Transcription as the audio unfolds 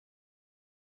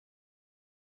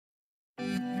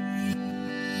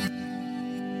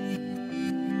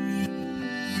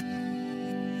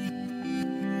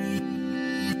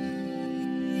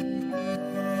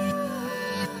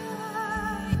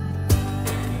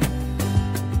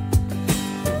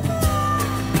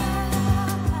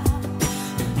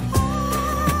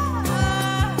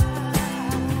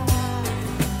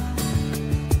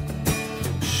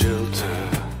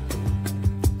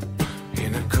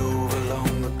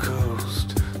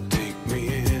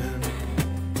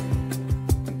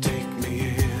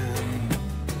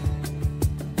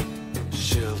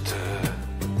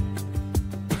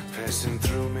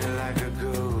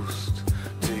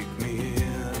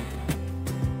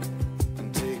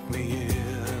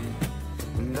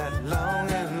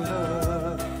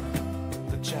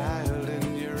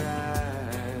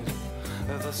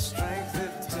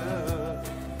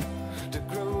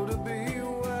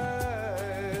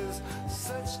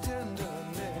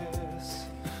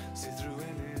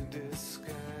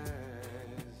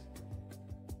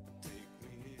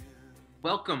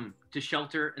Welcome to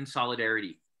Shelter and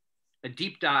Solidarity, a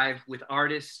deep dive with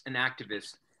artists and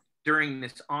activists during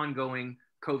this ongoing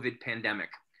COVID pandemic.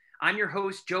 I'm your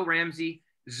host, Joe Ramsey,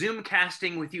 Zoom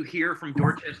casting with you here from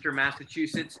Dorchester,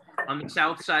 Massachusetts, on the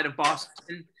south side of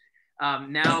Boston.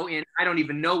 Now in, I don't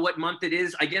even know what month it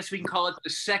is. I guess we can call it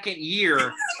the second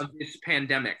year of this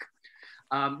pandemic.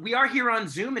 We are here on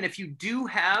Zoom, and if you do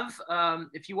have,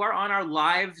 if you are on our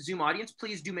live Zoom audience,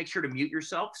 please do make sure to mute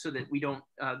yourself so that we don't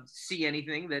see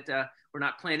anything that we're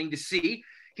not planning to see.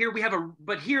 Here we have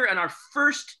but here in our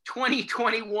first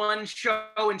 2021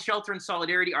 show in Shelter and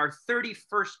Solidarity, our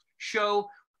 31st show,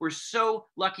 we're so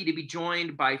lucky to be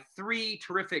joined by three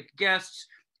terrific guests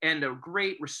and a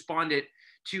great respondent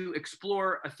to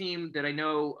explore a theme that I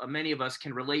know many of us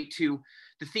can relate to,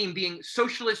 the theme being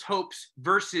socialist hopes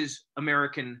versus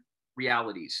American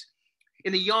realities.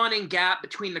 In the yawning gap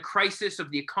between the crisis of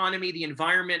the economy, the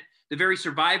environment, the very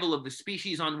survival of the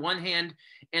species on one hand,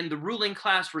 and the ruling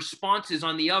class responses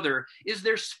on the other, is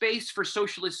there space for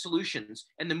socialist solutions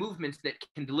and the movements that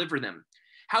can deliver them?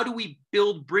 How do we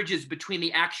build bridges between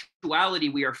the actuality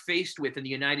we are faced with in the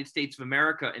United States of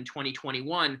America in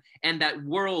 2021 and that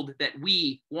world that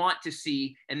we want to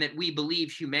see and that we believe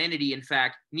humanity, in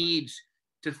fact, needs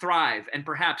to thrive and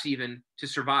perhaps even to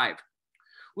survive?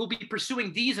 We'll be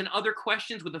pursuing these and other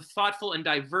questions with a thoughtful and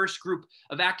diverse group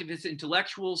of activist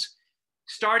intellectuals,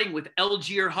 starting with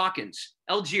Elgier Hawkins.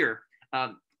 Elgier,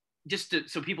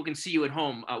 so people can see you at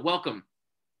home, welcome.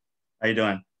 How you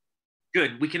doing?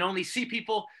 Good. We can only see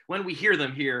people when we hear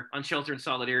them here on Shelter and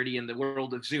Solidarity in the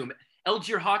world of Zoom.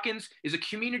 Elgier Hawkins is a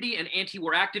community and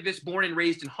anti-war activist born and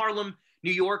raised in Harlem,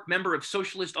 New York, member of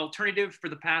Socialist Alternative for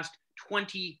the past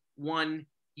 21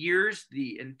 years,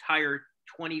 the entire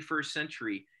 21st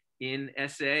century in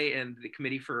SA and the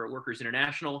Committee for Workers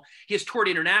International. He has toured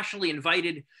internationally,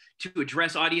 invited to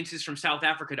address audiences from South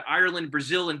Africa to Ireland,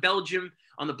 Brazil, and Belgium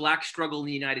on the Black struggle in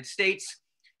the United States.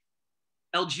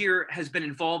 Elgier has been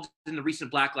involved in the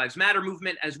recent Black Lives Matter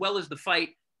movement, as well as the fight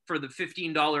for the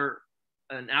 $15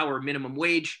 an hour minimum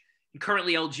wage. And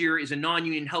currently, Elgier is a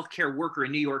non-union healthcare worker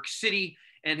in New York City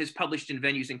and has published in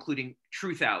venues including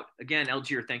Truth Out. Again,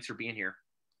 Elgier, thanks for being here.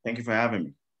 Thank you for having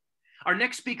me. Our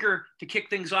next speaker to kick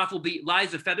things off will be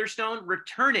Liza Featherstone,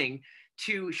 returning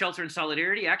to Shelter and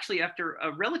Solidarity, actually after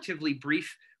a relatively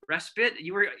brief respite.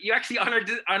 You actually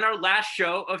on our last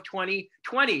show of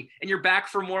 2020, and you're back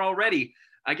for more already.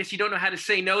 I guess you don't know how to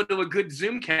say no to a good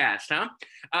Zoomcast,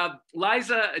 huh?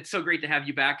 Liza, it's so great to have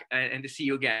you back and to see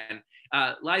you again.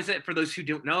 Liza, for those who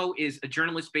don't know, is a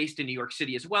journalist based in New York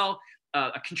City as well,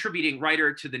 a contributing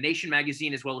writer to The Nation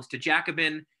magazine as well as to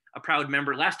Jacobin, a proud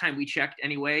member, last time we checked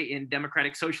anyway, in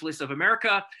Democratic Socialists of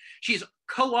America. She's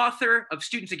co-author of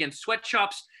Students Against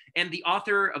Sweatshops and the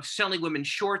author of Selling Women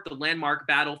Short, the landmark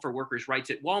battle for workers' rights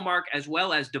at Walmart, as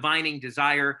well as Divining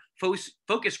Desire,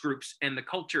 Focus Groups, and the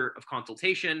Culture of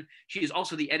Consultation. She is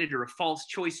also the editor of False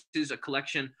Choices, a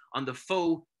collection on the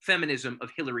faux feminism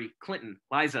of Hillary Clinton.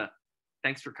 Liza,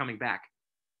 thanks for coming back.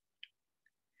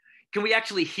 Can we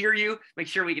actually hear you? Make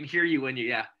sure we can hear you when you,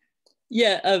 yeah.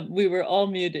 Yeah, we were all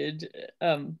muted,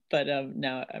 but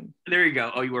now I'm... There you go.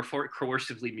 Oh, you were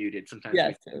coercively muted. Sometimes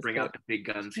yes, we bring out the big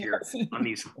guns here on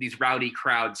these rowdy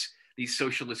crowds, these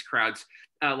socialist crowds.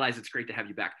 Liza, it's great to have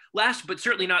you back. Last but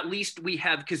certainly not least, we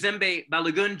have Kazembe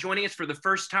Balogun joining us for the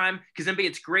first time. Kazembe,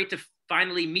 it's great to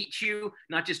finally meet you,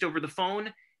 not just over the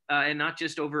phone and not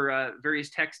just over various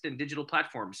text and digital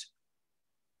platforms.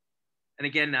 And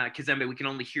again, Kazembe, we can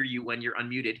only hear you when you're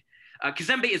unmuted.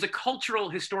 Kazembe is a cultural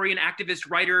historian, activist,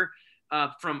 writer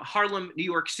from Harlem, New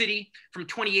York City. From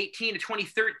 2018 to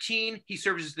 2013, he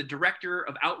serves as the Director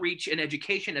of Outreach and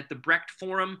Education at the Brecht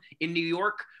Forum in New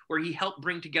York, where he helped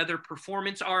bring together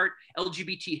performance art,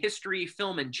 LGBT history,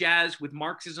 film, and jazz with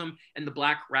Marxism and the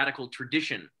Black radical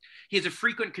tradition. He is a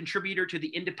frequent contributor to The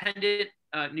Independent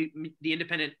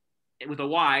with a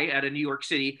Y out of New York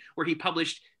City, where he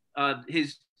published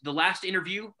the last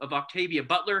interview of Octavia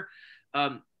Butler.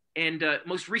 And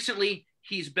most recently,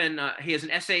 he has an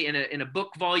essay in a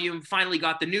book volume, Finally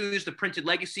Got the News, The Printed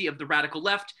Legacy of the Radical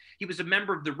Left. He was a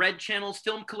member of the Red Channels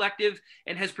Film Collective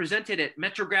and has presented at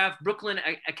Metrograph, Brooklyn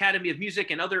Academy of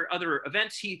Music, and other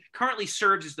events. He currently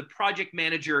serves as the project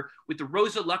manager with the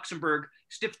Rosa Luxemburg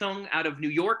Stiftung out of New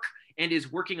York and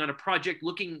is working on a project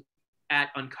looking at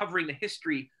uncovering the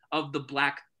history of the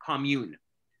Black Commune.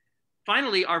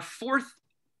 Finally, our fourth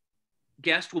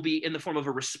guest will be in the form of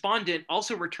a respondent,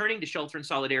 also returning to Shelter and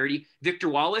Solidarity, Victor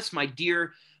Wallace, my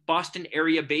dear Boston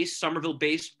area-based,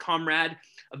 Somerville-based comrade.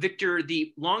 Victor,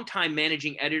 the longtime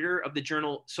managing editor of the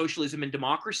journal Socialism and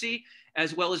Democracy,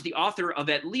 as well as the author of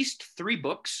at least 3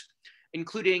 books,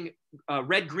 including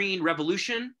Red Green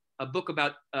Revolution, a book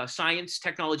about science,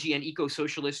 technology, and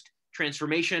eco-socialist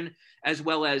transformation, as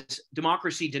well as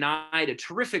Democracy Denied, a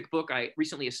terrific book I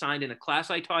recently assigned in a class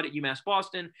I taught at UMass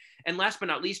Boston. And last but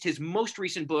not least, his most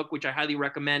recent book, which I highly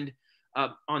recommend,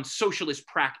 on socialist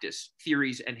practice,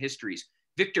 theories, and histories.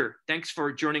 Victor, thanks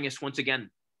for joining us once again.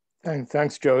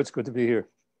 Thanks, Joe. It's good to be here.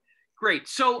 Great.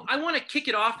 So I want to kick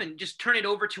it off and just turn it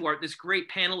over to this great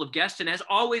panel of guests. And as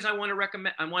always, I want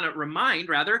to remind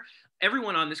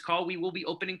everyone on this call, we will be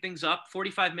opening things up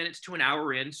 45 minutes to an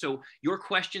hour in. So your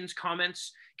questions,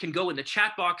 comments can go in the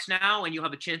chat box now, and you'll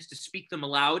have a chance to speak them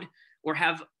aloud, or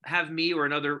have me or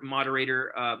another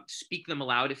moderator speak them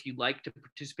aloud if you'd like to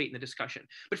participate in the discussion.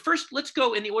 But first, let's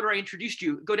go in the order I introduced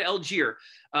you, go to Elgir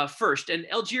first. And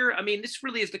Elgir, I mean, this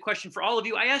really is the question for all of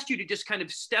you. I asked you to just kind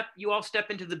of step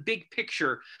into the big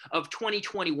picture of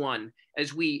 2021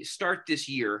 as we start this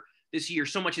year. This year,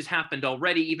 so much has happened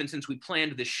already, even since we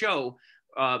planned this show.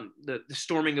 The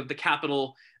storming of the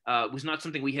Capitol was not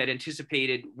something we had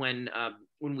anticipated when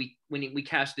we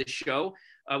cast this show.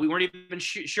 We weren't even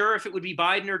sure if it would be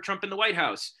Biden or Trump in the White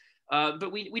House.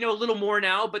 But we know a little more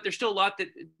now, but there's still a lot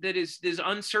that is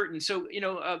uncertain. So,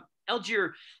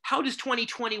 Elgir, how does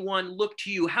 2021 look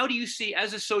to you? How do you see,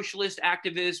 as a socialist,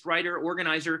 activist, writer,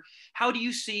 organizer, how do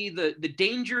you see the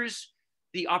dangers,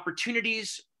 the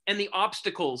opportunities, and the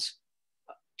obstacles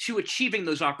to achieving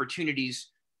those opportunities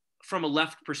from a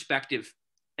left perspective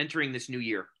entering this new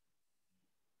year?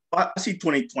 I see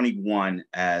 2021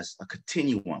 as a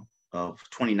continuum of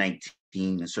 2019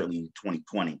 and certainly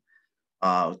 2020.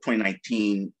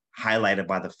 2019 highlighted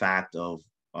by the fact of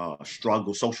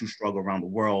social struggle around the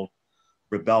world,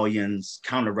 rebellions,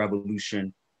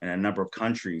 counter-revolution in a number of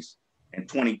countries. In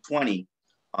 2020,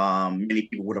 many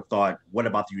people would have thought, what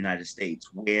about the United States?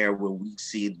 Where will we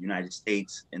see the United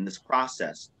States in this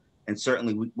process? And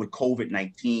certainly with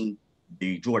COVID-19,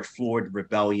 the George Floyd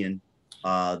rebellion,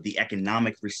 the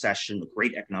economic recession, the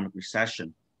great economic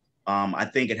recession, I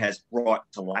think it has brought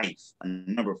to life a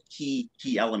number of key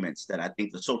elements that I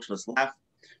think the socialist left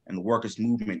and the workers'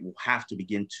 movement will have to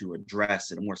begin to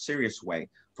address in a more serious way,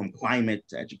 from climate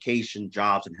to education,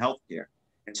 jobs, and healthcare.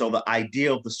 And so the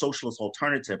idea of the socialist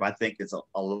alternative, I think, is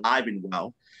alive and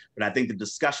well. But I think the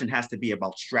discussion has to be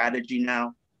about strategy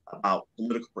now, about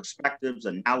political perspectives,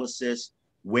 analysis.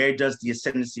 Where does the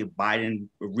ascendancy of Biden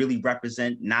really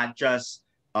represent not just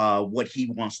what he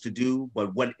wants to do,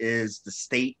 but what is the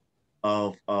state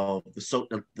of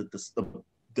the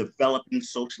developing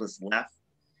socialist left,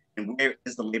 and where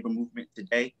is the labor movement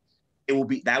today?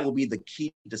 That will be the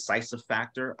key decisive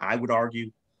factor, I would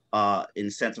argue, in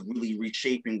the sense of really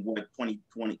reshaping what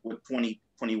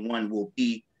 2021 will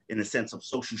be, in the sense of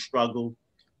social struggle,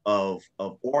 of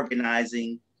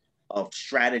organizing, of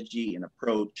strategy and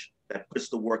approach that puts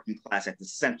the working class at the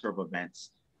center of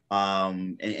events.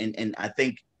 And I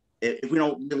think if we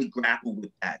don't really grapple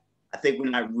with that, I think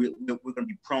we're going to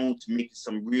be prone to making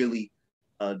some really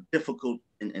difficult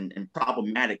and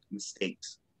problematic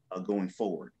mistakes going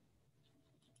forward.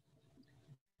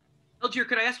 Elgir,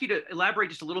 could I ask you to elaborate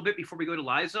just a little bit before we go to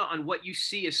Liza on what you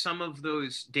see as some of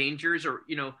those dangers, or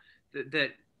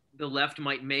that the left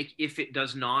might make if it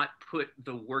does not put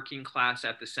the working class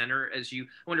at the center? I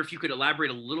wonder if you could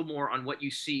elaborate a little more on what you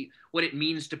see, what it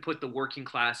means to put the working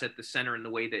class at the center in the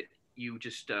way that you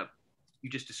just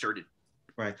asserted.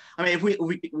 Right. I mean, if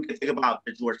we can think about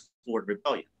the George Floyd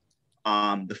rebellion,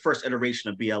 the first iteration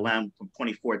of BLM from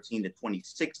 2014 to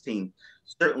 2016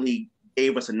 certainly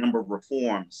gave us a number of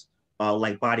reforms,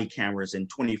 like body cameras in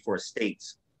 24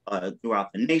 states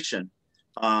throughout the nation.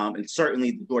 And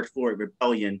certainly the George Floyd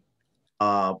rebellion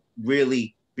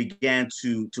really began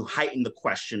to heighten the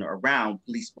question around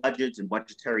police budgets and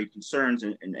budgetary concerns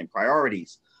and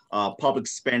priorities, public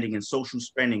spending and social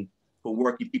spending for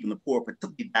working people and the poor,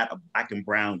 particularly that of Black and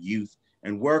brown youth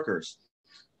and workers.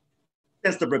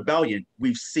 Since the rebellion,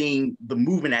 we've seen the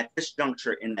movement at this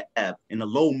juncture in the ebb, in the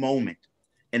low moment.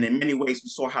 And in many ways, we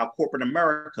saw how corporate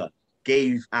America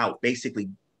gave out basically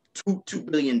 $2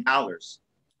 billion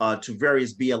to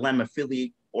various BLM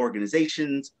affiliate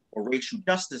organizations or racial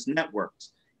justice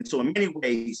networks. And so in many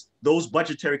ways, those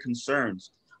budgetary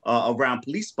concerns around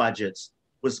police budgets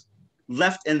was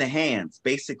left in the hands,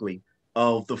 basically,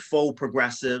 of the faux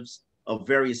progressives of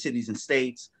various cities and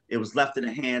states. It was left in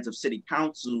the hands of city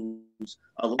councils,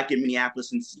 like in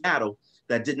Minneapolis and Seattle,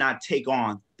 that did not take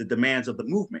on the demands of the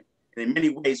movement. And in many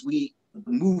ways, the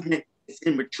movement is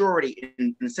in maturity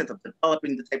in the sense of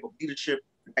developing the type of leadership,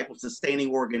 the type of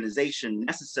sustaining organization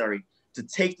necessary to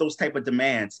take those type of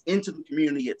demands into the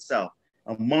community itself,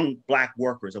 among Black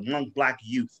workers, among Black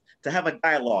youth, to have a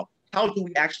dialogue. How do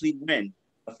we actually win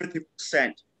a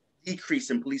 50% decrease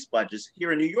in police budgets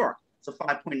here in New York. It's a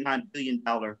 $5.9 billion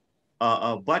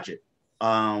budget.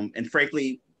 And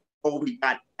frankly, what we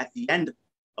got at the end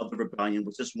of the rebellion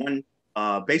was just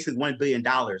basically $1 billion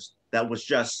that was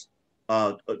just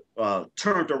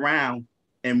turned around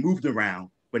and moved around,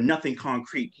 but nothing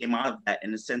concrete came out of that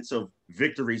in the sense of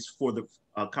victories for the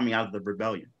coming out of the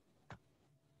rebellion.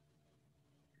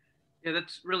 Yeah,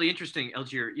 that's really interesting,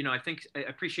 Algier. You know, I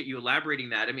appreciate you elaborating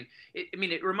that. I mean,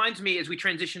 it reminds me as we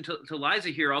transition to Liza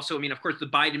here also, I mean, of course, the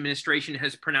Biden administration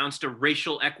has pronounced a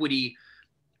racial equity,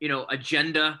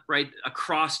 agenda, right,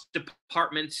 across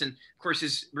departments, and of course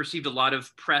has received a lot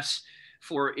of press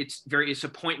for its various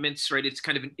appointments, right?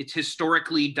 It's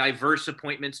historically diverse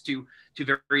appointments to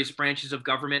various branches of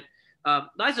government.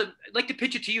 Liza, I'd like to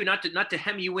pitch it to you, not to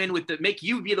hem you in make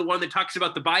you be the one that talks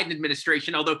about the Biden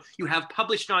administration, although you have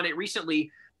published on it recently,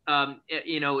 in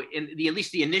at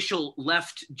least the initial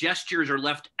left gestures or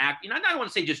left act, I don't want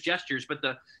to say just gestures, but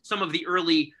some of the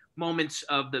early moments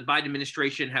of the Biden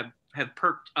administration have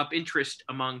perked up interest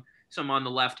among some on the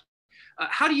left.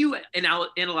 How do you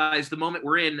analyze the moment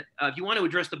we're in? If you want to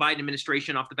address the Biden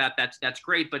administration off the bat, that's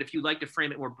great. But if you'd like to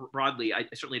frame it more broadly, I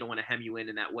certainly don't want to hem you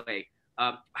in that way.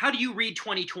 How do you read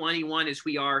 2021 as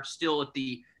we are still at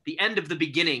the end of the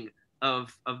beginning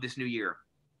of this new year?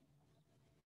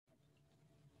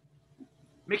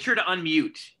 Make sure to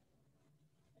unmute.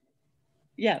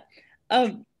 Yeah.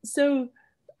 So,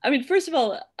 I mean, first of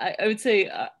all, I would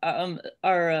say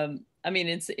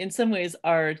in some ways,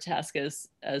 our task as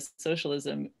socialists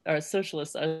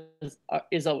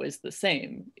is always the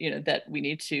same. That we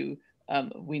need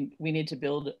to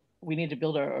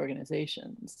build our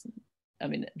organizations.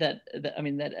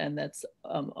 That's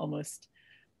almost,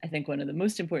 I think, one of the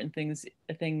most important things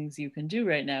you can do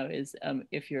right now is,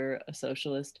 if you're a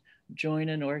socialist, join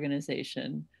an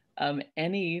organization,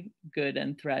 any good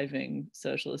and thriving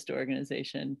socialist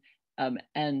organization,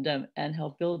 and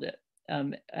help build it.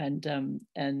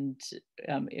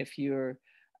 If you're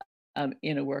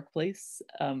in a workplace,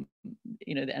 and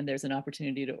there's an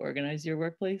opportunity to organize your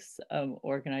workplace. I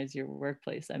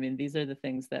mean, these are the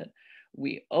things that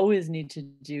we always need to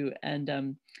do,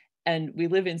 and we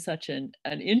live in such an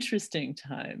interesting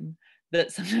time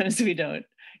that sometimes we don't,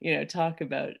 talk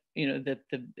about, that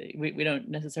we don't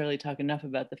necessarily talk enough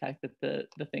about the fact that the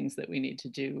things that we need to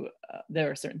do, there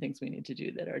are certain things we need to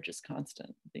do that are just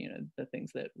constant, the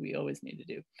things that we always need to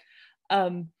do.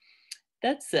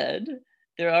 That said,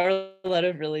 there are a lot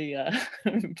of really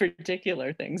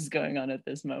particular things going on at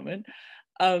this moment.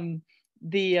 I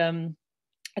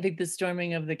think the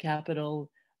storming of the Capitol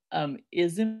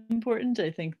is important.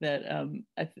 I think that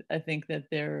I think that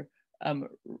there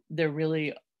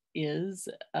really is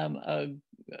a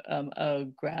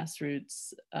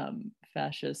grassroots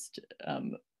fascist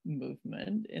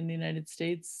movement in the United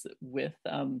States with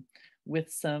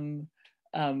some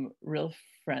real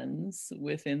friends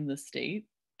within the state.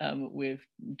 We've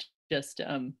just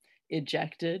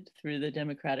ejected through the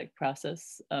democratic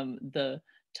process the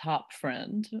top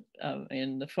friend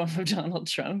in the form of Donald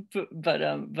Trump, but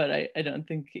I don't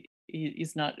think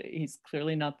he's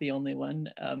clearly not the only one.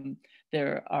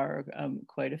 There are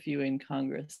quite a few in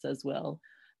Congress as well,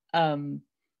 and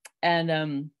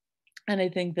I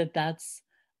think that that's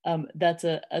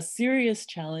a serious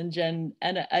challenge, and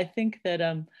I think that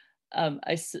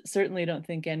I certainly don't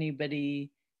think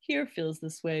anybody here feels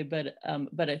this way, but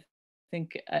I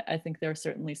think there are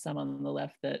certainly some on the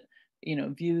left that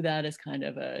view that as kind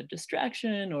of a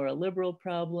distraction or a liberal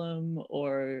problem,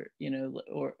 or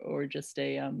or just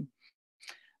a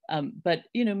but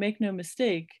make no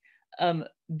mistake,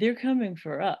 they're coming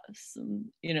for us.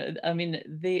 I mean,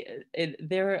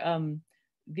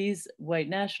 these white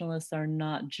nationalists are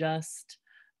not just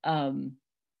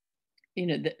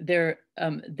they're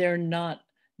not,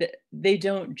 they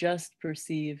don't just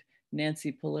perceive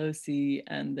Nancy Pelosi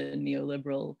and the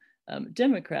neoliberal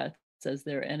Democrats as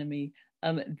their enemy.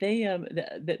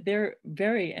 They're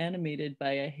very animated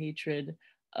by a hatred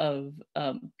of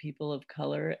people of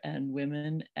color and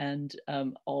women, and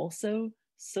also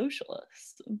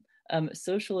socialists.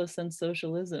 Socialists and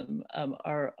socialism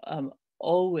are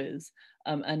always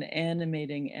an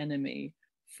animating enemy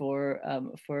for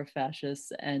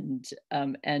fascists, and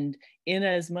in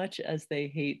as much as they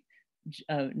hate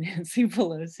Nancy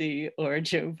Pelosi or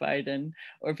Joe Biden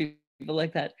or people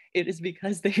like that, it is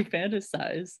because they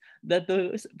fantasize that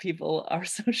those people are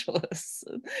socialists.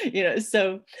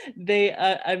 So they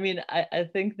I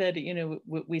think that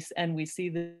we see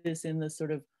this in the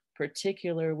sort of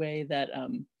particular way that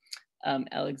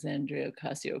Alexandria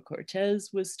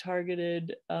Ocasio-Cortez was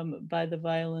targeted by the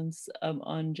violence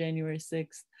on January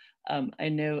 6th.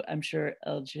 I'm sure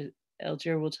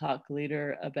Algier will talk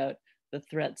later about the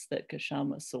threats that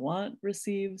Kshama Sawant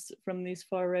receives from these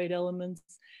far right elements.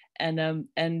 And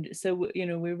so,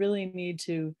 we really need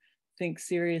to think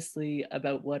seriously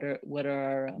about what are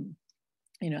our,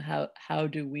 how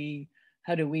do we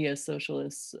as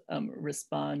socialists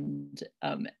respond,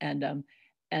 and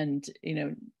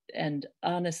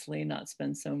honestly not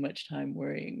spend so much time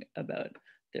worrying about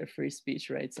their free speech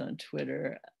rights on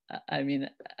Twitter.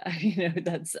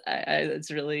 That's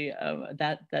really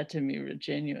that to me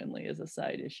genuinely is a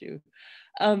side issue.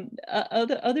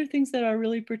 Other things that are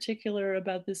really particular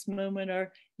about this moment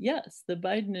are, yes, the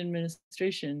Biden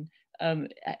administration.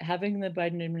 Having the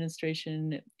Biden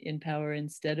administration in power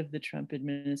instead of the Trump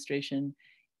administration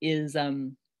is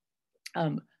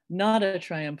not a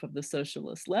triumph of the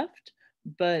socialist left,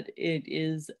 but it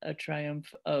is a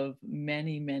triumph of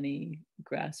many, many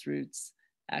grassroots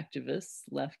activists,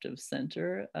 left of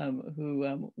center,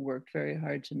 who worked very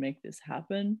hard to make this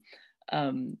happen.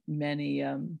 Many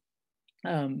of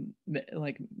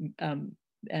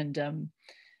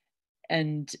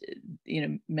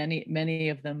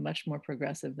them much more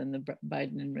progressive than the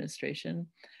Biden administration,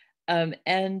 and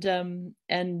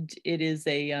it is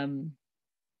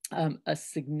a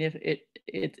significant.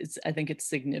 I think it's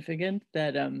significant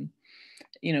that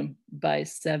by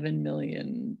 7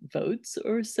 million votes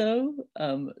or so,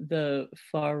 the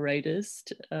far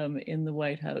rightist in the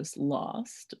White House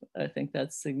lost. I think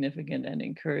that's significant and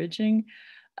encouraging,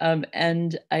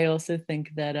 and I also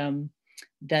think that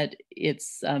that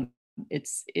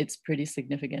it's pretty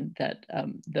significant that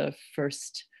the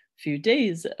first few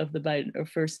days of the Biden, or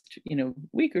first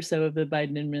week or so of the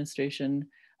Biden administration,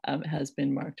 has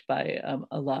been marked by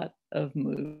a lot of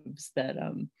moves that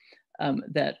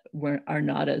are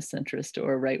not as centrist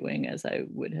or right wing as I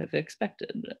would have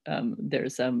expected.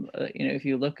 There's if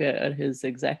you look at his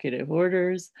executive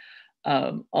orders,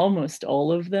 almost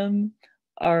all of them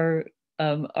are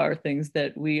things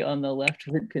that we on the left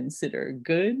would consider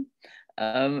good.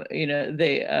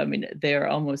 They are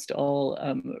almost all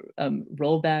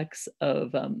rollbacks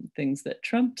of things that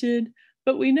Trump did.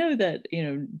 But we know that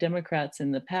Democrats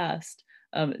in the past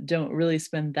don't really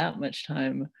spend that much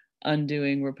time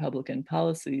undoing Republican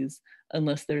policies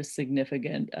unless there's a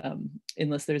significant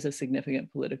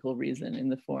political reason in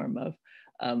the form of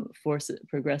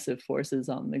progressive forces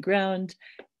on the ground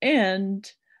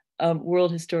and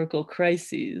world historical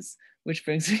crises, which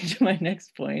brings me to my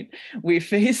next point. We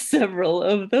face several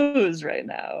of those right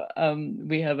now.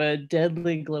 We have a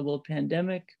deadly global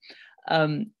pandemic,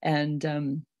 and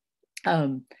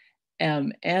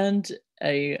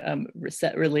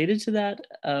related to that,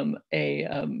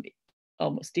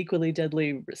 almost equally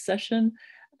deadly recession,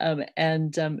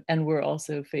 and we're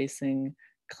also facing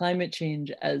climate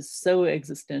change as so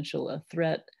existential a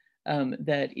threat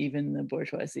that even the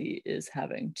bourgeoisie is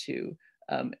having to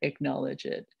acknowledge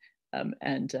it,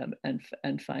 and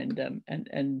find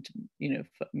and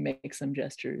make some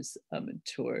gestures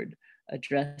toward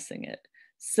addressing it.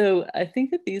 So I think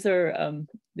that these are,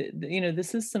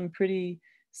 this is some pretty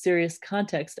serious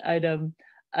context. I'm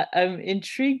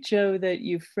intrigued, Joe, that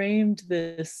you framed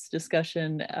this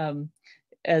discussion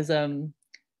as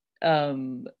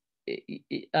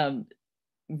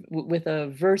with a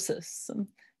versus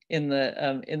in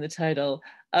the title.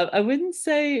 I wouldn't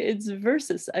say it's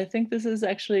versus. I think this is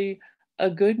actually a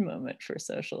good moment for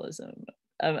socialism.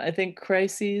 I think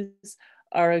crises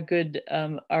are a good,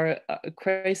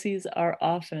 crises are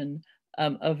often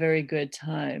a very good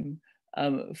time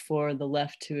for the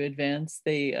left to advance.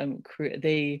 They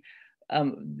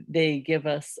give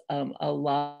us a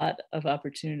lot of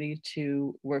opportunity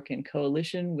to work in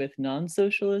coalition with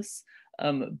non-socialists,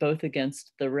 both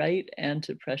against the right and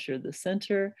to pressure the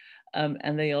center.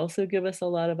 And they also give us a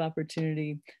lot of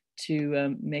opportunity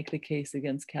to make the case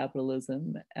against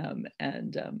capitalism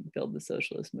and build the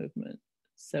socialist movement.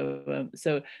 So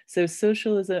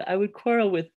socialism, I would quarrel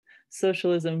with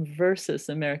socialism versus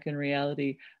American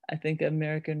reality. I think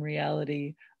American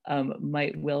reality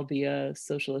might well be a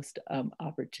socialist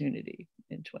opportunity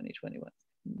in 2021.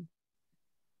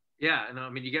 Yeah, no, I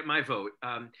mean, you get my vote.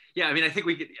 Yeah, I mean, I think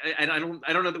we could. I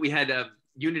don't know that we had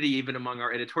unity even among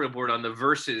our editorial board on the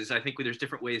verses. I think there's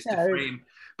different ways to frame,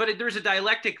 but there's a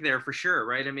dialectic there for sure,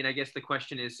 right? I mean, I guess the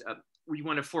question is, we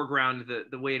want to foreground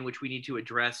the way in which we need to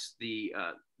address the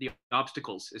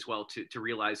obstacles as well to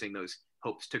realizing those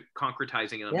hopes, to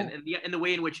concretizing them, and the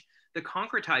way in which the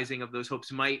concretizing of those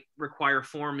hopes might require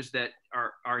forms that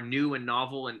are new and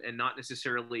novel and not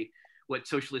necessarily what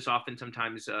socialists often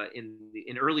sometimes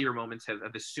in earlier moments have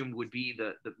assumed would be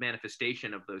the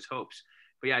manifestation of those hopes.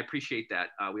 But yeah, I appreciate that.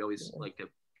 We always like to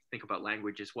think about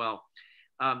language as well.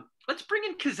 Let's bring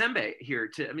in Kazembe here.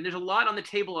 There's a lot on the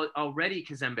table already,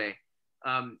 Kazembe,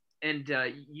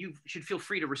 and you should feel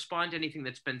free to respond to anything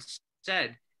that's been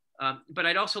said. But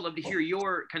I'd also love to hear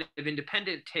your kind of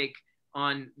independent take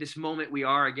on this moment we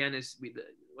are, again,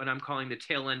 what I'm calling the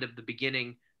tail end of the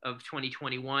beginning of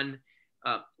 2021.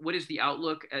 What is the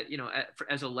outlook,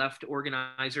 as a left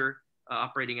organizer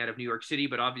operating out of New York City,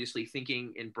 but obviously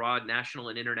thinking in broad national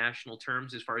and international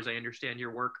terms, as far as I understand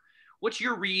your work? What's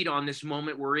your read on this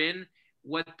moment we're in?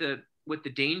 What the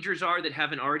dangers are that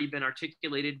haven't already been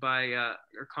articulated by our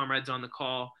comrades on the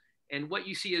call, and what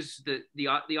you see as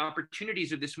the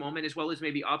opportunities of this moment, as well as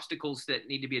maybe obstacles that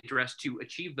need to be addressed to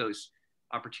achieve those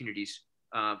opportunities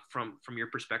from your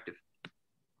perspective.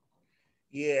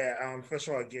 Yeah, first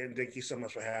of all, again, thank you so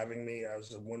much for having me. It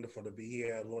was wonderful to be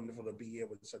here. Wonderful to be here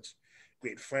with such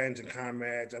great friends and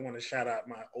comrades. I want to shout out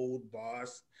my old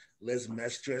boss, Liz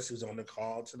Mestress, who's on the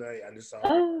call today. I just saw her.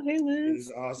 Oh, hey, Liz. It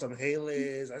was awesome. Hey,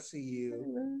 Liz, I see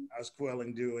you. I was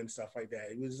scrolling through and stuff like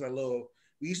that. It was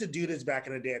we used to do this back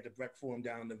in the day at the Breck Forum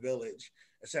down in the village,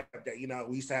 except that,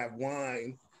 we used to have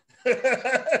wine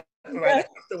right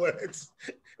afterwards.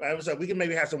 Right? So we can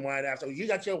maybe have some wine after. You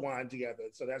got your wine together,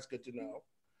 so that's good to know.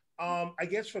 I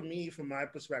guess for me, from my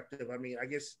perspective,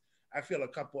 I feel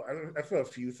a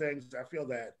few things. I feel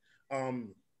that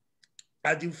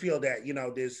I do feel that,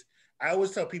 I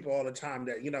always tell people all the time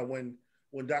that,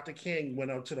 when Dr. King went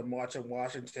out to the March in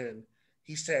Washington,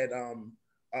 he said,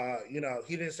 he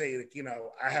didn't say,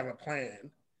 I have a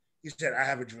plan. He said, I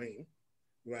have a dream,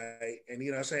 right? And,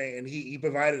 and he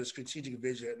provided a strategic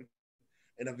vision,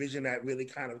 and a vision that really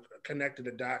kind of connected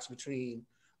the dots between,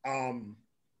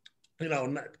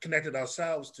 connected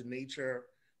ourselves to nature,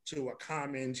 to our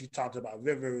commons. He talked about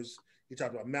rivers. He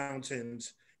talked about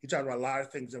mountains. He talked about a lot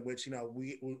of things in which,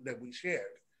 we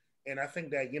shared. And I think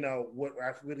that, what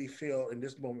I really feel in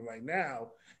this moment right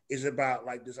now is about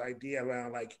like this idea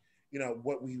around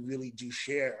what we really do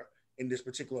share in this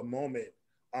particular moment.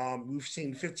 We've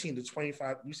seen 15 to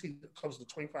 25, we've seen close to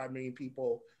 25 million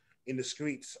people in the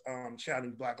streets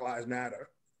shouting Black Lives Matter,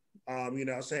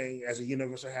 saying as a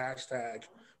universal hashtag,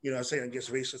 saying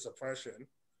against racist oppression,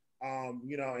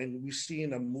 and we've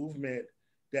seen a movement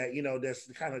that,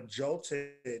 that's kind of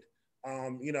jolted,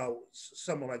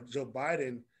 someone like Joe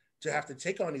Biden to have to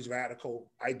take on these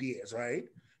radical ideas, right?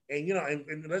 And,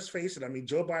 and let's face it,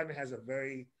 Joe Biden has a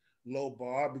very low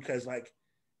bar because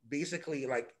basically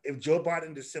if Joe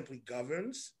Biden just simply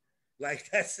governs,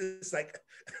 that's just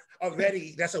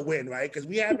already, that's a win, right? Because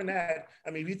we haven't had,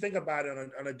 if you think about it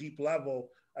on a deep level,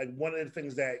 one of the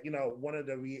things that, one of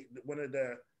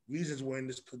the reasons we're in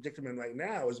this predicament right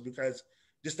now is because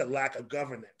just the lack of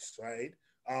governance, right?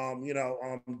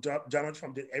 Donald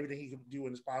Trump did everything he could do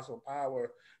in his possible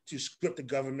power to script the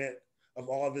government of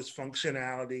all of its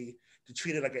functionality, to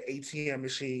treat it like an ATM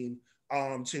machine,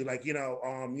 to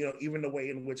even the way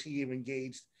in which he even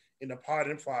engaged in the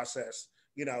pardon process,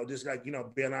 just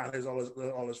ban out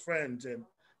all his friends and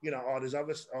all this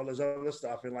other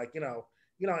stuff, and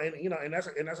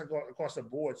that's across the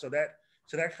board. So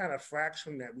that kind of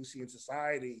fraction that we see in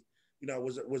society,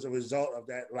 was a result of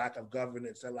that lack of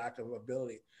governance, that lack of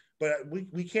ability. But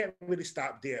we can't really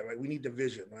stop there, right? We need the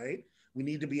vision, right? We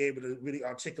need to be able to really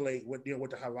articulate what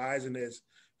the horizon is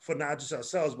for not just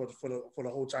ourselves, but for the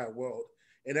whole entire world.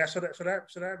 And so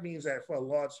that means that for a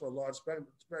large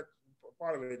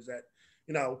part of it is that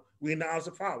we acknowledge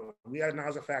the problem. We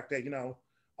acknowledge the fact that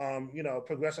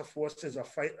progressive forces are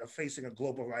facing a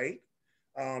global right.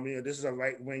 This is a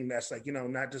right wing that's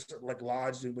not just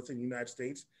lodged within the United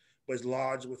States, but it's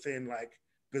large within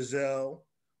Brazil,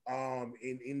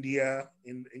 in India,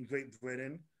 in Great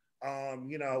Britain.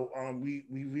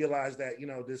 We realize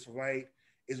that this right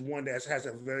is one that has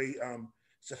a very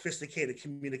sophisticated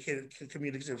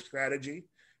communicative strategy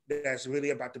that's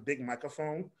really about the big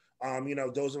microphone.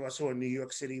 Those of us who are in New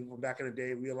York City from back in the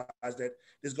day realize that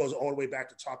this goes all the way back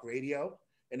to talk radio,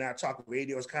 and now talk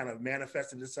radio has kind of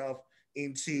manifested itself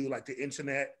into the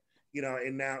internet,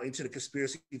 and now into the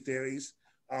conspiracy theories,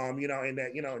 and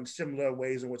that, in similar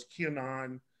ways in which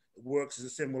QAnon works is a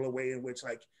similar way in which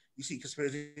you see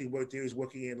conspiracy theories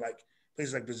working in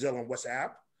places like Brazil on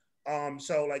WhatsApp.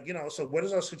 So what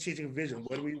is our strategic vision?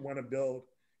 What do we want to build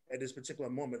at this particular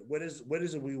moment? What is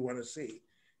it we want to see?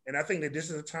 And I think that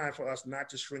this is a time for us not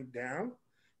to shrink down.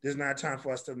 This is not a time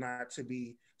for us not to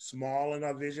be small in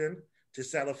our vision, to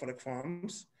settle for the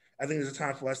crumbs. I think it's a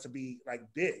time for us to be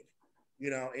big,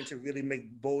 and to really make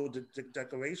bold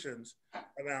declarations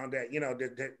around that,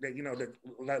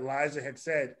 that Liza had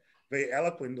said very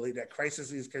eloquently, that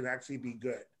crises can actually be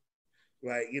good.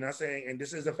 right? You know what I'm saying? And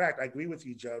this is a fact. I agree with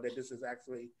you, Joe, that this is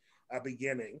actually a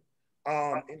beginning.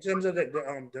 In terms of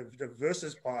the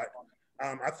verses part,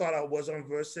 I thought I was on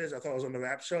verses. I thought I was on the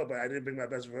rap show, but I didn't bring my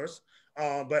best verse.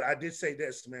 But I did say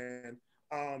this, man.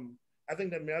 I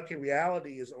think the American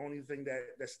reality is the only thing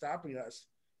that's stopping us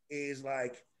is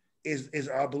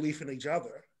our belief in each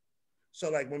other. So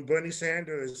like when Bernie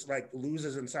Sanders like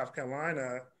loses in South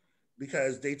Carolina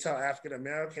because they tell African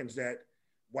Americans that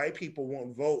white people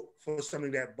won't vote for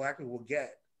something that black people will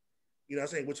get, you know what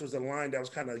I'm saying, which was a line that was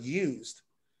kind of used.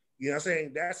 You know what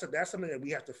I'm saying? That's something that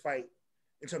we have to fight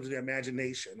in terms of the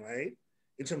imagination, right?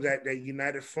 In terms of that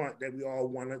united front that we all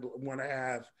want to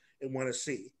have and want to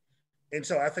see. And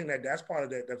so I think that that's part of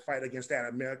the fight against that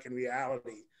American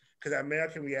reality, because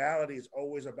American reality is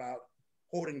always about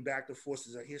holding back the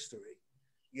forces of history.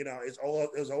 You know, it's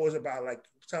always about like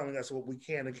telling us what we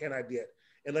can and cannot get.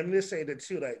 And let me just say that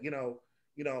too, that the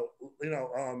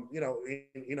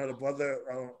brother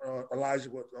Elijah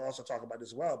would also talk about this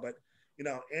as well. But you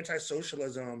know,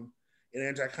 anti-socialism and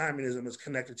anti-communism is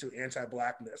connected to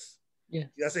anti-blackness. Yeah,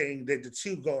 you know, saying that the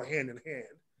two go hand in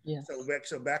hand. Yeah.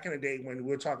 So back in the day when we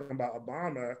were talking about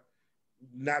Obama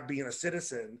not being a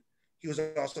citizen, he was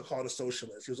also called a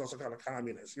socialist. He was also called a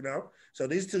communist, you know? So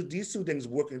these two things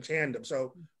work in tandem.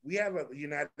 So we have a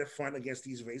united front against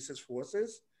these racist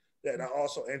forces that are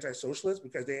also anti-socialist,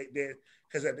 because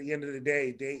because at the end of the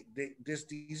day,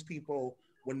 these people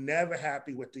were never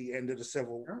happy with the end of the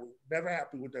Civil War, never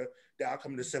happy with the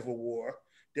outcome of the Civil War.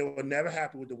 They were never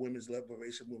happy with the women's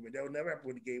liberation movement. They were never happy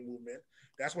with the gay movement.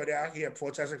 That's why they're out here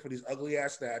protesting for these ugly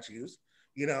ass statues.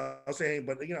 You know what I'm saying?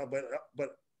 But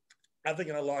I think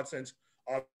in a large sense,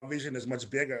 our vision is much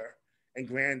bigger and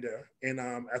grander, and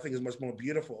I think it's much more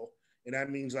beautiful. And that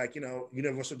means like, you know,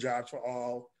 universal jobs for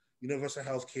all, universal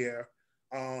health care,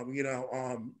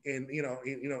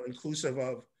 inclusive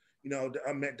of, you know, the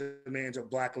unmet demands of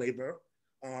Black labor,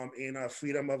 and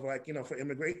freedom of like, you know, for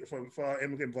our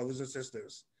immigrant brothers and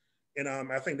sisters. And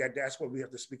I think that that's what we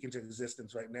have to speak into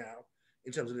existence right now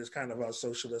in terms of this kind of a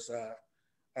socialist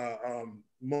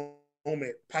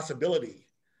moment, possibility,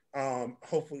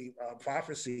 hopefully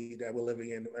prophecy that we're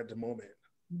living in at the moment.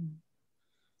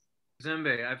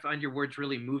 Kizembe, I find your words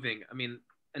really moving. I mean,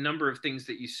 a number of things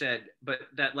that you said, but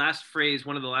that last phrase,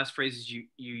 one of the last phrases you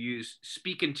use,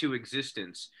 speak into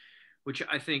existence, which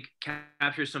I think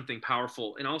captures something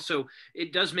powerful. And also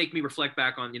it does make me reflect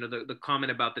back on, you know, the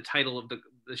comment about the title of the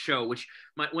show, which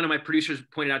one of my producers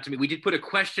pointed out to me. We did put a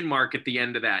question mark at the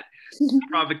end of that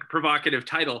provocative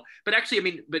title, but actually, I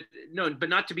mean, but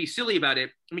not to be silly about it.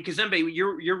 I mean, Kizembe,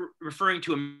 you're referring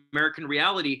to American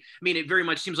reality. I mean, it very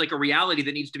much seems like a reality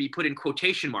that needs to be put in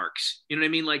quotation marks. You know what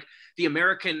I mean? Like the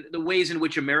ways in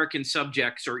which American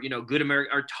subjects, or, you know, good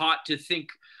American, are taught to think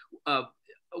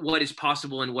what is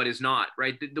possible and what is not,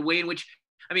 right? The way in which,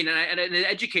 I mean, and an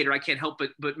educator, I can't help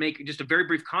but make just a very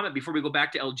brief comment before we go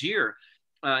back to Algier,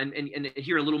 and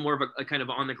hear a little more of a kind of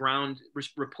on the ground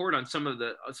report on some of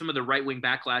the right wing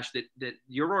backlash that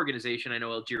your organization, I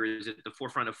know Algier, is at the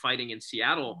forefront of fighting in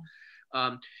Seattle.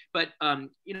 But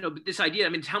this idea, I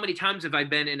mean, how many times have I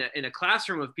been in a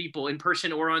classroom of people in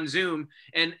person or on Zoom,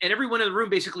 and everyone in the room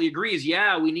basically agrees,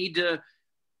 yeah, we need to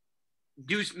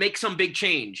make some big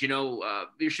change. You know,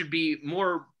 there should be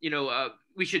more, you know,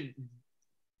 we should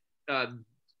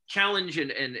challenge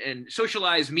and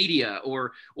socialize media,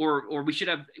 or we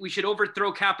should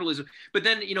overthrow capitalism. But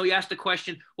then, you know, you ask the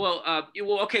question, well,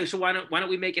 okay, so why don't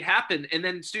we make it happen? And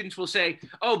then students will say,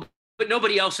 oh, but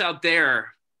nobody else out there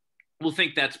will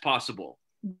think that's possible.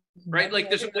 Right? Like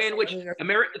there's a way in which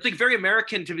it's like very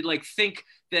American to be like, think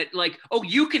that like, oh,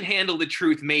 you can handle the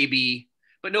truth maybe,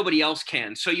 but nobody else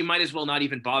can. So you might as well not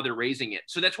even bother raising it.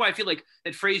 So that's why I feel like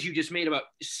that phrase you just made about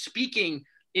speaking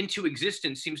into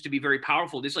existence seems to be very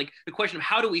powerful. This like the question of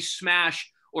how do we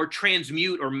smash or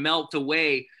transmute or melt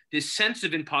away this sense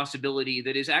of impossibility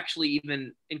that is actually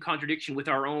even in contradiction with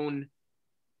our own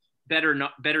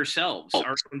better selves,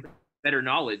 our own better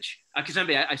knowledge.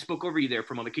 Kizembe, I spoke over you there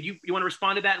for a moment. You want to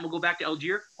respond to that, and we'll go back to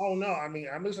Algier? Oh no, I mean,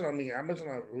 I'm just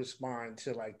gonna respond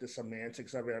to like the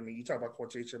semantics of it. I mean, you talk about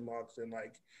quotation marks and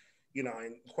like, you know,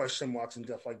 and question marks and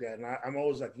stuff like that. And I'm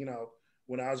always like, you know,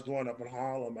 when I was growing up in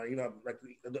Harlem, you know, like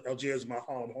Algier is my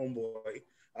Harlem homeboy.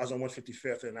 I was on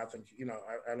 155th, and I think, you know,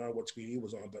 I don't know what street he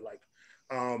was on, but like,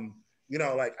 you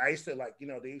know, like I used to like, you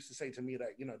know, they used to say to me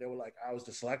that, you know, they were like, I was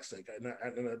dyslexic, and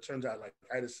it turns out like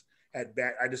I just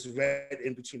read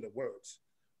in between the words.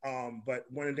 But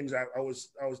one of the things I always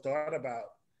thought about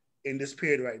in this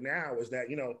period right now is that,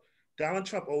 you know, Donald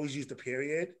Trump always used the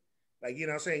period. Like, you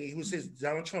know what I'm saying?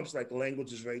 Donald Trump's like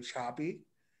language is very choppy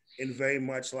and very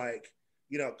much like,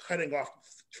 you know, cutting off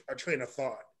a train of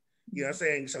thought. You know what I'm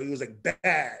saying? So he was like,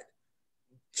 bad,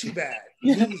 too bad,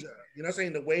 loser. You know what I'm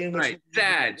saying? The way in which right,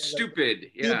 sad, stupid,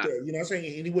 yeah. Stupid, you know what I'm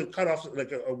saying? And he would cut off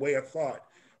like a way of thought.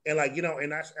 And like, you know,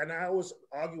 and I always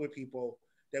argue with people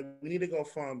that we need to go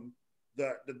from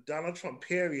the Donald Trump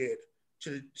period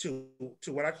to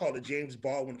what I call the James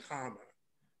Baldwin comma,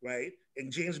 right?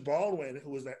 And James Baldwin,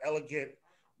 who was an elegant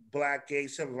Black gay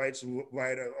civil rights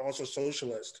writer, also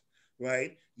socialist,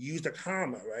 right, used a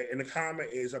comma, right? And the comma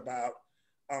is about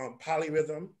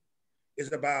polyrhythm,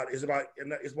 is about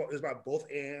both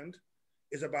and,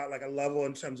 is about like a level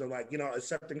in terms of like, you know,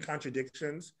 accepting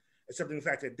contradictions, accepting the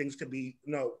fact that things could be,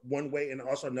 you know, one way and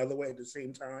also another way at the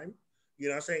same time. You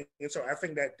know what I'm saying? And so I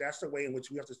think that that's the way in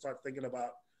which we have to start thinking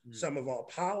about some of our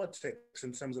politics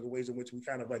in terms of the ways in which we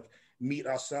kind of like meet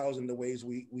ourselves in the ways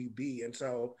we be. And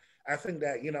so I think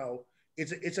that, you know,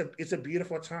 it's a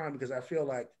beautiful time because I feel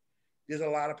like there's a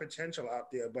lot of potential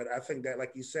out there. But I think that,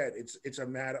 like you said, it's a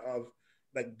matter of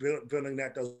like building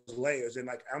those layers. And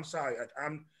like, I'm sorry, like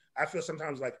I feel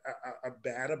sometimes like I'm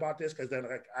bad about this because then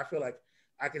like I feel like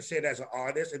I can say it as an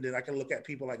artist, and then I can look at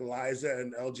people like Liza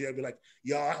and LG and be like,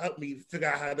 y'all help me figure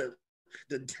out how to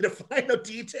the final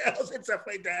details and stuff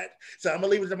like that. So I'm gonna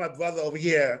leave it to my brother over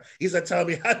here. He's gonna tell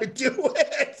me how to do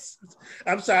it.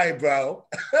 I'm sorry, bro.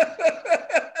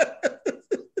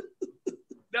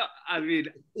 No, I mean,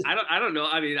 I don't know.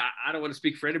 I mean, I don't want to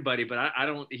speak for anybody, but I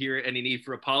don't hear any need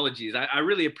for apologies. I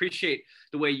really appreciate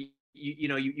the way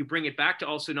you bring it back to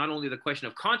also not only the question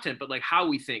of content, but like how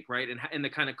we think, right? And the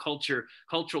kind of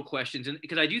cultural questions. And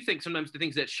because I do think sometimes the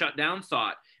things that shut down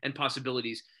thought and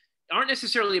possibilities aren't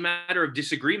necessarily a matter of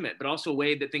disagreement, but also a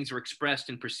way that things are expressed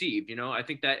and perceived. You know, I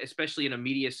think that especially in a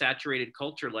media saturated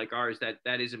culture like ours,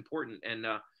 that is important. And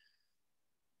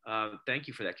thank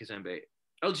you for that, Kizembe.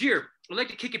 Algier, I'd like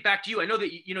to kick it back to you. I know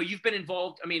that, you know, you've been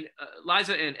involved. I mean,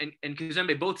 Liza and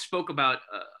Kizembe both spoke about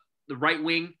the right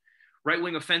wing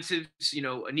offensives, you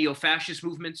know, neo-fascist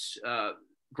movements,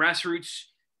 grassroots,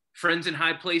 friends in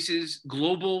high places,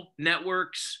 global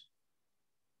networks.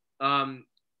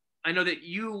 I know that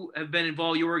you have been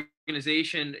involved, your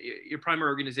organization, your primary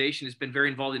organization has been very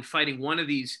involved in fighting one of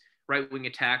these right-wing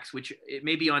attacks, which it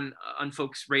may be on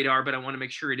folks' radar, but I want to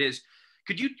make sure it is.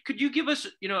 Could you give us,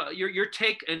 you know, your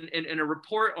take and a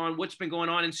report on what's been going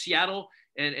on in Seattle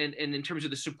and in terms of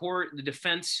the support, the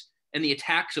defense, and the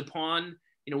attacks upon,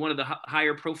 you know, one of the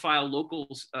higher profile local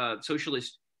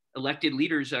socialist elected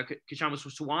leaders, Kshama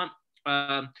Sawant.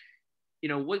 You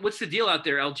know, what's the deal out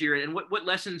there, Algier, and what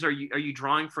lessons are you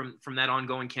drawing from that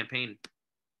ongoing campaign?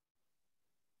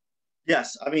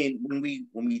 Yes, I mean, when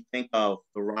we think of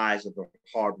the rise of the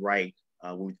hard right,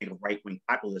 when we think of right-wing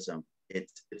populism,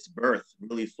 its birth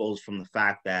really flows from the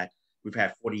fact that we've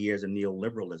had 40 years of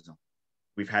neoliberalism.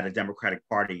 We've had a Democratic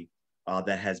Party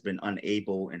that has been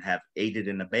unable and have aided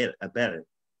and abetted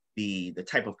the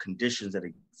type of conditions that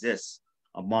exist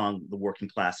among the working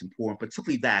class and poor, and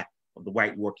particularly that of the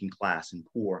white working class and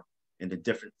poor in the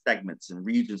different segments and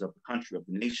regions of the country, of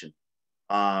the nation.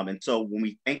 And so when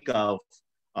we think of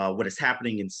what is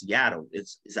happening in Seattle,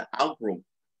 it's an outgrowth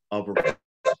of a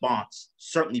response,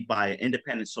 certainly by an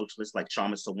independent socialist like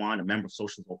Kshama Sawant, a member of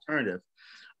Socialist Alternative,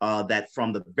 that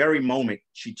from the very moment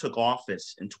she took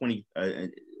office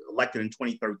elected in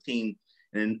 2013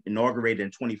 and inaugurated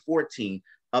in 2014,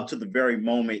 up to the very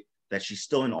moment that she's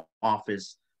still in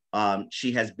office,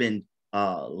 she has been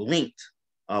linked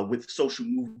with social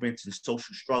movements and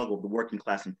social struggle of the working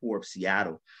class and poor of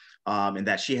Seattle, and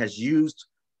that she has used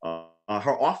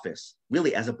her office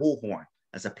really as a bullhorn,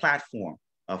 as a platform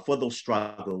for those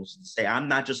struggles, to say, I'm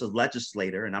not just a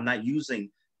legislator and I'm not using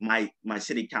my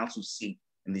city council seat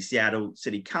in the Seattle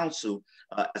City Council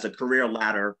as a career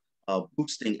ladder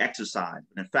boosting exercise.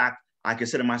 And in fact, I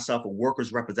consider myself a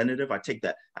workers' representative. I take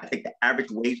the average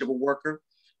wage of a worker,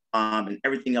 and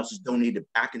everything else is donated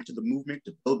back into the movement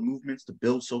to build movements, to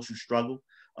build social struggle,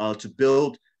 to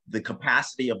build the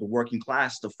capacity of the working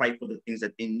class to fight for the things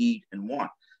that they need and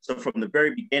want. So from the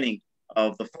very beginning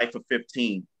of the Fight for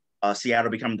 15,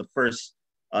 Seattle becoming the first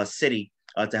city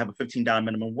to have a $15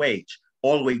 minimum wage,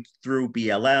 all the way through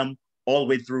BLM, all the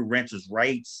way through renters'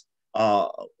 rights,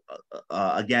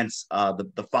 against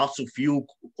the fossil fuel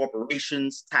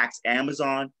corporations, tax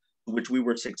Amazon, which we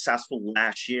were successful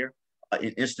last year in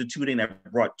instituting, that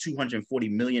brought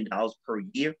 $240 million per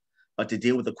year to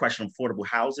deal with the question of affordable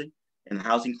housing and the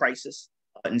housing crisis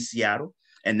in Seattle.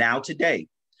 And now today,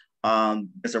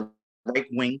 there's a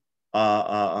right-wing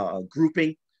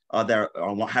grouping that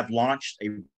have launched a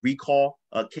recall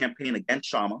campaign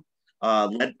against Kshama,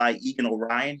 led by Egan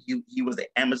Orion. He was the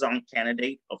Amazon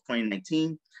candidate of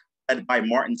 2019, led by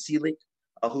Martin Seelig,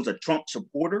 who's a Trump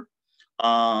supporter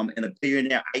and a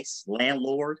billionaire ICE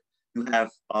landlord. You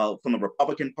have from the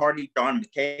Republican Party, John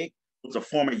McCain, who's a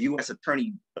former U.S.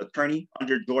 attorney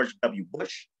under George W.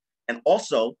 Bush, and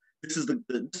also this is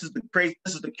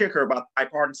the kicker about a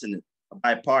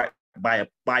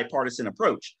bipartisan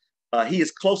approach. He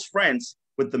is close friends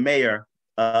with the mayor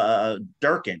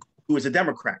Durkin, who is a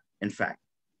Democrat. In fact,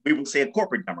 we would say a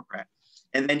corporate Democrat.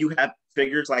 And then you have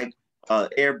figures like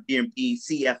Airbnb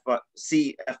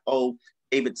CFO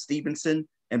David Stevenson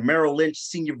and Merrill Lynch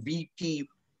senior VP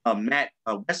Matt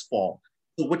Westfall.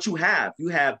 So what you have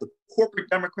the corporate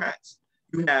Democrats,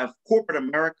 you have corporate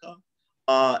America,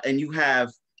 and you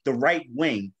have the right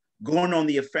wing going on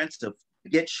the offensive to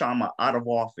get Sharma out of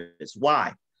office.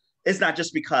 Why? It's not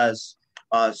just because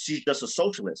she's just a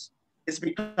socialist. It's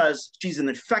because she's an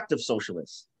effective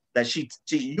socialist, that she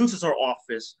uses her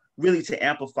office really to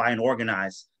amplify and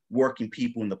organize working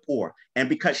people and the poor. And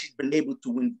because she's been able to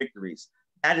win victories,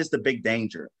 that is the big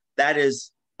danger. That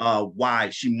is why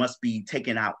she must be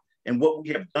taken out. And what we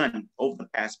have done over the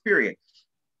past period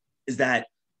is that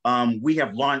we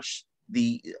have launched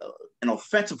an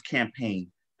offensive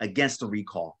campaign against the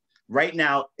recall. Right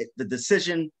now, the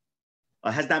decision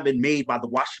has not been made by the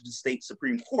Washington State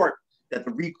Supreme Court that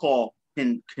the recall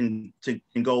can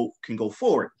go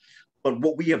forward. But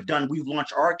what we have done, we've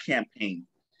launched our campaign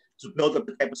to build up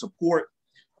the type of support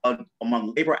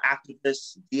among labor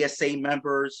activists, DSA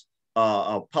members,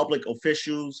 public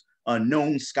officials,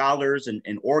 known scholars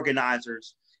and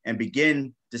organizers, and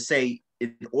begin to say,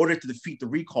 in order to defeat the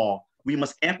recall, we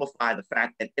must amplify the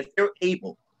fact that if they're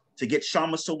able to get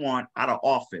Sharma Sawant out of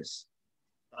office,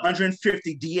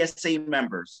 150 DSA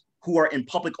members who are in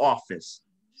public office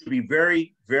should be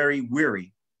very, very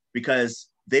weary, because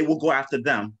they will go after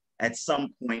them at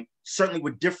some point, certainly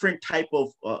with different type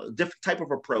of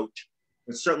approach,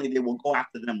 but certainly they will go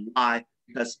after them. Why?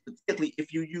 Because particularly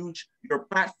if you use your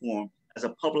platform as a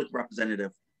public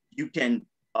representative, you can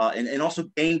and also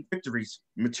gain victories,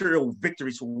 material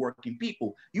victories for working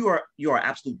people. You are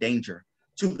absolute danger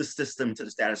to the system, to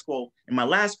the status quo. And my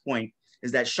last point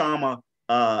is that Sharma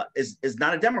is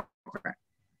not a Democrat.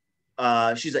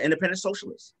 She's an independent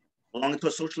socialist belonging to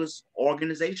a socialist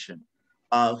organization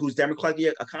who's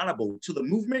democratically accountable to the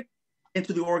movement and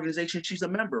to the organization she's a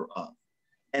member of.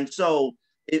 And so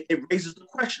it raises the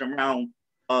question around,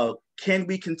 can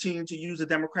we continue to use the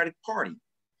Democratic Party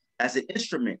as an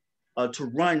instrument to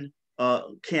run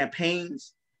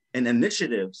campaigns and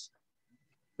initiatives,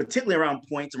 particularly around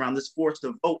points around this forced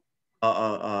to vote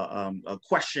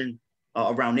question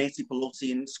around Nancy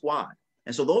Pelosi and the squad.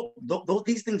 And so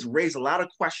these things raise a lot of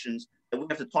questions that we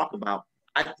have to talk about.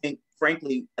 I think,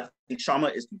 frankly,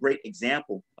 Sharma is a great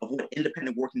example of what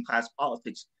independent working class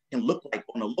politics can look like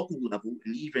on a local level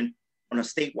and even on a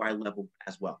statewide level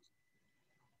as well.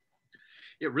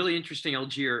 Yeah, really interesting,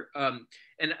 Algier.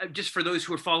 And just for those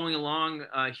who are following along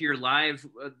here live,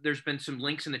 there's been some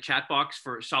links in the chat box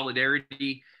for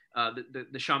Solidarity, the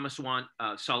Sharma Sawant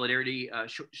Solidarity,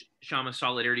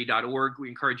 SharmaSolidarity.org. We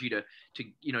encourage you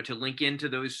to link into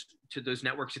those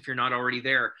networks if you're not already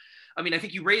there. I mean, I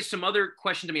think you raised some other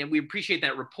questions to me, and we appreciate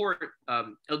that report,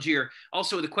 Algier.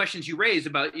 Also, the questions you raised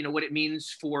about what it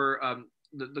means for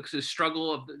the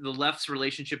struggle of the left's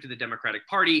relationship to the Democratic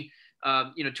Party.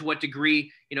 To what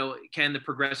degree, can the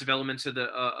progressive elements of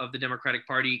the Democratic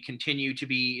Party continue to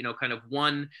be, kind of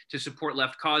one to support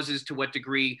left causes? To what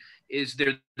degree is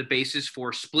there the basis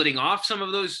for splitting off some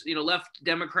of those, left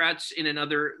Democrats in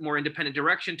another more independent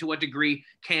direction? To what degree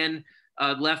can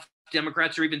left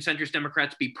Democrats or even centrist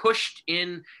Democrats be pushed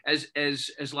in, as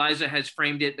Liza has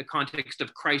framed it, the context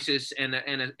of crisis and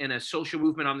a social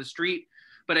movement on the street?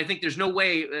 But I think there's no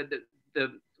way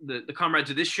the comrades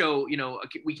of this show,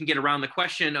 we can get around the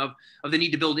question of the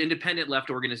need to build independent left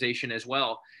organization as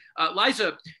well.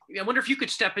 Liza, I wonder if you could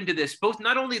step into this, both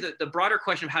not only the broader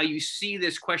question of how you see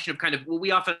this question of kind of what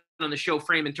we often on the show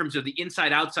frame in terms of the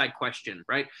inside-outside question,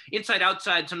 right?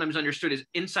 Inside-outside, sometimes understood as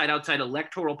inside-outside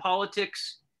electoral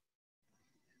politics,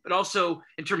 but also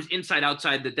in terms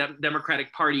inside-outside the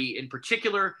Democratic Party in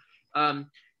particular.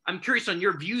 I'm curious on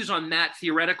your views on that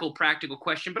theoretical, practical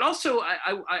question, but also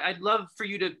I'd love for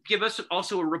you to give us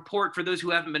also a report for those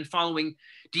who haven't been following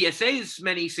DSA's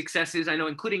many successes, I know,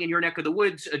 including in your neck of the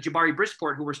woods, Jabari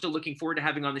Brisport, who we're still looking forward to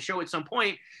having on the show at some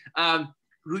point,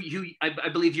 who I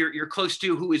believe you're close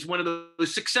to, who is one of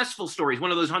those successful stories,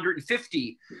 one of those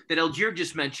 150 that Algier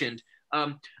just mentioned.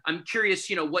 I'm curious,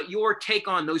 what your take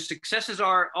on those successes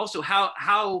are, also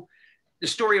how the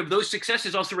story of those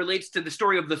successes also relates to the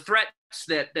story of the threats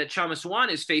that Sharma Sawant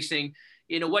is facing.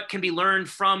 What can be learned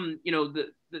from,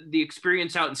 the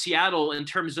experience out in Seattle in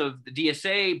terms of the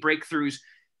DSA breakthroughs.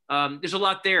 There's a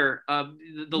lot there,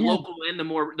 the local and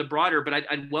the broader. But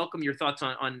I'd welcome your thoughts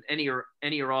on any or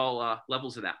all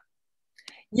levels of that.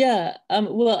 Yeah,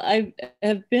 well, I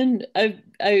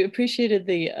appreciated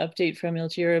the update from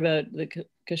Ilcir about the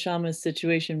Kshama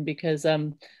situation, because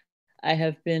I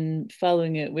have been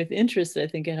following it with interest. I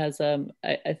think it has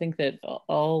I think that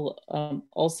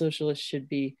all socialists should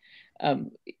be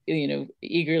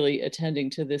eagerly attending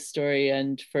to this story,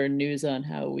 and for news on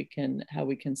how we can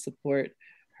support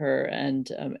her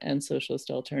and Socialist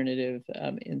Alternative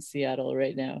in Seattle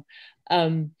right now.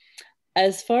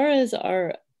 As far as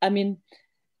I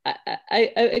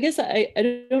guess I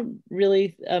don't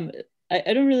really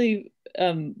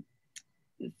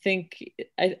think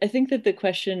I think that the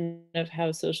question of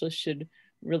how socialists should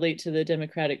relate to the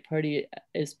Democratic Party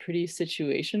is pretty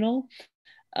situational.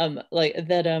 Like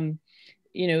that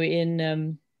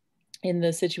in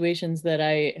the situations that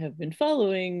I have been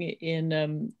following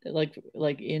in like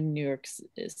in New York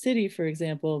City, for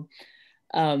example,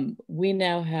 we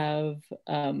now have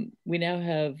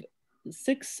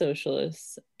 6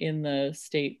 socialists in the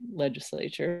state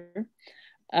legislature,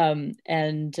 and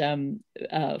 5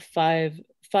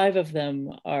 of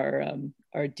them are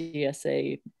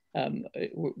DSA,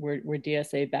 were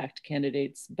DSA backed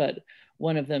candidates, but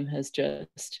one of them has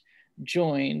just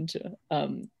joined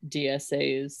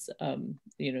DSA's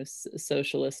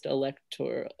socialist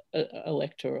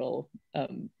electoral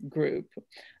group.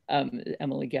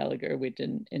 Emily Gallagher, we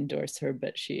didn't endorse her,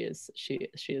 but she is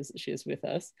with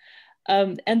us.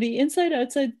 And the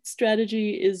inside-outside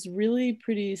strategy is really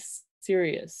pretty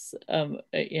serious in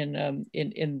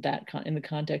the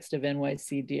context of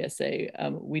NYC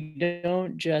DSA. We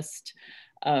don't just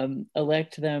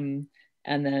elect them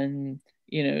and then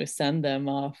send them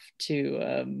off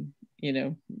to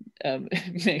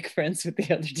make friends with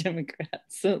the other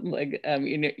Democrats,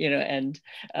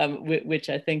 which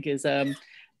I think is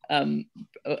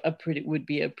would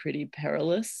be a pretty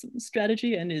perilous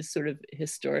strategy, and is sort of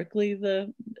historically has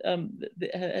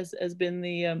been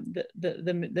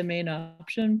the main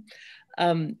option.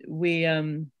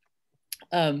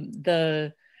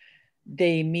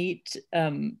 They meet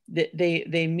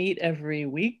every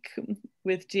week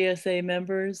with DSA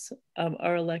members,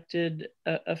 our elected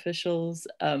officials.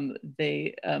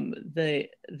 The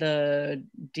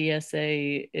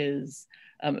DSA is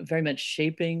very much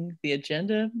shaping the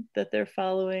agenda that they're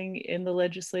following in the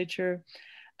legislature.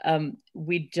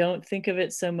 We don't think of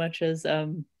it so much as,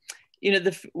 when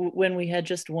we had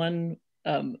just one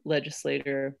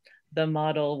legislator, the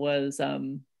model was,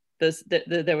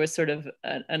 there was sort of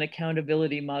an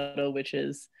accountability model, which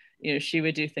is, she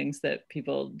would do things that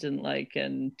people didn't like,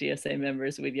 and DSA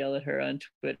members would yell at her on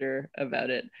Twitter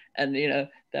about it. And,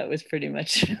 that was pretty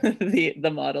much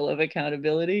the model of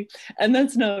accountability. And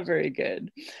that's not very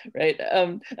good, right?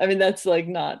 That's like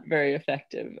not very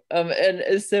effective.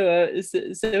 And so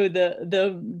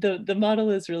the model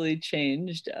has really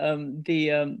changed. So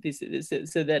that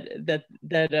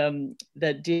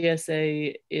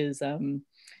DSA is,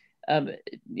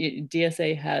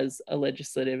 DSA has a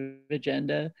legislative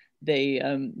agenda. They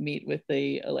meet with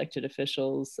the elected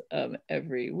officials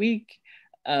every week.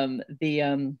 The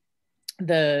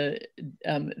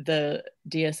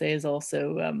DSA is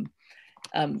also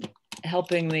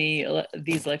helping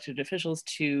these elected officials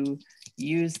to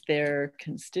use their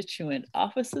constituent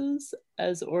offices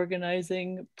as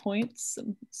organizing points.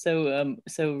 So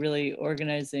really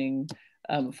organizing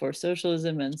for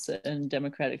socialism and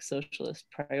democratic socialist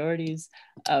priorities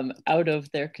out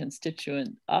of their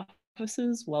constituent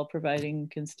offices while providing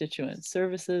constituent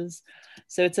services.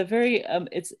 So it's a very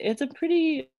it's a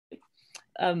pretty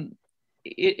as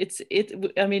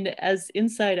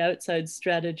inside outside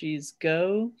strategies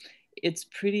go, it's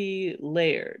pretty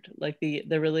layered. Like the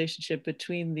relationship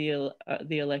between the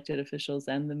elected officials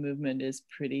and the movement is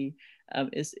pretty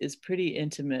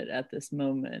intimate at this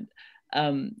moment.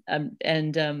 I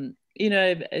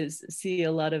see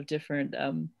a lot of different,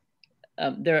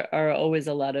 there are always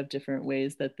a lot of different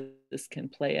ways that this can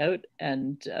play out.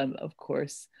 And of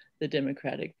course, the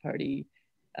Democratic Party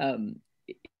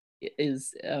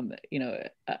is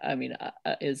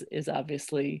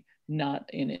obviously not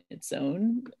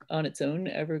on its own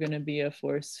ever going to be a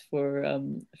force for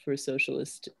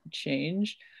socialist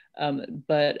change.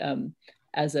 But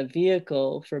as a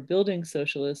vehicle for building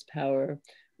socialist power,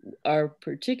 our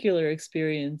particular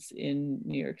experience in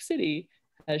New York City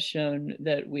has shown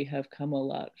that we have come a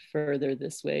lot further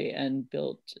this way and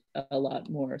built a lot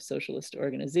more socialist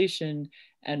organization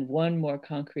and won more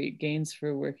concrete gains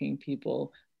for working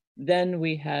people than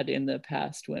we had in the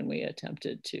past when we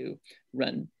attempted to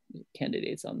run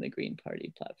candidates on the Green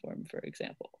Party platform, for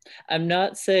example. I'm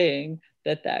not saying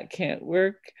that that can't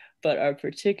work, but our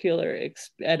particular,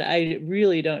 and I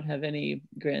really don't have any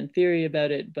grand theory about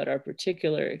it, but our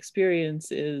particular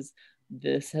experience is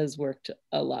this has worked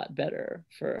a lot better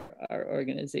for our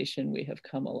organization. We have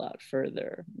come a lot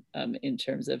further in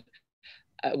terms of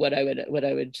what I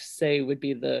would say would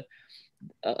be the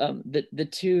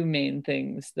two main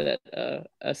things that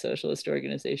a socialist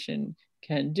organization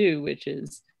can do, which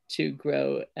is to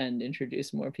grow and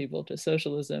introduce more people to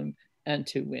socialism and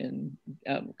to win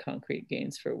concrete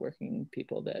gains for working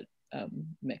people that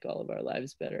make all of our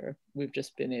lives better. We've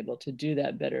just been able to do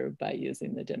that better by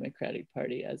using the Democratic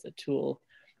Party as a tool.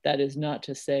 That is not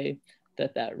to say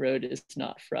that that road is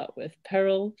not fraught with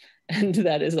peril, and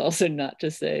that is also not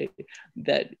to say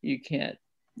that you can't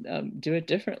do it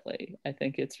differently. I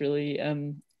think it's really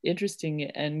interesting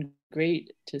and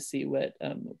great to see what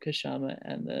Kshama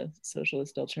and the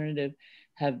Socialist Alternative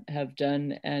have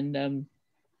done, and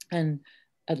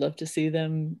I'd love to see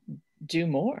them do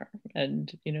more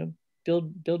and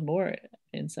build more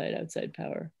inside outside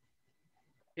power.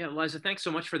 Yeah, Liza, thanks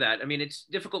so much for that. I mean, it's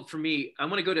difficult for me. I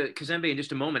want to go to Kazembe in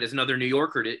just a moment as another New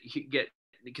Yorker to get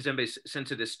Kazembe's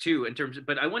sense of this too,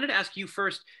 but I wanted to ask you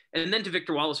first, and then to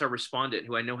Victor Wallace, our respondent,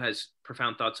 who I know has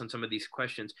profound thoughts on some of these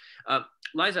questions.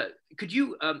 Liza, could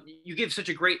you give such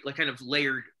a great kind of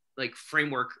layered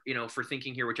framework, for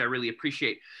thinking here, which I really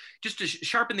appreciate. Just to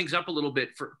sharpen things up a little bit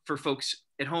for folks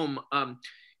at home,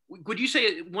 would you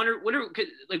say what are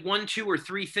one, two, or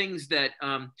three things that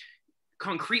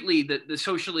concretely the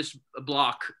socialist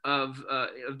bloc of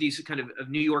these kind of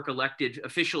New York elected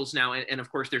officials now, and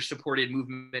of course their supported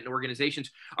movement and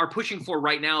organizations are pushing for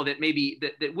right now that maybe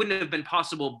that wouldn't have been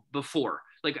possible before?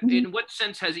 In what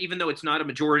sense has, even though it's not a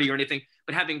majority or anything,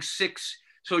 but having 6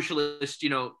 socialist,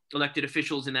 elected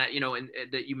officials in that, and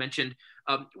that you mentioned,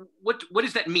 what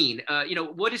does that mean?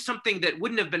 What is something that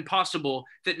wouldn't have been possible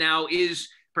that now is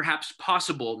perhaps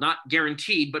possible, not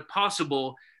guaranteed, but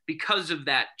possible because of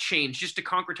that change, just to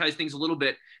concretize things a little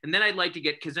bit. And then I'd like to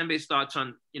get Kazembe's thoughts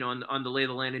on, on the lay of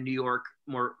the land in New York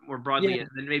more broadly, and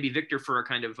then maybe Victor for a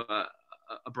kind of a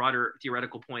broader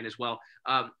theoretical point as well.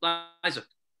 Liza.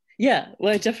 Yeah,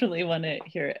 well, I definitely want to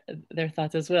hear their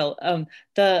thoughts as well.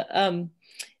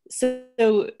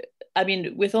 So, I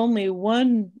mean, with only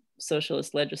one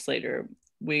socialist legislator,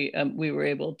 we were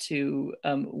able to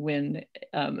win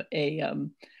a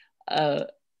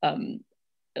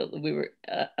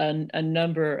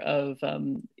number of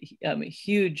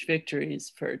huge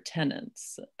victories for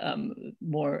tenants. The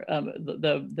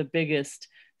biggest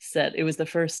set. It was the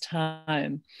first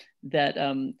time that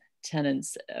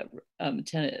tenants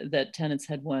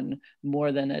had won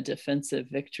more than a defensive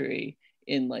victory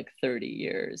in 30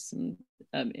 years in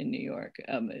New York.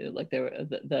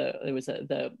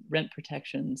 The rent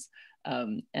protections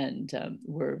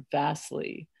were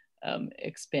vastly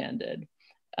expanded.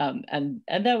 And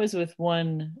that was with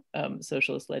one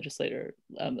socialist legislator,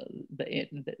 and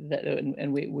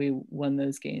we won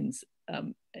those gains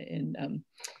in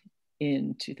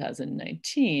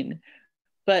 2019.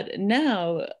 But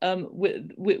now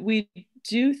we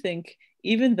do think,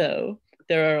 even though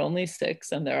there are only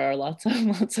 6 and there are lots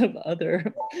of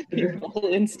other people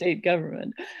in state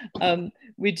government,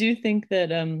 we do think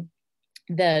that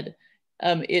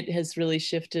it has really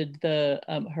shifted the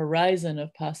horizon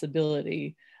of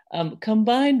possibility,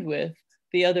 combined with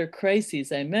the other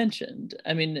crises I mentioned.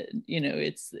 I mean,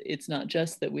 it's not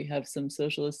just that we have some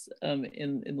socialists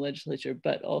in the legislature,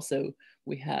 but also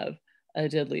we have a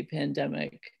deadly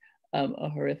pandemic, a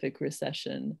horrific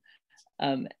recession,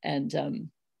 and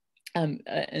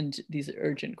these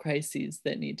urgent crises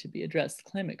that need to be addressed,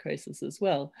 the climate crisis as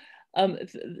well. Some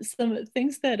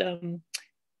things that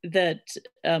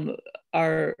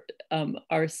are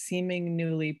seeming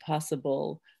newly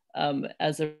possible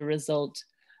as a result.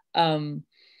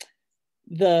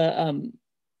 The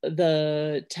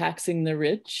taxing the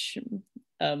rich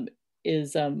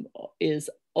is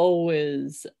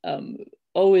always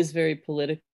very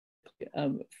politically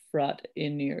fraught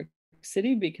in New York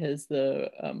City, because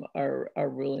our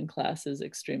ruling class is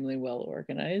extremely well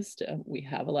organized. We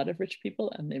have a lot of rich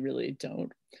people, and they really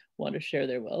don't want to share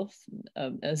their wealth,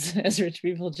 as rich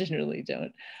people generally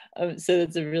don't. So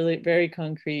it's a really very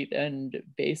concrete and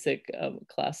basic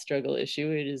class struggle issue.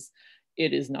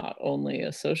 It is not only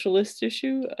a socialist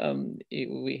issue.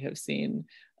 We have seen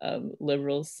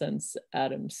liberals since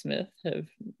Adam Smith have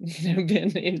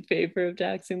been in favor of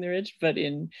taxing the rich, but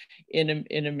in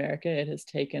America it has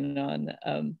taken on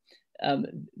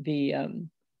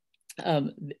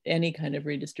any kind of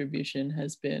redistribution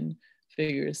has been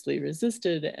vigorously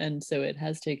resisted, and so it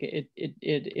has taken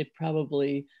it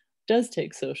probably does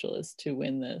take socialists to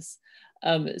win this.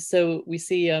 So we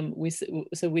see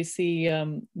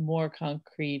more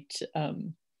concrete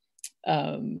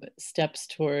steps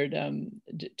toward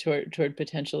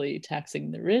potentially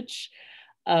taxing the rich.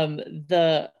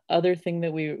 The other thing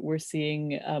that we're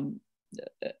seeing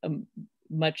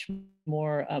much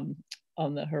more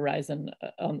on the horizon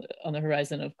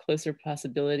of closer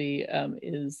possibility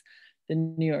is the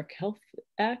New York Health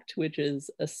Act, which is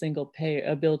a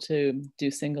bill to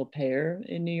do single payer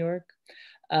in New York.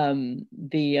 There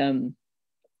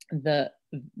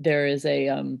is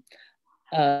a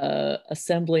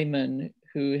assemblyman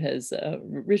who has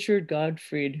Richard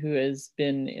Godfrey, who has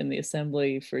been in the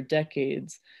assembly for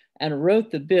decades and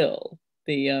wrote the bill,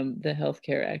 the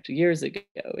Healthcare Act, years ago.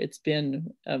 It's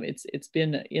been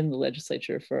in the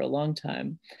legislature for a long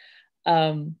time,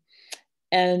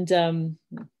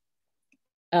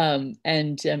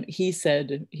 he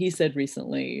said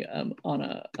recently on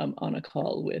a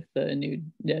call with the new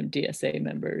DSA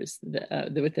members,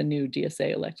 with the new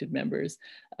DSA elected members,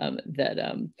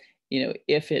 that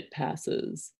if it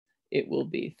passes, it will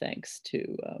be thanks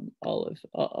to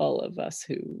all of us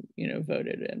who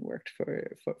voted and worked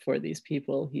for these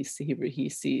people. He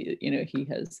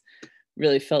has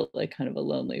really felt like kind of a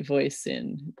lonely voice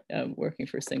in working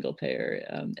for single payer,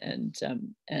 and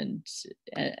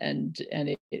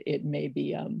it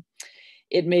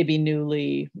may be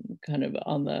newly kind of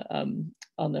on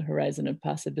the horizon of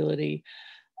possibility.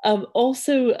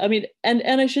 Also, I mean,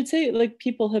 and I should say, like,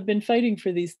 people have been fighting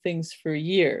for these things for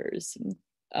years,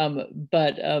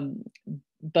 but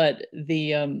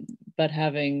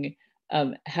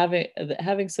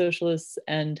having socialists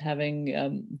and having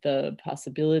the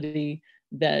possibility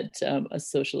that a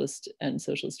socialist and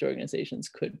socialist organizations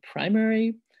could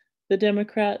primary the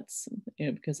Democrats,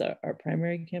 because our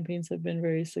primary campaigns have been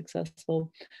very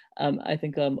successful. I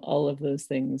think all of those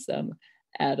things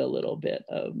add a little bit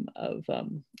of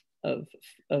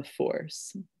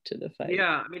force to the fight.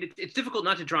 Yeah, I mean, it's difficult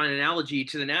not to draw an analogy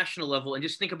to the national level and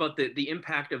just think about the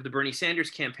impact of the Bernie Sanders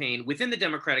campaign within the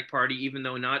Democratic Party, even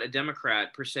though not a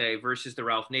Democrat per se, versus the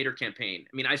Ralph Nader campaign.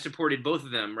 I mean, I supported both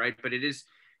of them, right? But it is,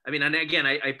 I mean, and again,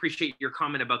 I appreciate your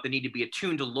comment about the need to be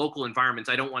attuned to local environments.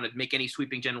 I don't want to make any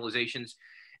sweeping generalizations.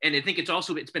 And I think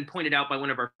it's been pointed out by one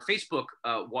of our Facebook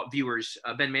viewers,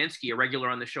 Ben Mansky, a regular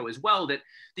on the show as well, that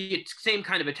the same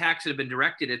kind of attacks that have been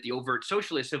directed at the overt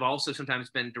socialists have also sometimes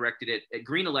been directed at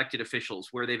Green elected officials,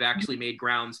 where they've actually made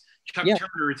grounds. Chuck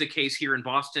Turner is a case here in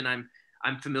Boston I'm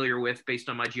familiar with based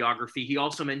on my geography. He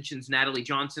also mentions Natalie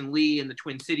Johnson Lee in the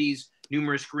Twin Cities,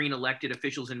 numerous Green elected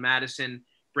officials in Madison,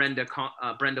 Brenda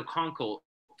Conkle,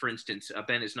 for instance.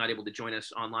 Ben is not able to join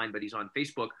us online, but he's on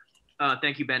Facebook.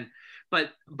 Thank you, Ben.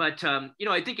 But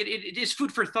I think it is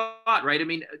food for thought, right? I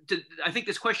mean, I think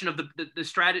this question of the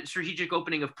strategic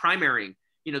opening of primarying,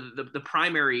 the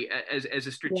primary as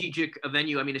a strategic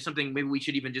venue, I mean, it's something maybe we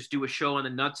should even just do a show on the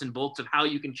nuts and bolts of how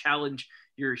you can challenge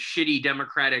your shitty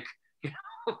Democratic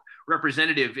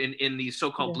representative in these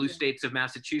so-called blue states of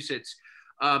Massachusetts.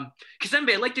 Kazembe,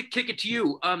 I'd like to kick it to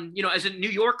you. As a New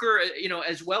Yorker,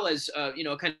 as well as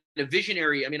kind of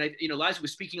visionary. I mean, Liza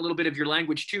was speaking a little bit of your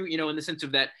language too, in the sense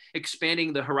of that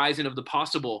expanding the horizon of the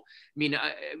possible. I mean,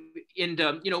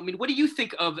 what do you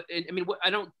think of? I mean, I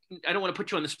don't want to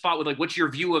put you on the spot with, like, what's your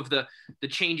view of the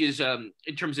changes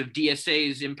in terms of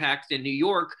DSA's impact in New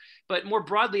York, but more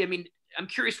broadly, I mean, I'm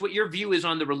curious what your view is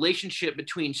on the relationship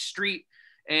between street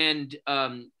and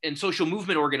social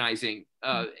movement organizing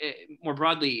more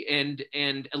broadly,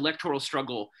 and electoral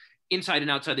struggle inside and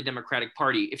outside the Democratic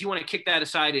Party. If you want to kick that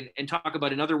aside and talk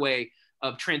about another way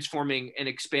of transforming and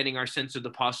expanding our sense of the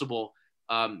possible,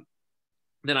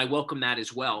 then I welcome that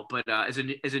as well. But as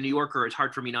a New Yorker, it's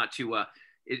hard for me not to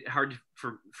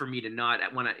for me to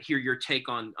not want to hear your take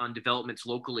on developments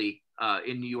locally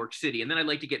in New York City. And then I'd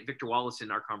like to get Victor Wallace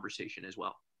in our conversation as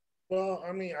well. Well,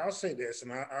 I mean, I'll say this,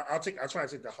 and I'll try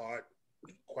to take the hard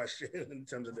question in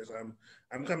terms of this.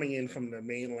 I'm coming in from the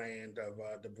mainland of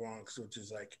the Bronx, which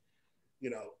is like,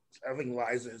 I think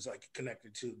Liza is like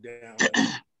connected to down,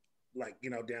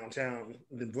 downtown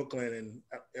in Brooklyn and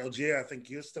LG. I think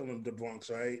you're still in the Bronx,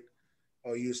 right?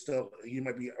 Or you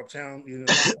might be uptown,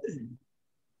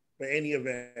 But any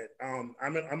event, I'm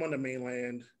on the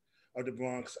mainland of the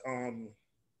Bronx.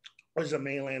 Which is the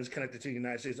mainland is connected to the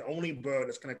United States. The only borough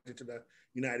that's connected to the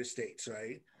United States,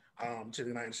 right? To the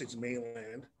United States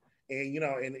mainland. And,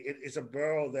 and it's a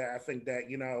borough that I think that,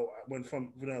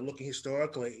 looking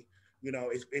historically,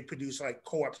 it produced like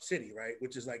Co-op City, right?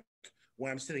 Which is like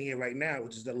where I'm sitting here right now,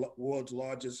 which is the world's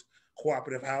largest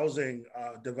cooperative housing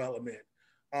development.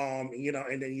 You know,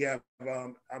 and then you have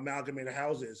amalgamated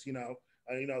houses, you know,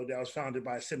 that was founded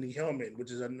by Sidney Hillman,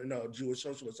 which is a Jewish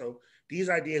socialist. So these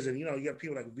ideas, and, you know, you have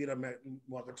people like Vito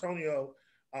Marcantonio,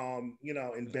 you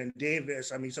know, and Ben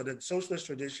Davis. I mean, so the socialist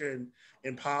tradition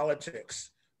in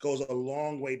politics goes a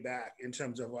long way back in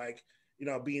terms of, like, you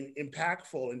know, being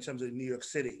impactful in terms of New York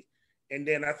City. And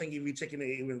then I think if you're taking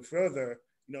it even further,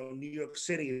 you know, New York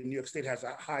City and New York State has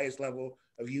the highest level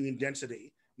of union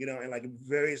density, you know, and like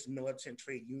various militant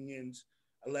trade unions,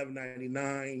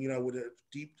 1199, you know, with a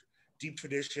deep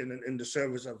tradition in the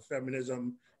service of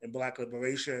feminism and Black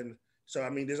liberation. So, I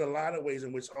mean, there's a lot of ways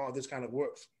in which all this kind of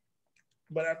works.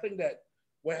 But I think that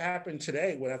what happened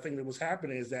today, what I think that was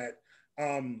happening is that,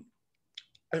 and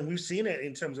we've seen it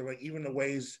in terms of, like, even the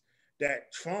ways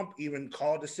that Trump even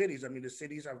called the cities. I mean, the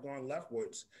cities have gone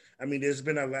leftwards. I mean, there's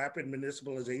been a rapid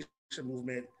municipalization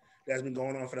movement that's been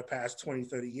going on for the past 20,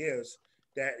 30 years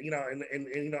that, you know, and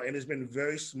you know, and there's been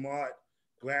very smart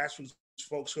grassroots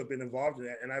folks who have been involved in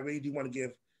that. And I really do want to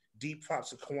give deep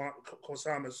props to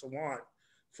Kosama Sawant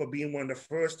for being one of the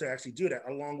first to actually do that,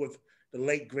 along with the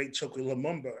late, great Chokwe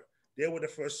Lumumba. They were the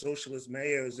first socialist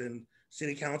mayors and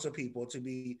city council people to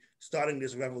be starting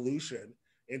this revolution.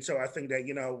 And so I think that,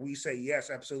 you know, we say, yes,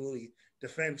 absolutely,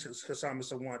 defend Kosama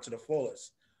Sawant to the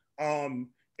fullest.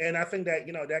 And I think that,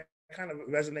 you know, that kind of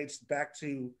resonates back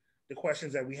to the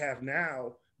questions that we have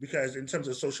now, because in terms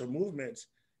of social movements,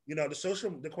 you know,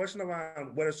 the question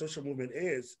around what a social movement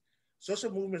is,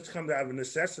 social movements come out of a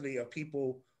necessity of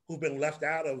people who've been left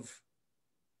out of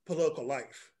political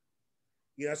life.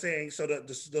 You know what I'm saying? So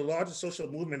the largest social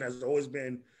movement has always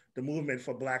been the movement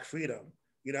for Black freedom.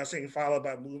 You know what I'm saying? Followed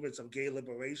by movements of gay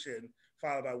liberation,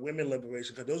 followed by women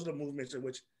liberation, because those are the movements in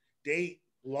which they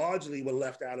largely were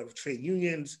left out of trade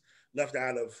unions, left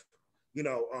out of, you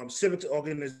know, civic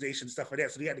organizations, stuff like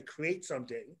that. So they had to create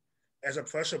something as a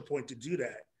pressure point to do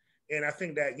that. And I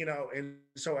think that, you know, and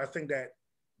so I think that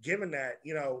given that,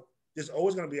 you know, there's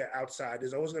always going to be an outside,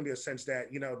 there's always going to be a sense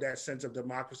that, you know, that sense of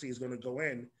democracy is going to go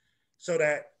in. So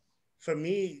that for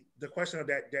me, the question of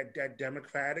that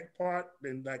democratic part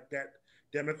and like that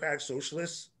democratic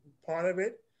socialist part of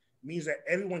it means that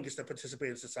everyone gets to participate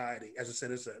in society as a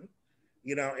citizen,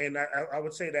 you know. And I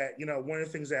would say that, you know, one of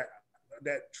the things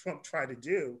that Trump tried to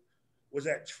do was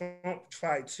that Trump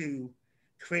tried to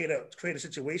create a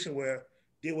situation where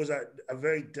there was a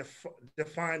very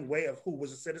defined way of who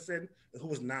was a citizen and who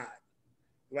was not,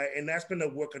 right? And that's been the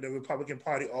work of the Republican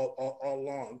Party all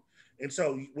along. And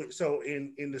so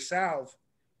in the South,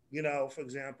 you know, for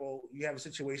example, you have a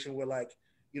situation where, like,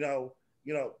 you know,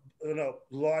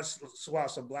 large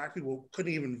swaths of Black people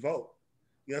couldn't even vote.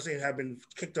 You know what I'm saying? Have been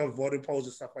kicked off voting polls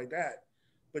and stuff like that.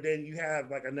 But then you have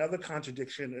like another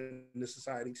contradiction in the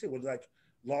society too, with like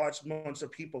large amounts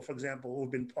of people, for example,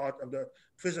 who've been part of the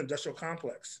prison industrial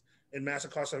complex and mass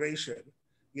incarceration.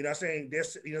 You know what I'm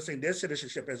saying? Their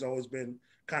citizenship has always been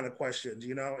kind of questioned,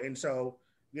 you know? And so,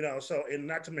 you know, and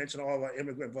not to mention all of our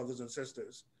immigrant brothers and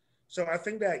sisters. So I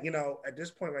think that, you know, at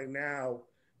this point right now,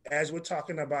 as we're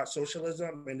talking about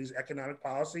socialism and these economic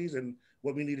policies and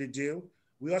what we need to do,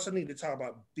 we also need to talk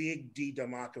about big D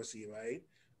democracy, right?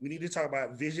 We need to talk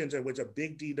about visions in which a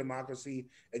big D democracy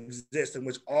exists, in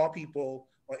which all people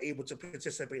are able to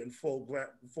participate in full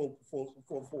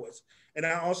force. And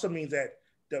that also means that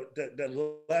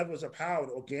the levels of power,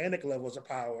 the organic levels of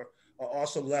power, are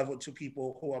also leveled to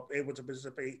people who are able to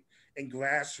participate in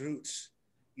grassroots,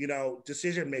 you know,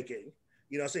 decision making,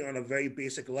 you know, saying on a very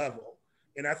basic level.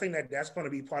 And I think that that's going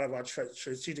to be part of our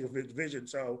strategic vision.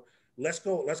 So let's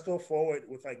go forward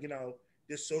with, like, you know,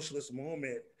 this socialist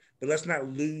movement, but let's not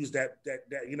lose that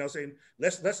you know what I'm saying,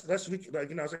 let's like,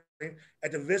 you know what I'm saying,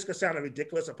 at the risk of sounding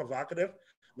ridiculous or provocative,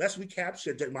 let's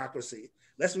recapture democracy.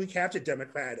 Let's recapture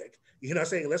democratic. You know what I'm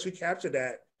saying? Let's recapture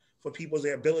that for people's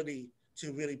ability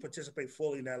to really participate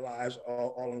fully in their lives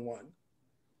all in one.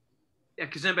 Yeah,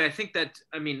 Kazembe, I think that,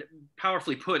 I mean,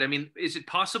 powerfully put. I mean, is it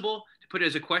possible to put it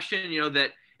as a question, you know,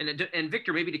 that, and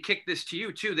Victor, maybe to kick this to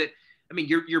you too, that, I mean,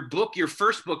 your book, your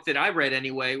first book that I read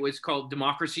anyway, was called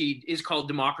Democracy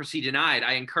Denied.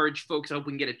 I encourage folks, I hope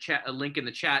we can get a link in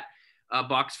the chat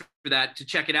box for that, to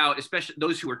check it out, especially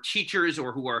those who are teachers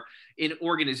or who are in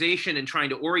organization and trying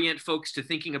to orient folks to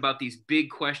thinking about these big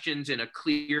questions in a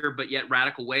clear but yet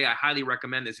radical way. I highly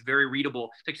recommend this. Very readable.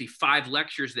 It's actually 5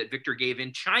 lectures that Victor gave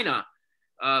in China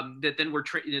that then were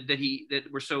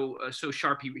so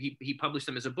sharp he published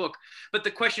them as a book. But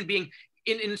the question being,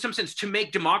 in some sense, to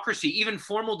make democracy, even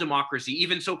formal democracy,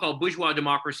 even so-called bourgeois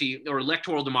democracy or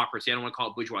electoral democracy, I don't want to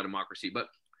call it bourgeois democracy, but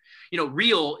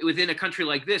real within a country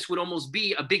like this would almost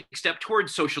be a big step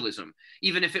towards socialism,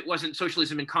 even if it wasn't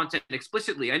socialism in content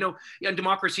explicitly. I know on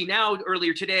Democracy Now!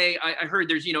 Earlier today, I heard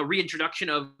there's, reintroduction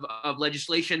of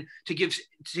legislation to give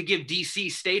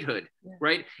DC statehood,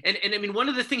 right? And I mean, one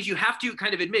of the things you have to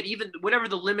kind of admit, even whatever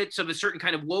the limits of a certain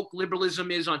kind of woke liberalism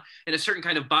is and a certain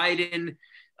kind of Biden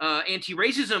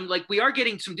anti-racism, like we are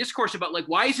getting some discourse about like,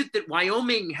 why is it that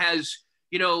Wyoming has,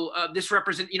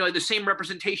 the same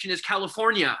representation as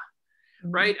California,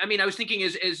 right? I mean, I was thinking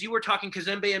as you were talking,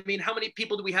 Kazembe, I mean, how many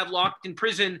people do we have locked in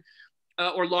prison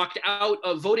or locked out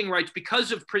of voting rights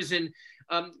because of prison?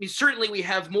 Certainly we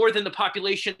have more than the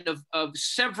population of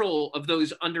several of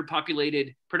those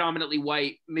underpopulated, predominantly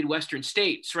white Midwestern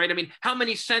states, right? I mean, how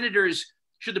many senators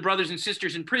should the brothers and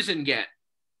sisters in prison get?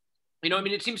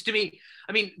 It seems to me,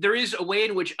 there is a way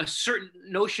in which a certain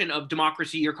notion of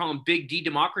democracy, you're calling big D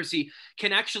democracy,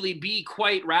 can actually be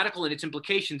quite radical in its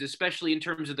implications, especially in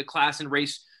terms of the class and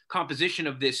race composition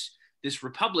of this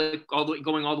republic,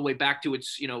 going all the way back to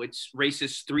its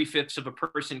racist 3/5 of a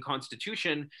person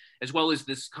constitution, as well as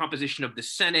this composition of the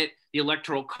Senate, the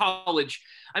Electoral College.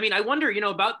 I wonder,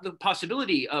 about the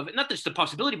possibility of, not just the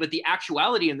possibility, but the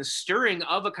actuality and the stirring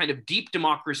of a kind of deep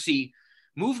democracy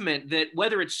movement that,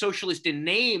 whether it's socialist in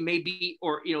name, maybe,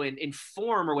 or in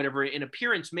form or whatever, in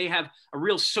appearance, may have a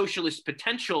real socialist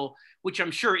potential, which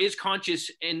I'm sure is conscious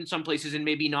in some places and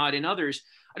maybe not in others.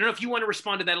 I don't know if you want to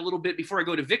respond to that a little bit before I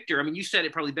go to Victor. You said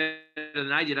it probably better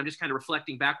than I did. I'm just kind of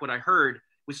reflecting back what I heard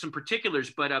with some particulars,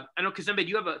 but I know, Kazembe, do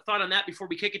you have a thought on that before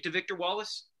we kick it to Victor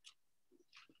Wallace?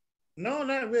 No,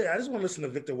 not really. I just want to listen to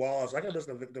Victor Wallace. I can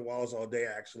listen to Victor Wallace all day,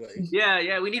 actually.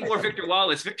 Yeah, we need more Victor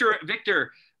Wallace. Victor,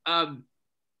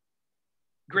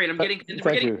 great.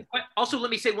 Also, let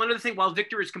me say one other thing while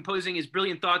Victor is composing his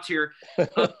brilliant thoughts here.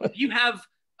 You have,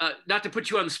 not to put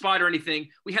you on the spot or anything,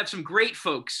 we have some great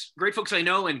folks I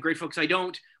know and great folks I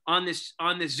don't on this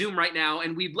Zoom right now,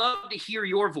 and we'd love to hear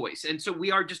your voice. And so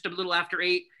we are just a little after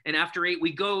 8, and after 8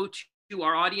 we go to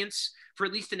our audience for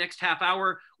at least the next half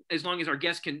hour, as long as our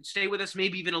guests can stay with us,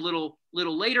 maybe even a little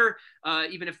later,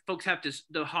 even if folks have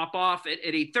to hop off at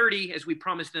 8:30, as we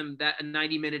promised them that a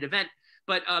 90-minute event.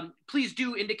 But please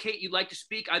do indicate you'd like to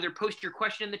speak. Either post your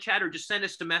question in the chat or just send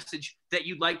us a message that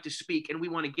you'd like to speak. And we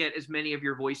want to get as many of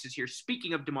your voices here.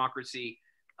 Speaking of democracy,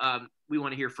 we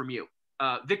want to hear from you.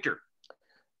 Victor.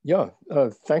 Yeah,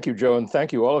 thank you, Joe. And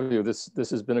thank you, all of you. This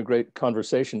has been a great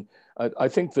conversation. I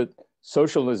think that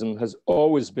socialism has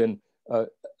always been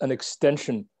an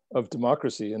extension of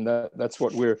democracy. And that's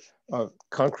what we're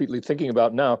concretely thinking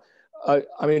about now.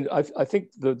 I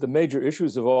think the major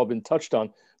issues have all been touched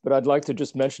on, but I'd like to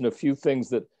just mention a few things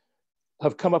that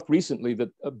have come up recently that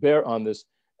bear on this.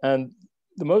 And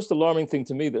the most alarming thing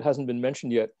to me that hasn't been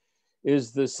mentioned yet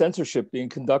is the censorship being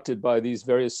conducted by these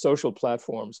various social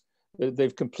platforms.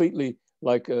 They've completely,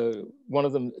 one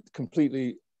of them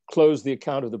completely closed the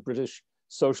account of the British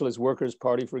Socialist Workers'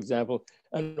 Party, for example.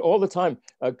 And all the time,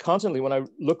 constantly, when I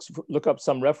look up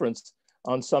some reference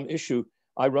on some issue,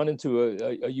 I run into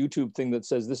a YouTube thing that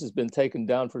says this has been taken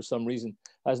down for some reason.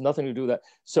 Has nothing to do with that.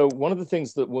 So one of the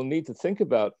things that we'll need to think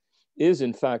about is,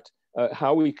 in fact,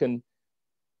 how we can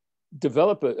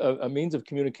develop a means of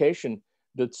communication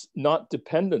that's not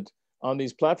dependent on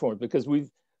these platforms, because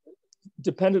we've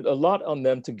depended a lot on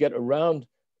them to get around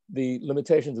the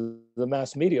limitations of the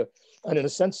mass media. And in a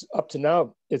sense, up to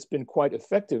now, it's been quite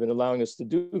effective in allowing us to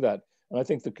do that. And I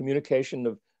think the communication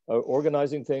of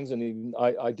organizing things and even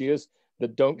ideas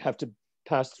that don't have to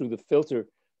pass through the filter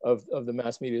of the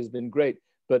mass media has been great.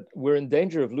 But we're in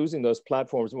danger of losing those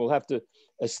platforms, and we'll have to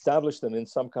establish them in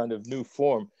some kind of new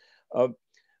form.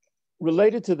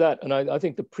 Related to that, and I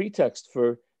think the pretext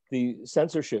for the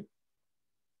censorship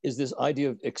is this idea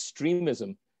of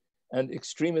extremism. And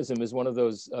extremism is one of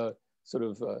those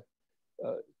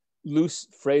loose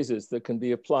phrases that can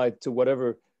be applied to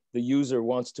whatever the user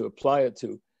wants to apply it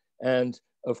to. And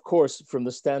of course, from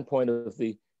the standpoint of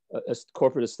the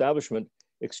corporate establishment,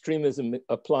 extremism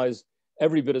applies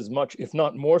every bit as much, if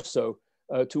not more so,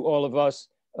 to all of us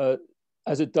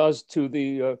as it does to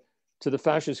the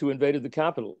fascists who invaded the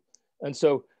Capitol. And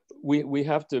so we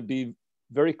have to be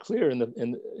very clear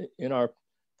in our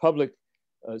public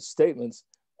statements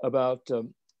about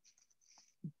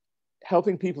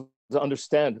helping people to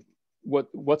understand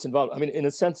what's involved. I mean, in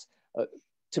a sense,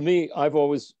 to me, I've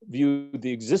always viewed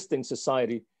the existing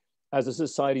society as a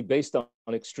society based on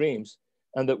extremes,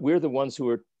 and that we're the ones who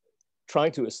are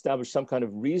trying to establish some kind of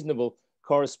reasonable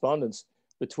correspondence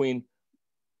between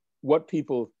what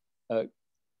people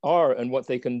are and what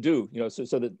they can do,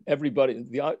 so that everybody,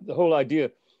 the whole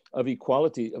idea of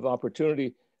equality of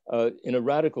opportunity in a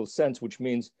radical sense, which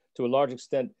means to a large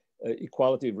extent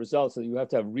equality of results, that you have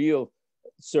to have real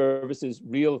services,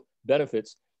 real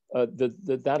benefits,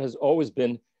 that has always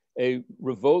been a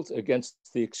revolt against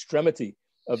the extremity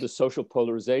of the social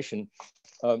polarization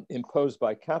imposed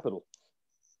by capital.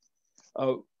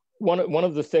 One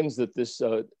of the things that this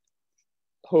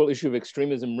whole issue of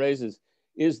extremism raises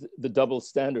is the double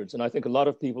standards. And I think a lot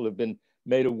of people have been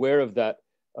made aware of that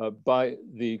by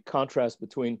the contrast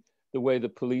between the way the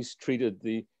police treated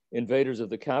the invaders of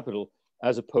the Capitol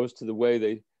as opposed to the way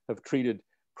they have treated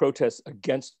protests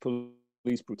against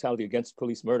police brutality, against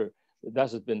police murder.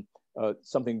 That has been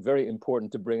something very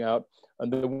important to bring out.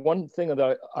 And the one thing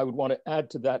that I would want to add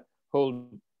to that whole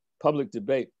public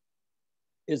debate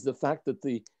is the fact that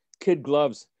the kid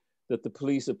gloves that the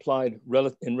police applied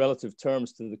in relative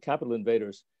terms to the Capitol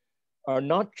invaders are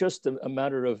not just a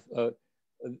matter of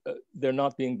they're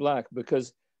not being black,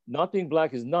 because not being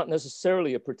black is not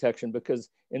necessarily a protection, because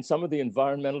in some of the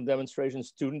environmental demonstrations,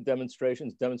 student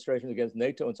demonstrations, demonstrations against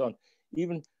NATO and so on,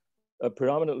 even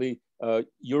predominantly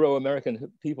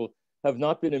Euro-American people have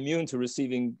not been immune to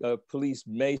receiving police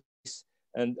mace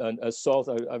and assault.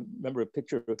 I remember a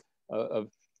picture of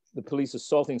the police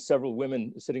assaulting several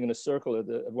women sitting in a circle at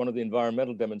one of the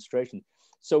environmental demonstrations.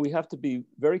 So we have to be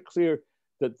very clear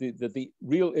that the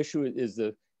real issue is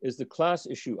the class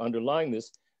issue underlying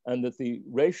this, and that the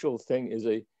racial thing is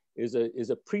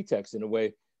a pretext in a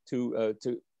way to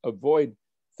avoid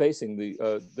facing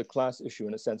the class issue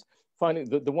in a sense. Finally,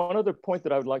 the one other point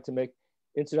that I would like to make,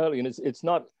 incidentally, and it's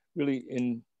not really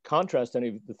in contrast to any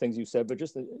of the things you said, but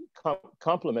just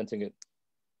complementing it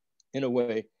in a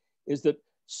way, is that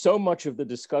so much of the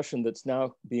discussion that's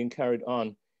now being carried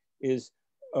on is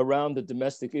around the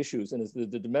domestic issues. And as the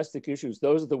domestic issues,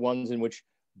 those are the ones in which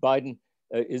Biden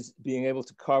is being able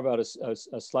to carve out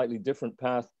a slightly different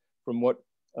path from what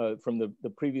from the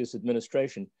previous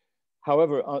administration.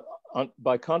 However,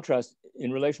 by contrast,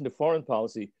 in relation to foreign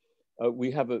policy,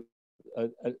 we have an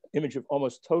image of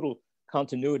almost total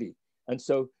continuity. And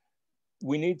so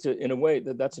we need to, in a way,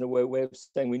 that's in a way of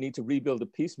saying we need to rebuild the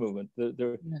peace movement.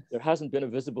 There hasn't been a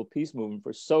visible peace movement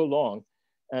for so long,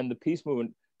 and the peace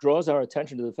movement draws our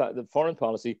attention to the fact that foreign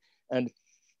policy, and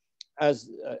as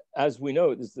we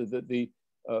know, the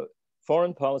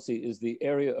foreign policy is the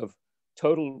area of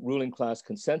total ruling class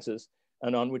consensus,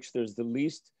 and on which there's the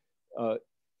least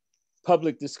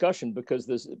public discussion because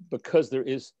there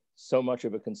is so much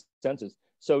of a consensus.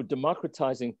 So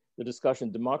democratizing the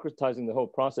discussion, democratizing the whole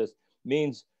process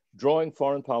means drawing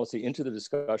foreign policy into the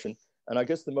discussion. And I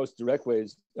guess the most direct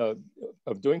ways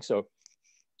of doing so,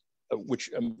 which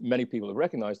many people have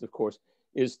recognized, of course,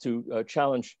 is to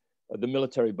challenge the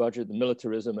military budget, the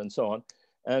militarism, and so on,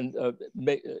 and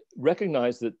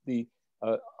recognize that the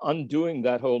undoing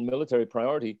that whole military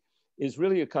priority is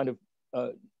really a kind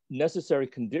of necessary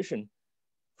condition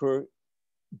for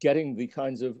getting the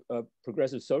kinds of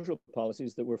progressive social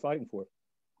policies that we're fighting for.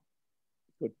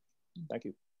 Good, thank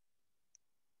you.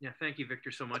 Yeah, thank you,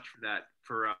 Victor, so much for that,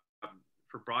 for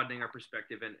broadening our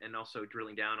perspective and also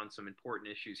drilling down on some important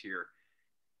issues here.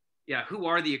 Yeah, who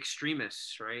are the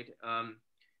extremists, right?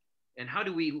 And how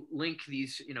do we link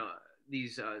these,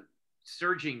 these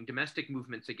surging domestic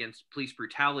movements against police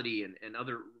brutality and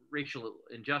other racial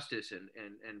injustice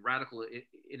and radical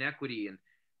inequity and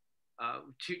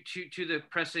to the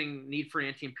pressing need for an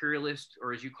anti-imperialist,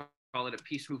 or as you call it, a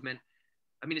peace movement?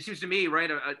 I mean, it seems to me, right,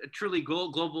 a truly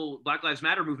global Black Lives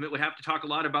Matter movement would have to talk a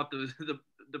lot about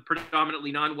the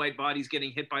predominantly non-white bodies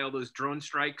getting hit by all those drone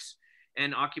strikes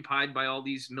and occupied by all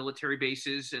these military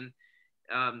bases, and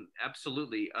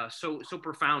absolutely so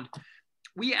profound.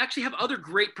 We actually have other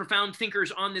great profound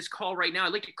thinkers on this call right now.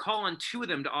 I'd like to call on two of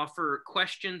them to offer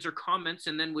questions or comments,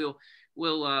 and then we'll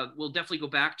definitely go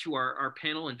back to our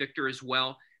panel and Victor as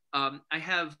well. I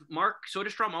have Mark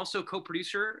Soderstrom, also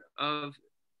co-producer of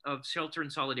Shelter in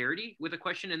Solidarity, with a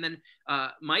question, and then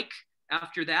Mike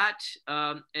after that.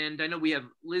 And I know we have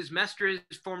Liz Mestres,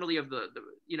 formerly of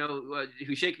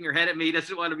who's shaking her head at me,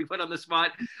 doesn't want to be put on the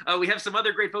spot. We have some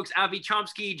other great folks, Avi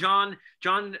Chomsky, John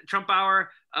Trumpauer,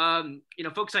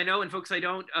 folks I know and folks I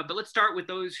don't. But let's start with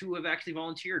those who have actually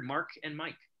volunteered, Mark and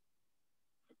Mike.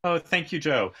 Oh, thank you,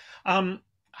 Joe.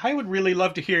 I would really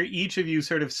love to hear each of you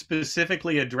sort of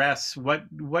specifically address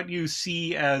what you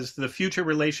see as the future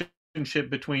relationship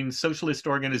between socialist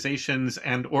organizations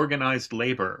and organized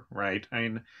labor, right? I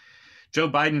mean, Joe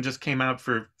Biden just came out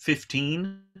for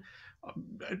 15.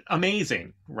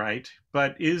 Amazing, right?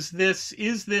 But is this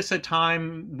a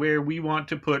time where we want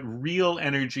to put real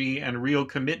energy and real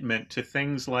commitment to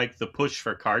things like the push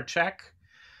for card check?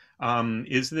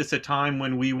 Is this a time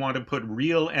when we want to put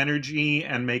real energy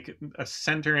and make a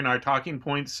center in our talking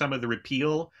points some of the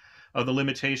repeal of the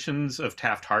limitations of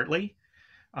Taft-Hartley?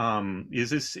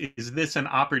 Is this an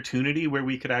opportunity where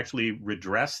we could actually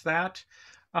redress that?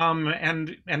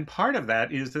 And part of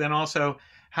that is then also,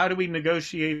 how do we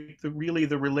negotiate the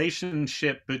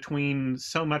relationship between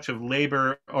so much of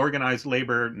labor, organized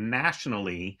labor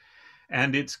nationally,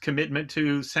 and its commitment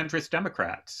to centrist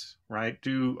Democrats, right?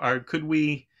 Could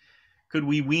we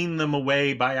wean them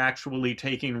away by actually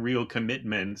taking real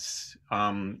commitments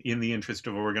in the interest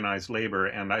of organized labor?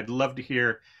 And I'd love to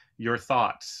hear your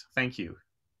thoughts. Thank you.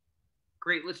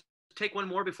 Great. Let's take one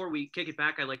more before we kick it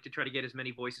back. I like to try to get as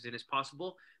many voices in as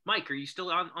possible. Mike, are you still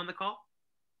on the call?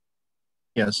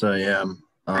 Yes, I am.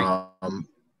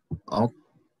 I'll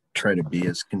try to be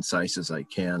as concise as I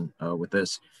can with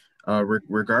this.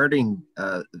 Regarding,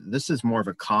 this is more of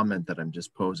a comment that I'm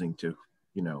just posing to,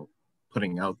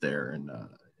 putting out there. And,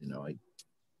 I'd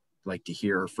like to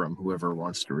hear from whoever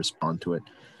wants to respond to it.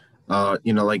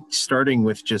 Like starting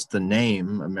with just the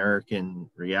name, American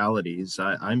Realities,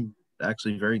 I'm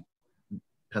actually very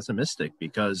pessimistic,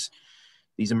 because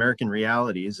these American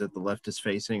realities that the left is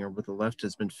facing, or what the left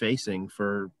has been facing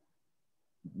for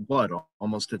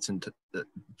almost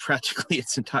practically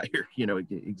its entire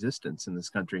existence in this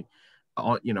country,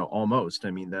 almost.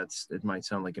 I mean, it might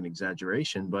sound like an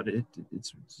exaggeration, but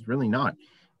it's really not.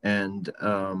 And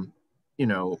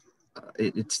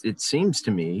it seems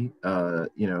to me,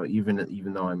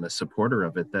 even though I'm a supporter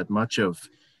of it, that much of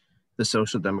the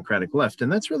social democratic left,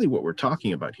 and that's really what we're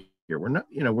talking about here. We're not,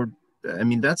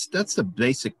 that's the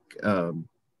basic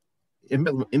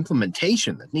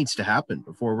implementation that needs to happen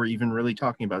before we're even really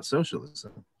talking about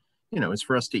socialism. Is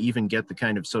for us to even get the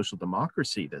kind of social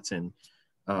democracy that's in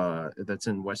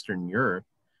Western Europe.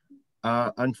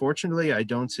 Unfortunately, I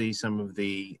don't see some of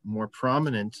the more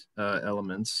prominent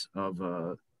elements of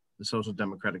the social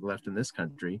democratic left in this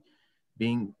country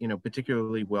being,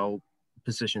 particularly well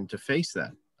positioned to face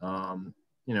that.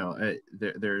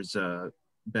 There's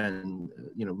been,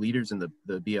 leaders in the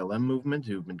BLM movement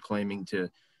who've been claiming to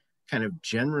kind of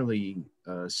generally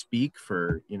speak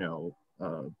for,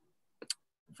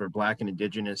 for Black and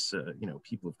Indigenous,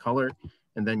 people of color.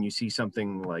 And then you see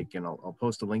something like, and I'll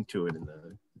post a link to it in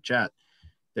the chat.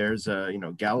 There's a,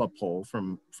 Gallup poll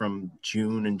from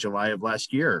June and July of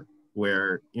last year,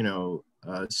 where,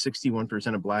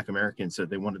 61% of Black Americans said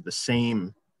they wanted the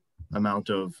same amount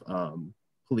of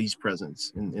police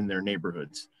presence in their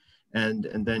neighborhoods. And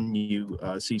then you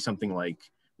see something like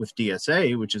with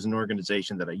DSA, which is an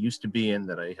organization that I used to be in,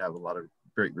 that I have a lot of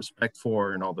great respect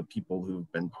for, and all the people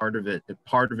who've been part of it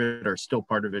are still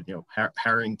part of it,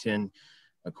 Harrington,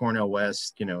 Cornel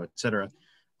West, et cetera.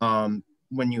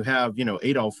 When you have,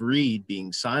 Adolph Reed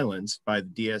being silenced by the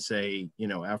DSA,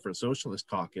 Afro-Socialist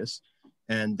Caucus,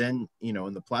 and then,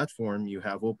 in the platform, you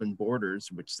have Open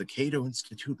Borders, which the Cato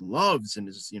Institute loves and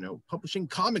is, publishing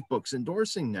comic books,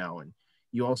 endorsing now. And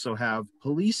you also have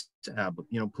police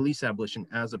abolition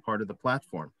as a part of the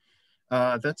platform.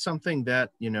 That's something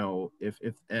that,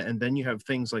 and then you have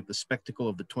things like the spectacle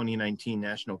of the 2019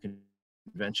 National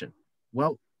Convention.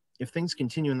 Well, if things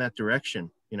continue in that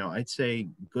direction, I'd say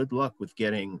good luck with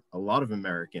getting a lot of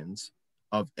Americans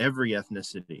of every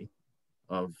ethnicity,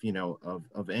 of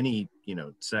any,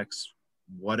 sex,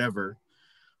 whatever,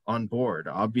 on board.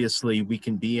 Obviously, we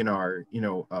can be in our,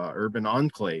 urban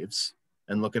enclaves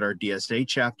and look at our DSA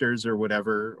chapters or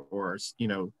whatever, or,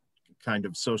 kind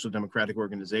of social democratic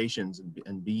organizations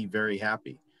and be very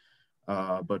happy.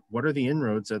 But what are the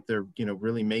inroads that they're,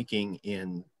 really making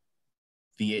in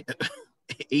the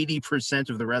 80%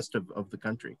 of the rest of the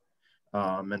country?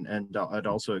 And I'd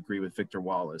also agree with Victor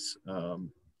Wallace,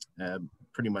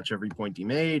 pretty much every point he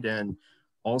made. And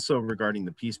also regarding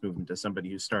the peace movement, as somebody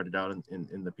who started out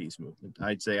in the peace movement,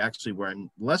 I'd say actually where I'm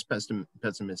less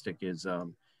pessimistic is,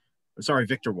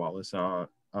 Victor Wallace.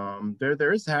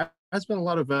 There has been a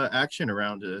lot of action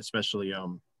around, especially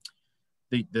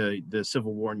the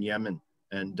civil war in Yemen,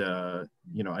 and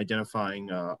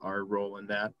identifying our role in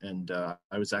that. And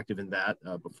I was active in that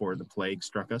before the plague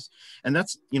struck us. And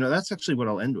that's actually what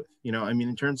I'll end with.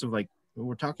 In terms of, like,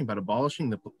 we're talking about abolishing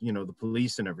the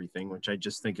police and everything, which I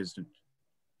just think is,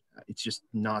 it's just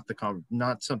not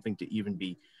something to even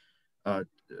be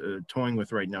toying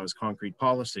with right now as concrete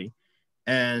policy.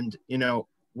 And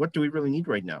what do we really need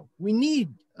right now? We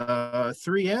need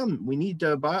 3M. We need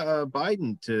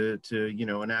Biden to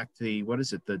enact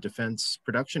the Defense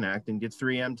Production Act, and get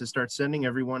 3M to start sending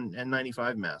everyone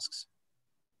N95 masks,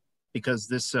 because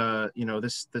this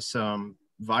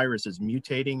virus is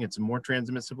mutating. It's more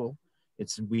transmissible.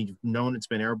 We've known it's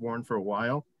been airborne for a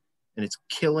while, and it's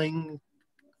killing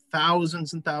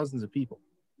thousands and thousands of people.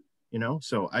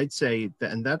 So I'd say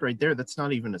that, and that right there, that's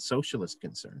not even a socialist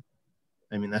concern.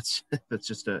 I mean, that's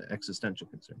just an existential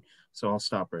concern. So I'll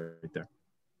stop right there.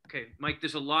 Okay, Mike,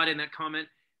 there's a lot in that comment.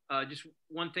 Just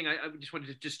one thing I just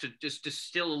wanted to just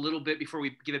distill a little bit before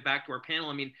we give it back to our panel.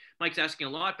 I mean, Mike's asking a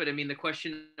lot, but I mean, the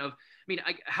question of,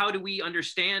 how do we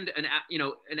understand an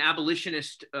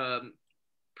abolitionist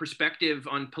perspective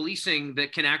on policing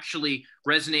that can actually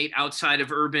resonate outside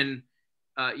of urban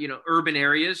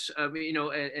areas,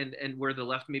 and where the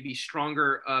left may be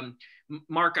stronger.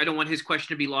 Mark, I don't want his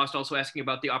question to be lost, also asking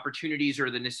about the opportunities or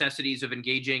the necessities of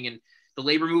engaging in the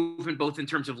labor movement, both in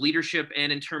terms of leadership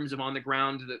and in terms of on the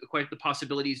ground, the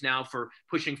possibilities now for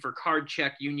pushing for card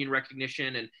check, union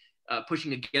recognition, and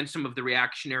pushing against some of the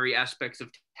reactionary aspects of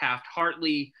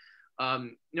Taft-Hartley.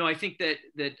 I think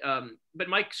but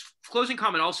Mike's closing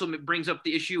comment also brings up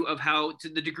the issue of how, to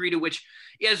the degree to which,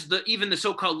 even the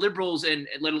so-called liberals and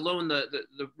let alone the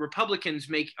Republicans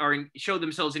show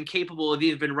themselves incapable of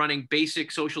even running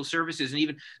basic social services, and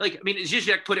even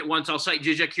Zizek put it once. I'll cite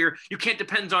Zizek here. You can't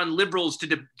depend on liberals to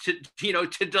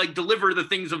deliver the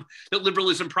things that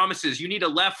liberalism promises. You need a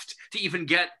left to even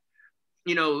get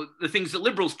the things that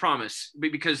liberals promise,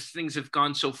 because things have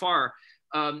gone so far.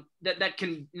 That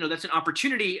can, that's an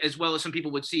opportunity, as well as some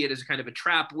people would see it as a kind of a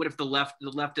trap. What if the left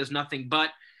does nothing but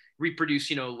reproduce,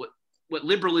 what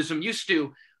liberalism used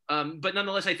to? But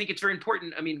nonetheless, I think it's very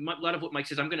important. I mean, a lot of what Mike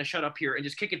says, I'm going to shut up here and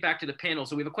just kick it back to the panel.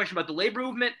 So we have a question about the labor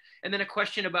movement, and then a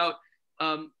question about,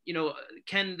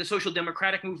 can the social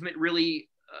democratic movement really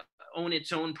own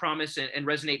its own promise and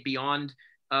resonate beyond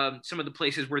some of the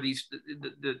places where the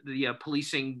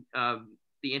policing,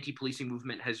 the anti-policing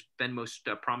movement has been most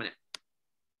prominent.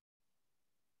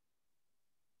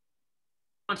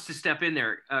 Wants to step in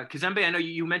there. Kazembe, I know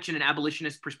you mentioned an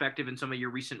abolitionist perspective in some of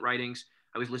your recent writings.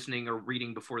 I was listening or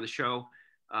reading before the show.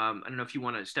 I don't know if you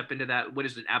want to step into that. What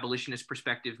does an abolitionist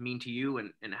perspective mean to you,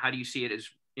 and how do you see it as,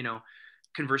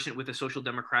 conversant with a social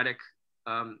democratic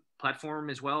platform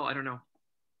as well? I don't know.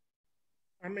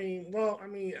 I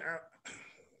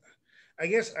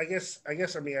guess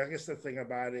the thing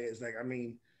about it is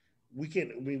we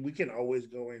can always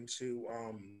go into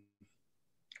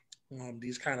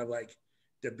these kind of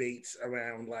debates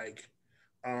around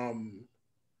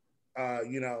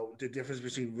the difference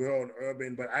between rural and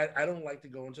urban, but I don't like to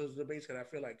go into those debates, because I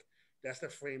feel like that's the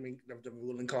framing of the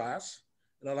ruling class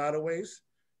in a lot of ways.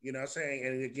 You know what I'm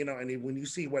saying? And when you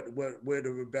see where Black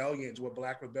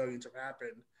rebellions have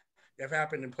happened, they've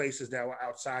happened in places that were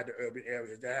outside the urban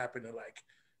areas. That happened in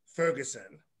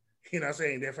Ferguson. You know what I'm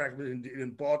saying? They've happened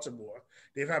in Baltimore.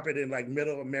 They've happened in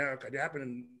middle America. They happened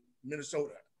in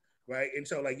Minnesota. Right. And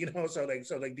so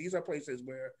these are places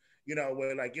where,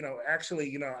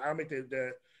 actually, I'll make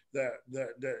the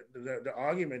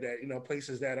argument that,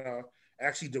 places that are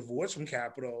actually divorced from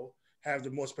capital have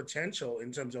the most potential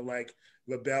in terms of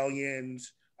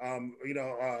rebellions,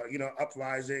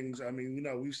 uprisings. I mean,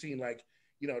 we've seen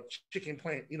chicken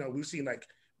plant, we've seen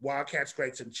wildcat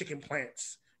strikes and chicken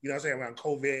plants, around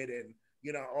COVID and,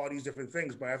 all these different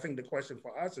things. But I think the question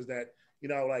for us is that,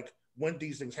 when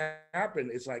these things happen,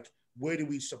 it's where do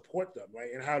we support them,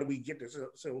 right? And how do we get this?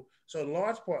 So in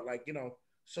large part,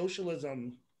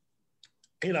 socialism,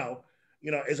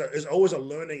 is always a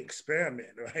learning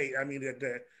experiment, right? I mean,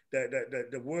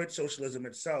 the word socialism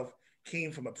itself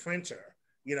came from a printer,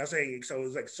 you know what I'm saying? So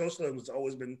it's socialism has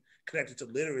always been connected to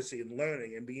literacy and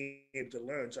learning and being able to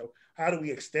learn. So how do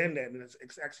we extend that and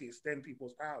actually extend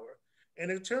people's power? And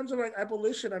in terms of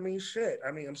abolition, I'm sorry,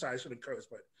 I shouldn't curse,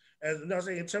 but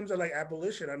in terms of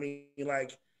abolition,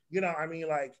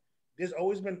 there's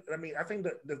always been, I think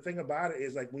the thing about it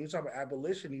is when you talk about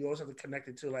abolition, you always have to connect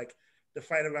it to the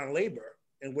fight around labor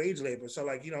and wage labor. So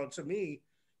to me,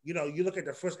 you look at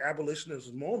the first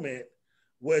abolitionist moment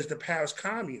was the Paris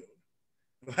Commune,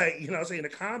 right? The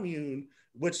Commune,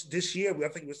 which this year, I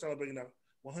think we're celebrating the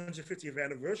 150th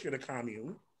anniversary of the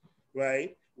Commune,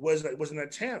 right? Was an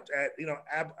attempt at,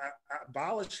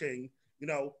 abolishing,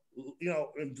 and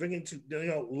bringing to,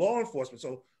 law enforcement.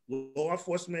 So law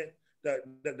enforcement,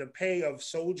 the pay of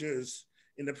soldiers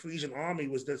in the Parisian army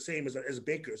was the same as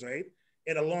bakers, right?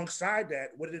 And alongside that,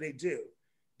 what did they do?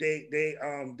 They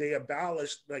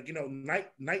abolished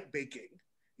night baking.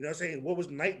 You know what I'm saying? What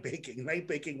was night baking? Night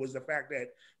baking was the fact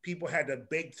that people had to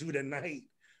bake through the night,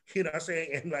 you know what I'm saying?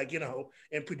 And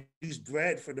and produce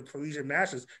bread for the Parisian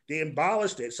masses. They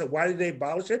abolished it. So why did they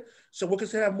abolish it? So workers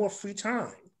can have more free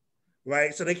time,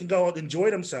 right? So they can go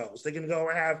enjoy themselves. They can go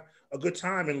have a good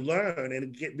time and learn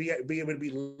and be able to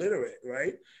be literate,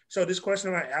 right? So this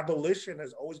question around abolition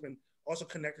has always been also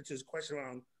connected to this question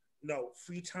around,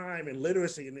 free time and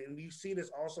literacy. And you see this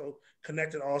also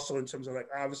connected also in terms of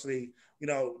obviously,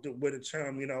 where the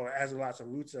term, has lots of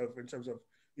roots of in terms of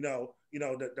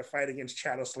the fight against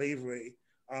chattel slavery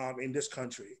in this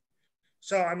country.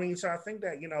 So I mean, so I think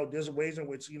that there's ways in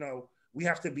which we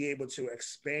have to be able to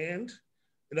expand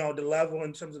the level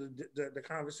in terms of the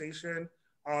conversation.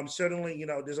 Certainly,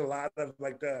 there's a lot of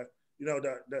like the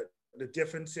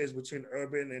differences between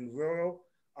urban and rural.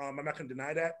 I'm not going to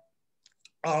deny that.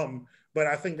 But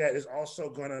I think that is also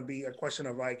going to be a question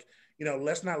of like,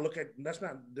 let's not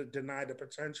deny the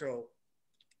potential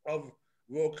of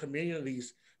rural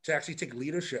communities to actually take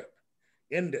leadership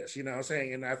in this, what I'm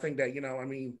saying? And I think that,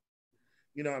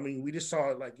 we just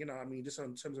saw like, just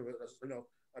in terms of,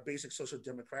 a basic social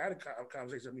democratic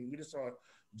conversation. I mean, we just saw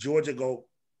Georgia go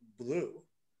blue,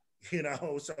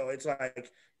 so it's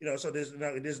like, so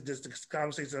there's this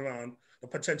conversation around the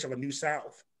potential of a new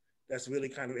South that's really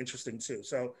kind of interesting too.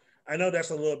 So I know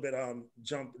that's a little bit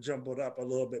jumbled up a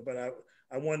little bit, but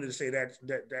I wanted to say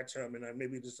that term, and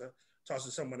maybe just toss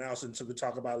to someone else and so we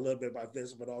talk about a little bit about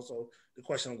this, but also the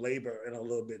question of labor and a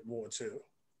little bit more too.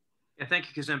 Yeah, thank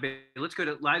you, Kazembe. Let's go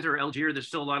to Liza or Algier. There's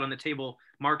still a lot on the table.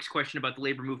 Mark's question about the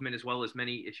labor movement, as well as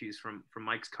many issues from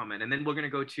Mike's comment. And then we're going to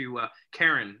go to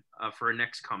Karen for a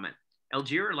next comment.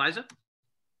 Algier or Liza?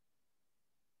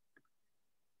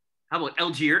 How about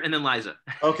Algier and then Liza?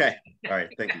 Okay. All right.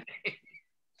 Thank you.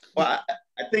 Well,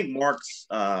 I think Mark's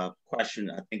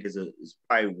question, I think, is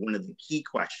probably one of the key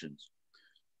questions.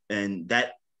 And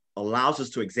that allows us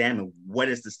to examine what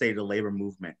is the state of the labor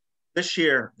movement. This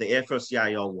year, the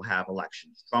AFL-CIO will have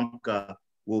elections. Trump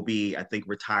will be, I think,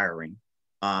 retiring,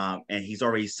 and he's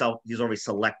already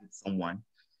selected someone.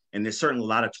 And there's certainly a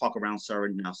lot of talk around Sarah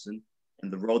Nelson and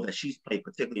the role that she's played,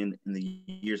 particularly in the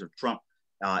years of Trump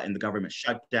and the government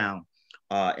shutdown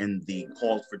and the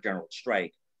calls for general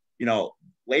strike.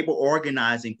 Labor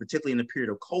organizing, particularly in the period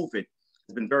of COVID,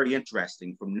 has been very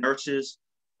interesting. From nurses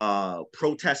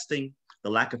protesting the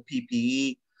lack of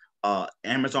PPE.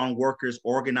 Amazon workers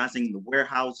organizing in the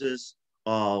warehouses,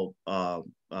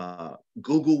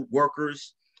 Google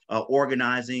workers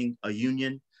organizing a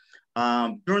union.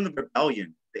 During the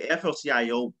rebellion, the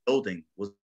AFL-CIO building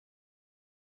was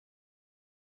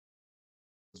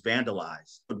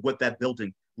vandalized. But what that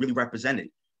building really represented,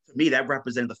 to me, that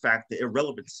represented the fact, the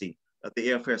irrelevancy of the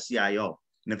AFL-CIO.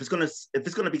 And if it's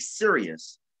gonna be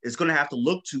serious, it's gonna have to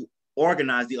look to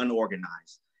organize the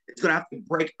unorganized. It's going to have to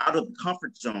break out of the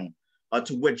comfort zone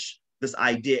to which this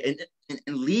idea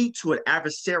and lead to an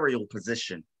adversarial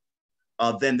position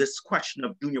than this question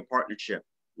of junior partnership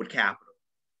with capital.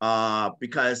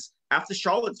 Because after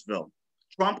Charlottesville,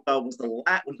 Trump was one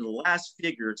of the last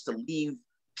figures to leave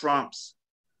Trump's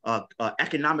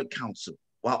economic council.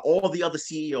 While all the other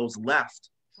CEOs left,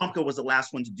 Trump was the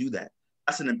last one to do that.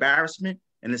 That's an embarrassment.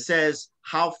 And it says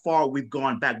how far we've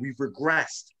gone back. We've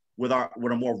regressed with a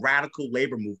more radical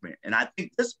labor movement. And I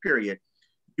think this period,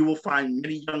 you will find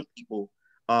many young people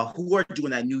who are doing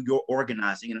that new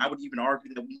organizing. And I would even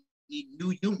argue that we need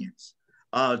new unions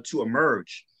to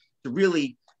emerge, to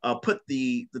really put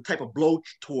the type of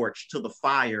blowtorch to the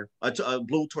fire,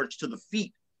 blowtorch to the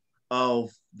feet of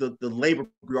the labor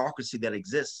bureaucracy that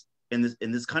exists in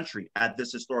this country at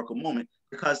this historical moment,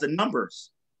 because the numbers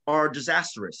are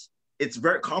disastrous. It's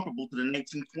very comparable to the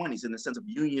 1920s in the sense of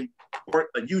union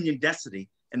density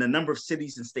in a number of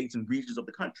cities and states and regions of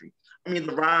the country. I mean,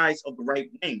 the rise of the right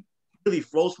wing really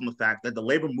flows from the fact that the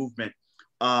labor movement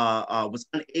was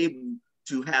unable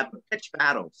to have the pitch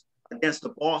battles against the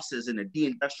bosses in the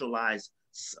deindustrialized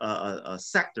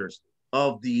sectors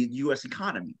of the U.S.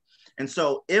 economy. And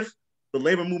so if the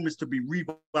labor movement is to be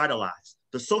revitalized,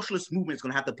 the socialist movement is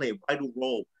going to have to play a vital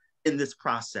role in this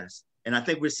process. And I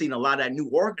think we're seeing a lot of that new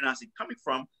organizing coming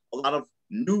from a lot of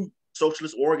new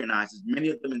socialist organizers, many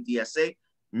of them in DSA.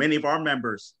 Many of our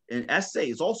members in SA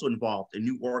is also involved in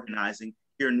new organizing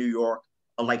here in New York,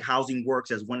 like Housing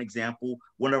Works as one example.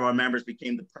 One of our members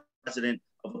became the president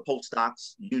of the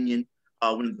Postdocs Union,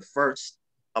 one of the first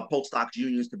Postdocs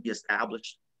unions to be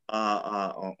established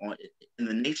in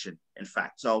the nation, in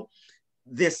fact. So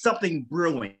there's something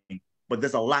brewing, but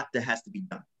there's a lot that has to be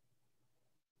done.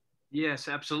 Yes,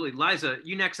 absolutely. Liza,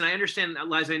 you next. And I understand,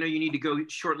 Liza, I know you need to go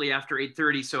shortly after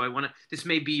 8:30. So this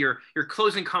may be your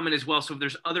closing comment as well. So if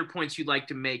there's other points you'd like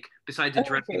to make besides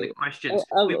addressing the questions.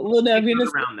 I'm going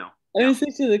to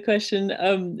stick to the question.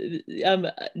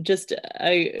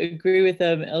 I agree with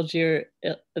Algier.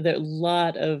 There are a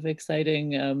lot of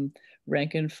exciting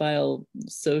rank and file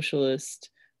socialist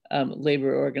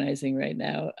labor organizing right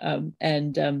now.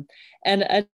 And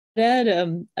I'd add,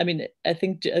 I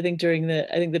think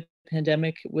the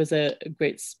pandemic was a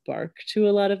great spark to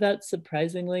a lot of that,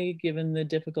 surprisingly, given the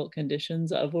difficult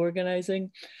conditions of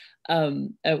organizing.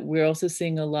 We're also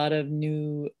seeing a lot of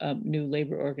new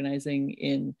labor organizing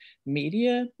in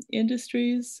media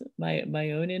industries,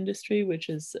 my own industry, which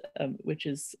is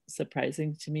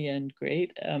surprising to me and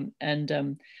great,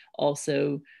 and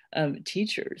also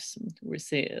teachers. We're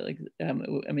seeing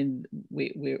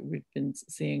we've been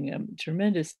seeing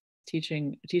tremendous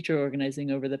teacher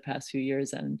organizing over the past few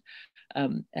years, and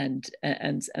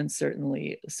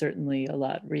certainly a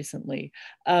lot recently.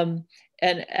 And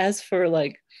as for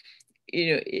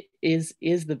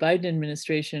is the Biden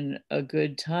administration a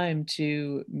good time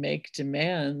to make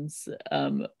demands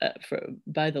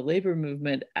by the labor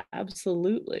movement?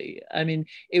 Absolutely. I mean,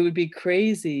 it would be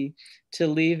crazy to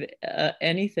leave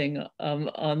anything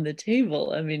on the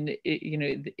table. I mean,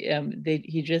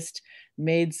 he just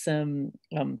made some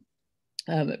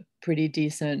pretty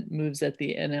decent moves at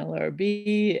the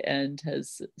NLRB and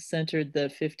has centered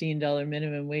the $15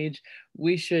 minimum wage.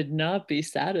 We should not be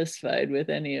satisfied with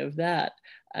any of that.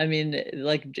 I mean,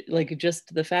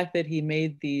 just the fact that he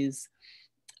made these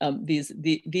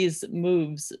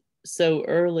moves so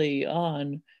early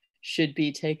on should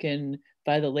be taken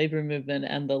by the labor movement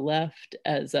and the left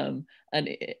as an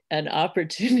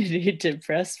opportunity to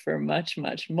press for much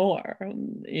more,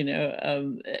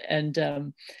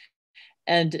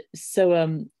 and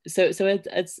so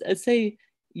I'd say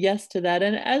yes to that.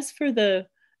 And as for the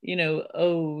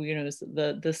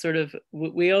the sort of,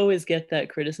 we always get that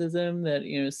criticism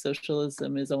that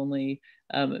socialism is only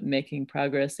making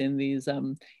progress in these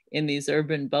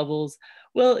urban bubbles.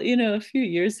 Well, a few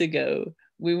years ago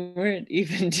we weren't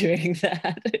even doing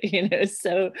that,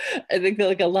 so I think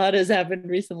that a lot has happened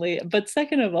recently. But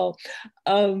second of all,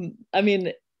 I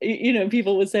mean,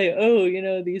 people would say, oh,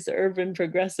 these urban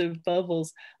progressive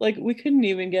bubbles, we couldn't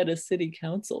even get a city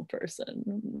council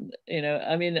person,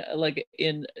 I mean,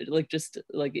 in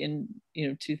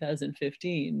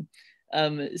 2015.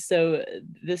 So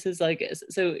this is a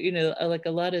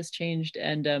lot has changed,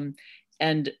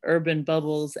 and urban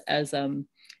bubbles, as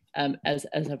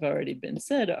have already been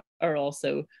said, are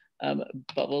also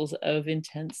bubbles of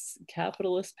intense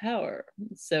capitalist power.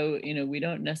 So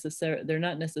they're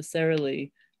not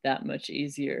necessarily that much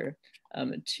easier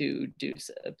to do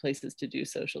places to do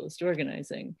socialist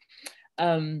organizing.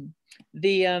 But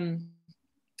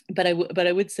I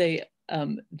would say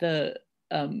the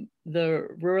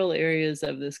rural areas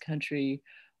of this country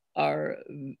are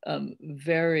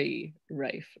very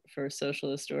rife for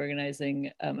socialist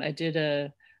organizing. I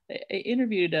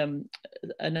interviewed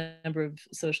a number of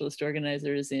socialist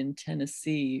organizers in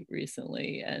Tennessee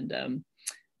recently, and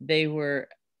they were,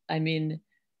 I mean,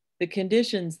 the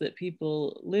conditions that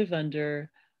people live under,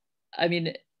 I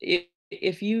mean,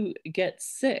 if you get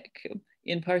sick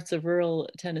in parts of rural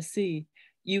Tennessee,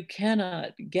 you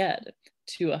cannot get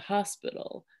to a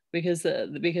hospital because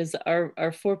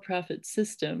our for-profit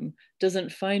system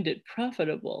doesn't find it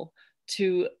profitable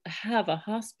to have a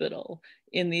hospital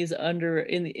in these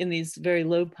very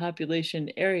low population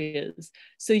areas.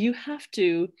 So you have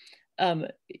to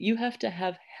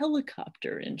have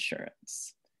helicopter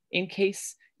insurance in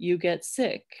case you get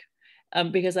sick,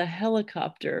 because a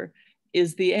helicopter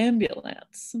is the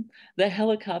ambulance. The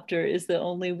helicopter is the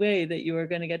only way that you are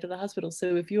going to get to the hospital.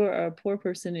 So if you are a poor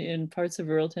person in parts of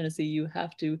rural Tennessee, you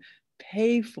have to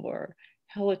pay for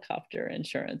helicopter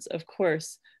insurance. Of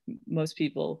course, most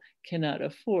people cannot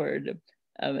afford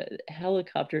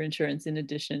helicopter insurance in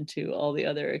addition to all the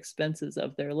other expenses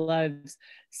of their lives.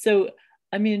 So,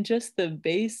 I mean, just the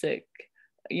basic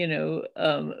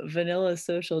vanilla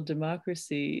social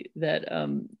democracy that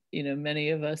many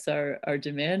of us are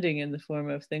demanding in the form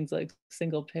of things like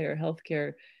single payer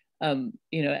healthcare,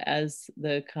 as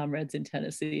the comrades in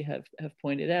Tennessee have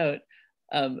pointed out,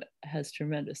 has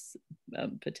tremendous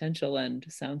potential and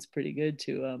sounds pretty good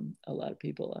to a lot of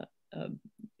people.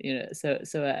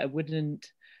 So I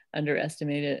wouldn't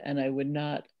underestimate it, and I would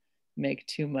not make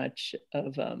too much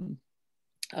of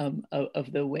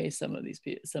the way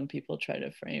some people try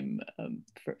to frame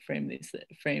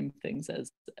things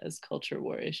as culture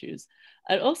war issues.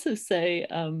 I'd also say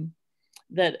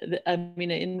that I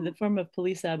mean, in the form of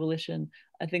police abolition,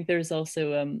 I think there's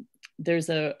also there's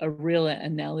a real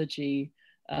analogy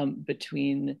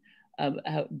between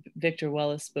how Victor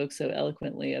Wallace spoke so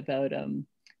eloquently about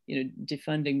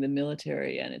defunding the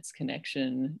military and its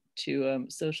connection to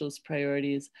socialist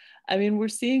priorities. I mean, we're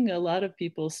seeing a lot of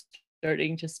people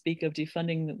starting to speak of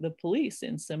defunding the police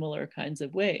in similar kinds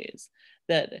of ways,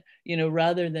 that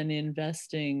rather than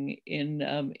investing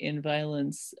in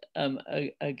violence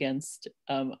against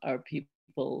our people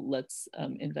people, let's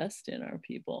invest in our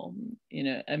people. You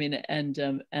know, I mean, and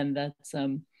that's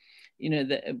you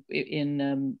know,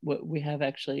 in what we have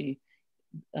actually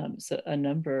so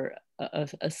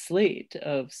a slate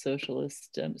of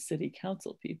socialist city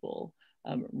council people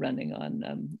running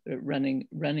on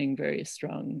running very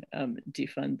strong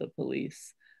defund the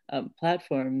police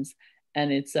platforms,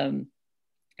 and it's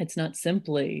not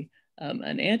simply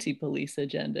an anti-police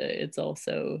agenda. It's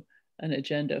also an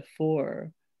agenda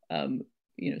for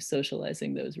you know,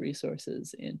 socializing those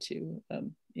resources into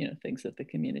you know, things that the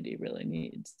community really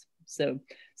needs. So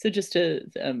just to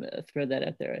throw that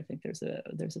out there, I think there's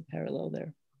a parallel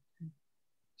there.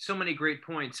 So many great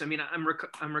points. I mean,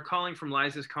 I'm recalling from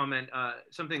Liza's comment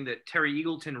something that Terry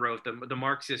Eagleton wrote, the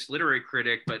Marxist literary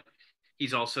critic, but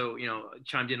he's also, you know,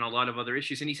 chimed in on a lot of other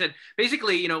issues. And he said,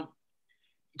 basically, you know,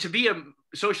 to be a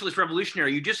socialist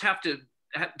revolutionary, you just have to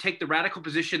take the radical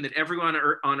position that everyone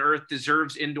on Earth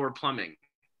deserves indoor plumbing.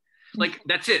 Like,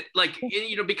 that's it. Like,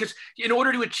 you know, because in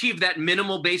order to achieve that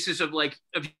minimal basis of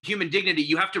human dignity,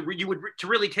 you would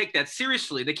really take that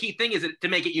seriously. The key thing is to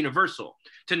make it universal.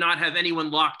 To not have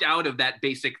anyone locked out of that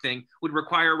basic thing would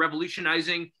require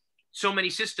revolutionizing so many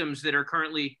systems that are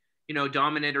currently, you know,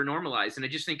 dominant or normalized. And I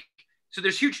just think, so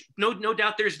there's no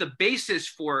doubt there's the basis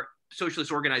for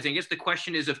socialist organizing. I guess the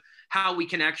question is of how we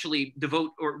can actually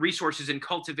devote resources and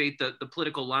cultivate the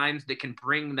political lines that can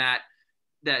bring that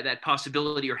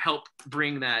possibility, or help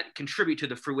contribute to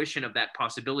the fruition of that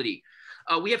possibility.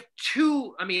 We have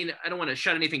two, I mean, I don't want to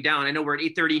shut anything down. I know we're at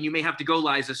 8:30 and you may have to go,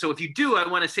 Liza. So if you do, I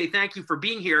want to say thank you for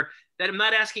being here. That I'm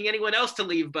not asking anyone else to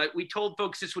leave, but we told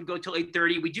folks this would go till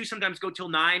 8:30. We do sometimes go till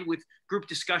 9 with group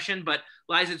discussion, but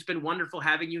Liza, it's been wonderful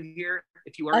having you here.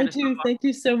 If you are, I do. Thank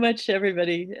you so much,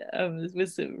 everybody. It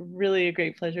was really a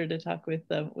great pleasure to talk with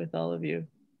all of you.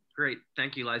 Great.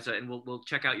 Thank you, Liza. And we'll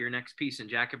check out your next piece in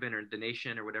Jacobin or The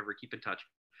Nation or whatever. Keep in touch.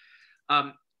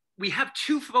 We have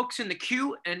two folks in the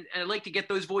queue, and I'd like to get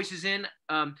those voices in,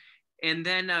 and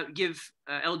then give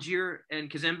Elgier and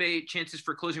Kazembe chances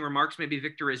for closing remarks, maybe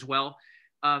Victor as well.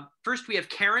 First, we have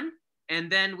Karen,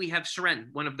 and then we have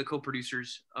Seren, one of the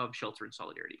co-producers of Shelter in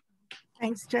Solidarity.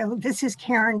 Thanks, Joe. This is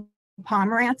Karen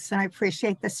Pomerantz, and I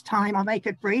appreciate this time. I'll make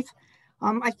it brief.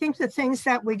 I think the things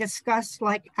that we discussed,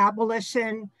 like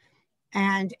abolition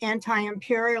and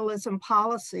anti-imperialism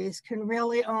policies, can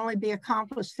really only be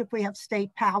accomplished if we have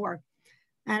state power.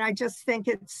 And I just think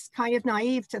it's kind of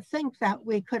naive to think that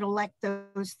we could elect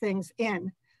those things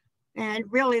in. And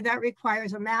really that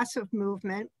requires a massive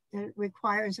movement. It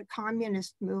requires a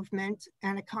communist movement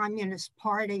and a communist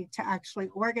party to actually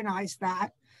organize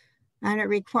that. And it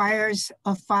requires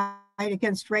a fight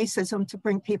against racism to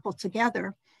bring people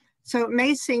together. So it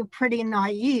may seem pretty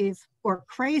naive or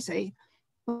crazy,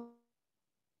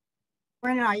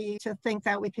 we're naive to think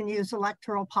that we can use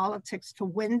electoral politics to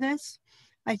win this.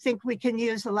 I think we can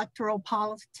use electoral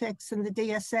politics in the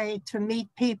DSA to meet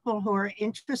people who are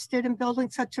interested in building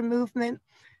such a movement,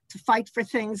 to fight for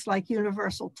things like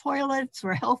universal toilets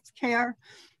or healthcare,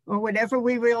 or whatever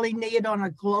we really need on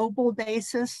a global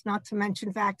basis, not to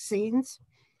mention vaccines.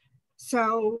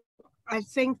 So I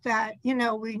think that, you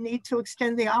know, we need to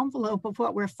extend the envelope of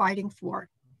what we're fighting for.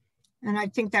 And I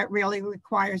think that really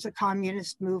requires a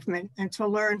communist movement, and to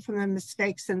learn from the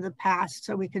mistakes in the past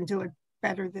so we can do it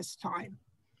better this time.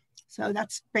 So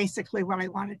that's basically what I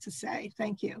wanted to say.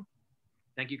 Thank you.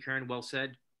 Thank you, Karen. Well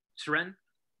said. Seren?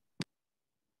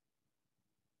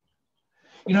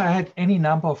 You know, I had any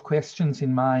number of questions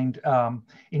in mind,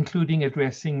 including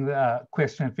addressing the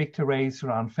question that Victor raised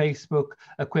around Facebook,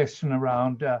 a question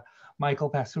around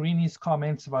Michael Passerini's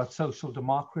comments about social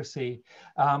democracy.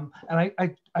 And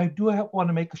I do want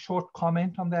to make a short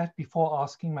comment on that before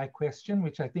asking my question,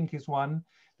 which I think is one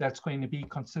that's going to be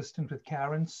consistent with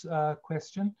Karen's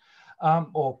question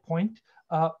or point.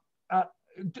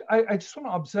 I just want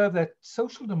to observe that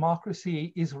social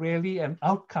democracy is really an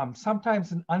outcome,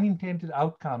 sometimes an unintended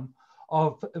outcome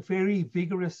of very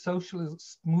vigorous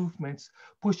socialist movements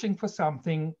pushing for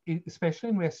something, especially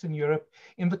in Western Europe,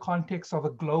 in the context of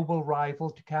a global rival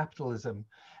to capitalism,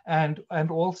 and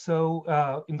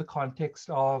also in the context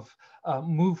of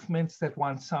movements that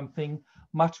want something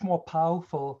much more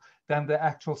powerful than the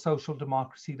actual social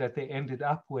democracy that they ended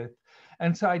up with.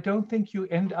 And so I don't think you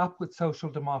end up with social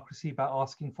democracy by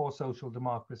asking for social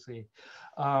democracy.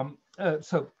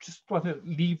 So just want to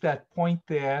leave that point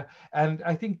there. And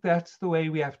I think that's the way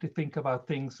we have to think about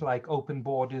things like open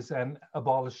borders and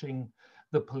abolishing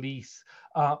the police.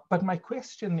 But my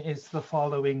question is the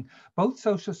following. Both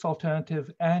Socialist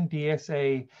Alternative and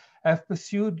DSA have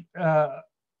pursued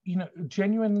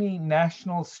genuinely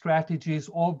national strategies,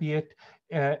 albeit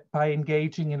by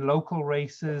engaging in local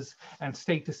races and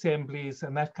state assemblies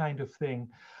and that kind of thing.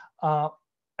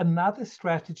 Another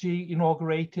strategy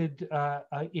inaugurated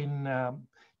in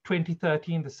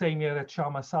 2013, the same year that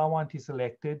Kshama Sawant is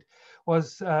elected,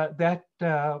 was that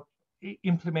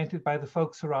implemented by the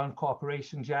folks around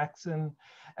Corporation Jackson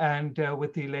and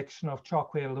with the election of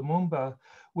Chokwe Lumumba,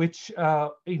 which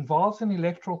involves an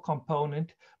electoral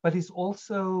component, but is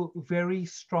also very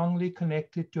strongly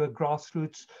connected to a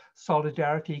grassroots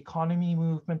solidarity economy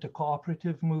movement, a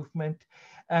cooperative movement.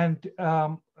 And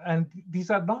these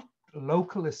are not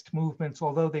localist movements,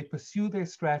 although they pursue their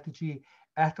strategy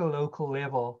at a local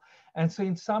level. And so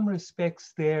in some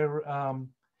respects, their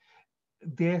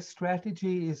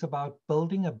strategy is about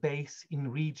building a base in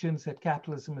regions that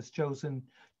capitalism has chosen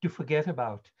to forget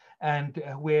about, and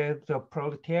where the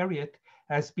proletariat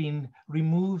has been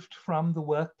removed from the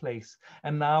workplace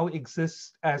and now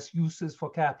exists as uses for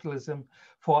capitalism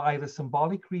for either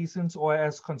symbolic reasons or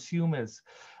as consumers.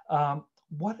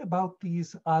 What about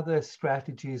these other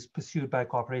strategies pursued by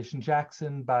Corporation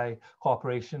Jackson, by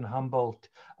Corporation Humboldt?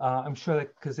 I'm sure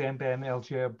that Kazembe and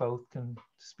Algier both can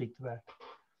speak to that.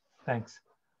 Thanks.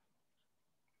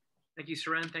 Thank you,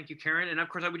 Seren. Thank you, Karen. And of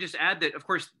course, I would just add that, of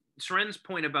course, Seren's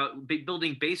point about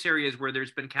building base areas where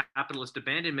there's been capitalist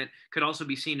abandonment could also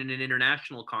be seen in an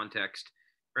international context,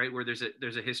 right? Where there's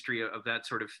a history of that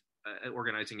sort of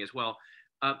organizing as well.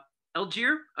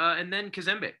 Algier, and then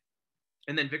Kazembe,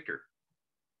 and then Victor.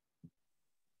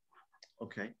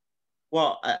 Okay.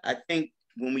 Well, I think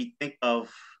when we think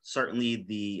of certainly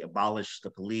the abolish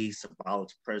the police,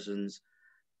 abolish prisons,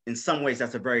 in some ways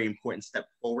that's a very important step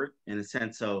forward in the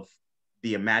sense of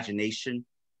the imagination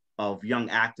of young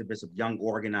activists, of young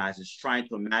organizers trying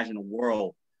to imagine a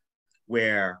world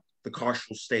where the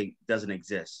carceral state doesn't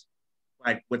exist.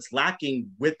 Right? What's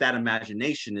lacking with that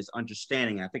imagination is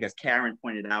understanding. I think as Karen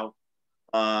pointed out,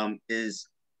 is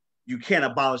you can't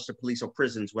abolish the police or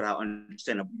prisons without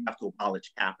understanding you have to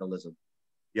abolish capitalism.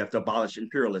 You have to abolish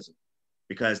imperialism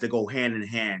because they go hand in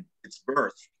hand. Its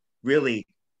birth really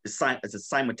is a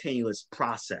simultaneous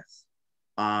process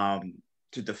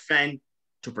to defend,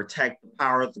 to protect the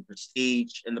power, the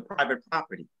prestige, and the private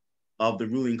property of the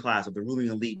ruling class, of the ruling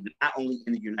elite, not only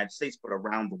in the United States, but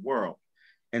around the world.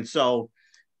 And so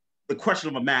the question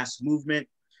of a mass movement,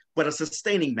 but a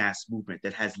sustaining mass movement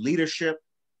that has leadership,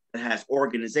 that has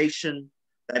organization,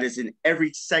 that is in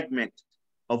every segment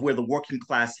of where the working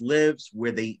class lives,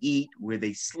 where they eat, where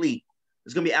they sleep,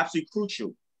 is going to be absolutely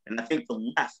crucial. And I think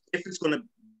the left, if it's going to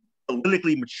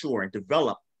politically mature and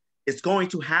develop, it's going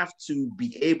to have to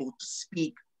be able to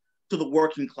speak to the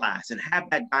working class and have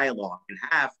that dialogue and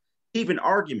have even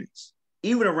arguments,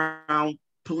 even around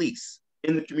police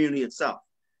in the community itself.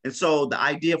 And so the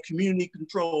idea of community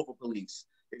control over police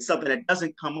is something that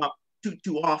doesn't come up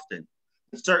too often.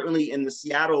 And certainly in the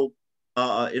Seattle,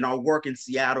 in our work in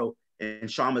Seattle and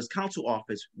Kshama's council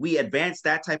office, we advanced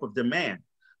that type of demand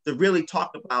to really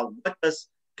talk about what does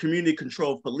community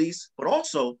control of police, but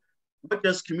also what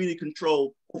does community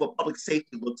control over public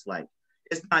safety looks like.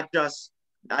 It's not just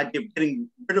the idea of getting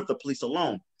rid of the police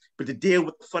alone, but to deal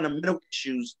with the fundamental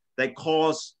issues that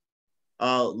cause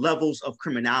levels of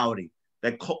criminality,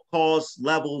 that cause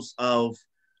levels of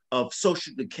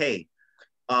social decay.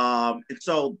 And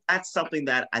so that's something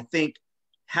that I think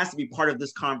has to be part of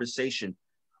this conversation.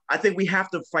 I think we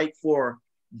have to fight for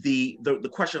the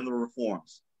question of the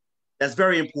reforms. That's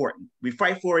very important. We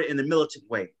fight for it in the militant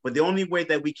way, but the only way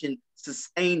that we can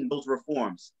sustain those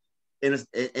reforms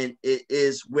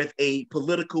is with a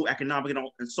political, economic,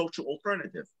 and social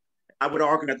alternative. I would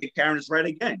argue, and I think Karen is right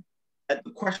again, that the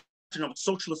question of a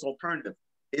socialist alternative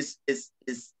is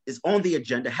on the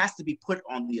agenda, has to be put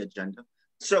on the agenda.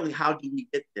 Certainly, how do we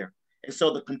get there? And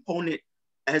so the component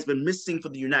that has been missing for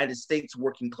the United States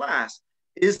working class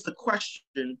is the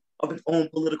question of its own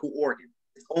political organ,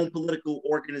 its own political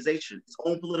organization, its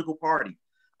own political party.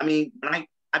 I mean, when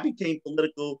I became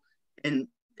political in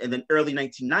the early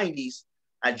 1990s,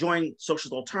 I joined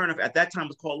Socialist Alternative. At that time, it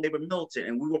was called Labor Militant,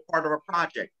 and we were part of a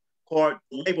project called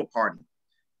the Labor Party,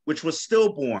 which was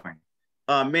stillborn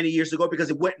many years ago because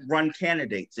it wouldn't run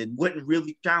candidates. It wouldn't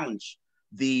really challenge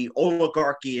the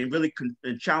oligarchy and really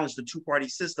challenge the two-party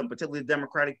system, particularly the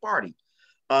Democratic Party.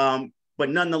 But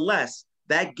nonetheless,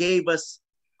 that gave us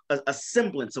a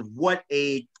semblance of what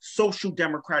a social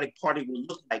democratic party would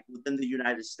look like within the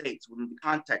United States, within the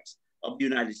context of the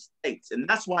United States. And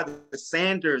that's why the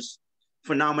Sanders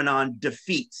phenomenon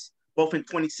defeats, both in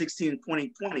 2016 and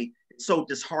 2020, it's so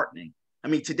disheartening. I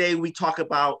mean, today we talk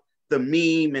about the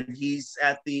meme and he's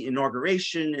at the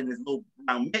inauguration in his little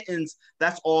Now, mittens,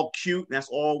 that's all cute, and that's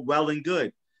all well and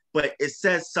good, but it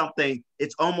says something.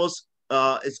 It's almost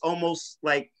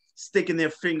like sticking their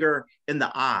finger in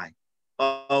the eye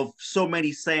of so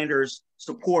many Sanders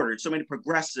supporters, so many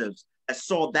progressives that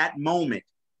saw that moment,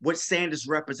 what Sanders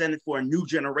represented for a new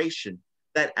generation.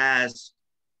 That as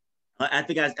I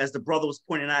think as the brother was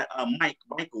pointing out,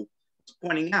 Michael was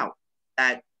pointing out,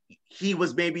 that he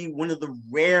was maybe one of the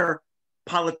rare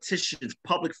politicians,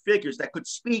 public figures that could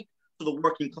speak to the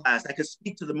working class, that could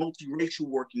speak to the multiracial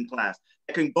working class,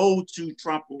 that can go to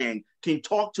Trump land, can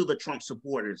talk to the Trump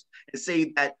supporters and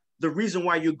say that the reason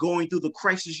why you're going through the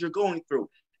crisis you're going through,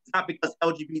 it's not because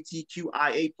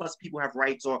LGBTQIA plus people have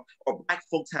rights, or Black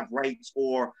folks have rights,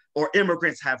 or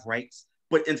immigrants have rights,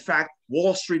 but in fact,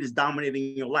 Wall Street is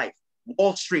dominating your life.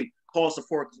 Wall Street caused a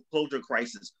foreclosure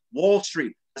crisis. Wall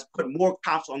Street has put more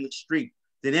cops on the street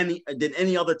than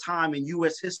any other time in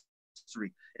U.S.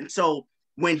 history. And so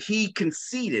when he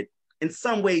conceded, in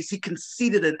some ways, he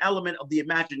conceded an element of the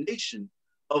imagination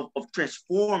of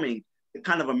transforming the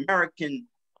kind of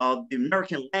the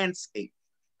American landscape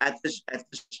at this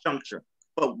juncture.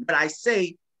 But what I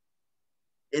say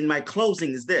in my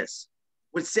closing is this: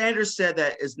 what Sanders said,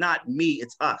 that is not me,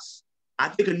 it's us. I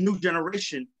think a new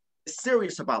generation is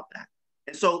serious about that.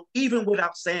 And so even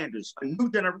without Sanders, a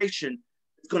new generation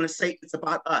is going to say it's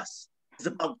about us. It's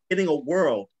about getting a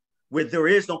world where there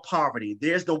is no poverty,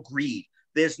 there's no greed,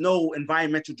 there's no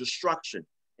environmental destruction.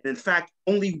 And in fact,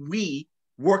 only we,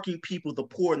 working people, the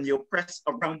poor and the oppressed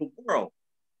around the world,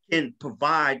 can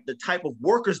provide the type of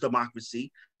workers'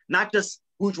 democracy, not just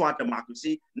bourgeois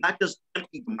democracy, not just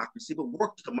empty democracy, but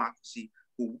workers' democracy,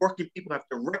 where working people have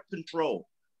direct control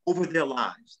over their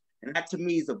lives. And that to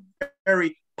me is a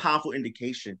very powerful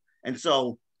indication. And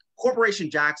so Corporation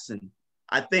Jackson,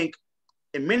 I think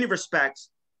in many respects,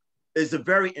 is a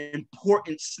very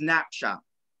important snapshot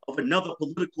of another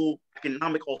political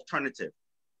economic alternative.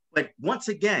 But once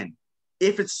again,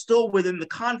 if it's still within the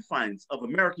confines of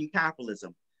American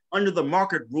capitalism, under the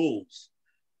market rules,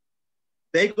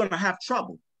 they're going to have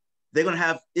trouble. They're going to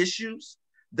have issues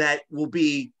that will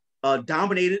be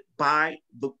dominated by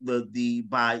the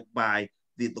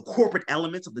corporate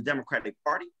elements of the Democratic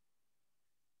Party,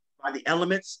 by the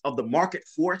elements of the market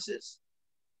forces,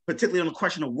 particularly on the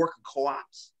question of worker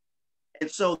co-ops. And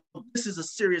so this is a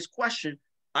serious question.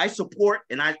 I support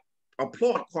and I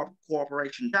applaud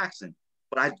Corporation Jackson,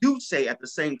 but I do say at the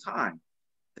same time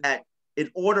that in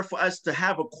order for us to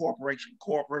have a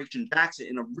Corporation Jackson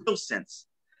in a real sense,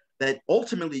 that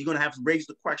ultimately you're going to have to raise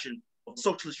the question of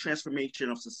socialist transformation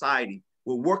of society,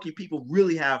 where working people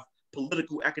really have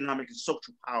political, economic, and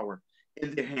social power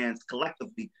in their hands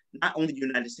collectively, not only the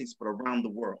United States, but around the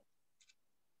world.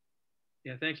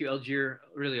 Yeah, thank you, Algier.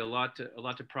 Really a lot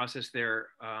to process there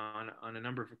on a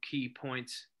number of key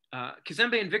points.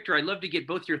 Kazembe and Victor, I'd love to get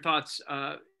both your thoughts.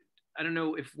 I don't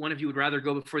know if one of you would rather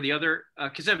go before the other.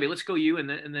 Kazembe, let's go you, and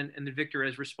then Victor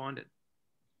has responded.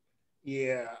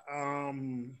 Yeah.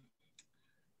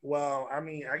 Well, I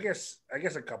mean, I guess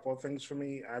a couple of things for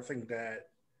me. I think that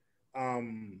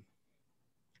when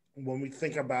we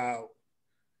think about,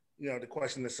 the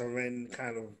question that Seren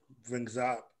kind of brings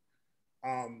up,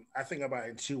 I think about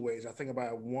it in two ways. I think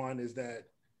about one is that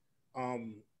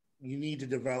you need to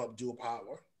develop dual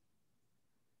power.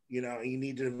 You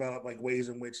need to develop ways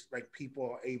in which people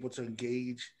are able to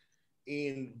engage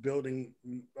in building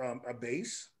a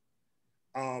base,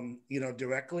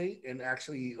 directly, and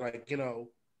actually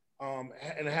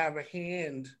and have a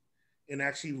hand in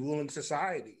actually ruling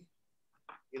society.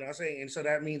 You know what I'm saying? And so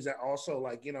that means that also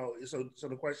so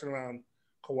the question around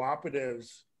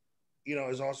cooperatives,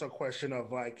 is also a question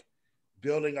of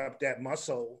building up that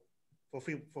muscle for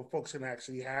folks can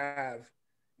actually have,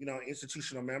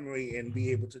 institutional memory and be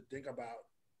able to think about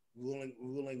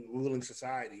ruling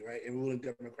society, right? And ruling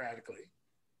democratically.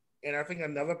 And I think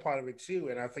another part of it too,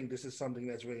 and I think this is something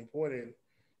that's really important,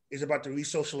 is about the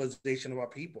resocialization of our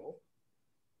people.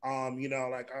 Our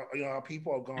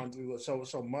people have gone through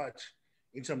so much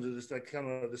in terms of this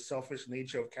kind of the selfish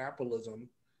nature of capitalism.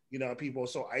 People are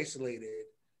so isolated,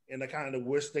 and the kind of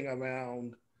worst thing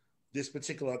around this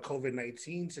particular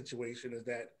COVID-19 situation is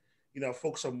that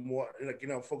folks are more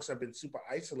folks have been super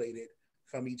isolated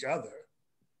from each other.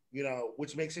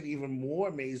 Which makes it even more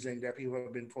amazing that people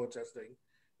have been protesting.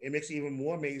 It makes it even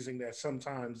more amazing that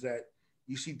sometimes that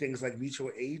you see things like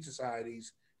mutual aid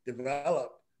societies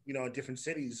develop, in different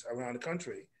cities around the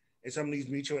country. And some of these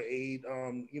mutual aid,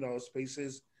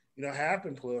 spaces, have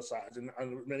been politicized, and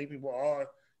many people are,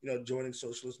 joining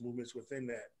socialist movements within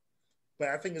that. But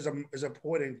I think it's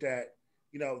important that,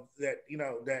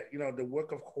 the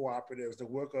work of cooperatives, the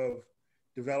work of,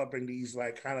 developing these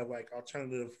like kind of like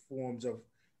alternative forms of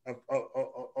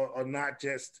not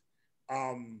just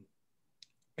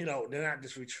you know, they're not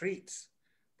just retreats,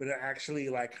 but they're actually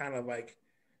like kind of like,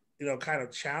 you know, kind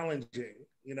of challenging,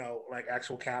 you know, like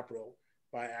actual capital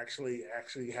by actually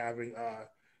having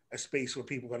a space where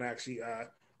people can actually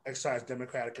exercise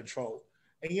democratic control.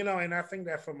 And, you know, and I think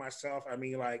that for myself, I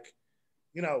mean, like,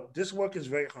 you know, this work is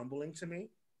very humbling to me.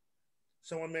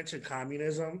 Someone mentioned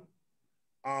communism.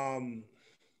 I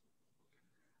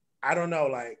don't know,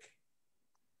 like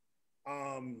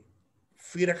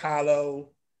Frida Kahlo,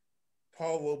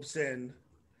 Paul Robeson,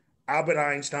 Albert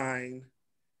Einstein,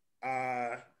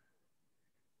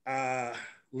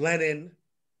 Lenin,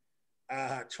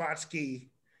 Trotsky,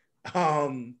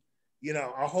 you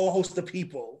know, a whole host of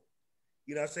people,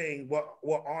 you know what I'm saying,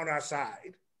 were on our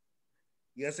side.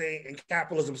 You know what I'm saying? And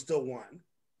capitalism still won,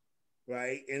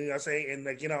 right? And you know what I'm saying? And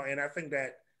like, you know, and I think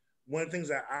that one of the things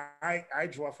that I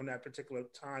draw from that particular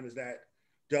time is that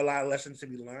there are a lot of lessons to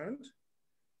be learned.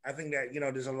 I think that, you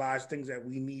know, there's a lot of things that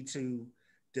we need to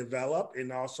develop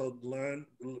and also learn,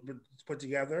 put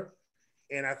together.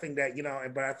 And I think that, you know,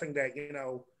 but I think that, you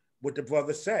know, what the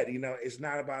brother said, you know, it's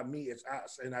not about me, it's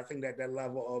us. And I think that that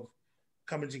level of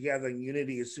coming together and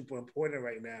unity is super important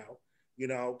right now, you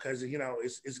know, because, you know,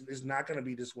 it's not going to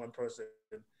be just one person.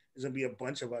 It's going to be a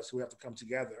bunch of us who have to come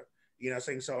together, you know what I'm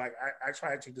saying? So like, I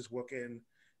try to take this work in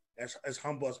as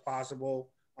humble as possible.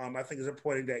 I think it's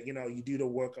important that, you know, you do the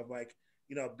work of like,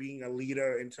 you know, being a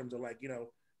leader in terms of like, you know,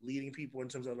 leading people in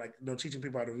terms of like, you know, teaching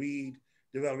people how to read,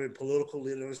 developing political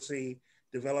literacy,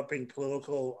 developing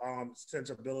political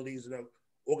sensibilities, you know,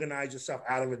 organize yourself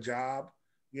out of a job,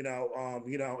 you know,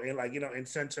 and like, you know, and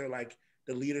center like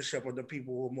the leadership of the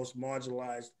people who are most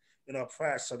marginalized and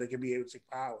oppressed so they can be able to take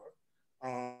power.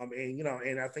 And, you know,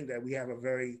 and I think that we have a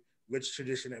very rich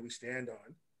tradition that we stand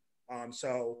on.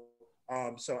 So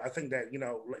I think that, you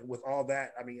know, like with all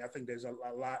that, I mean, I think there's a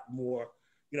lot more,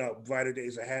 you know, brighter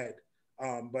days ahead.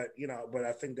 But, you know, but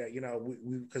I think that, you know,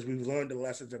 because we've learned the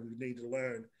lessons that we need to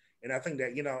learn. And I think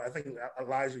that, you know, I think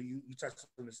Elijah, you touched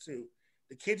on this too.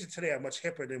 The kids today are much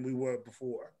hipper than we were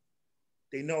before.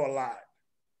 They know a lot.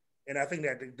 And I think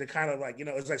that the kind of like, you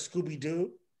know, it's like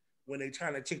Scooby-Doo when they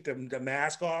trying to take the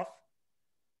mask off,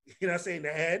 you know what I'm saying, the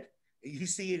head. And you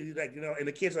see it like, you know, and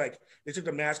the kids like, they took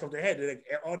the mask off their head. Like,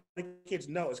 all the kids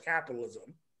know is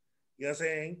capitalism. You know what I'm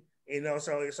saying? You know,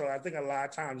 so I think a lot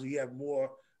of times you have more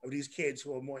of these kids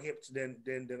who are more hip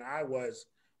than I was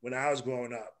when I was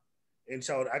growing up. And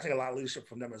so I take a lot of leadership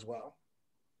from them as well.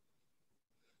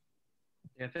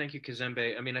 Yeah, thank you,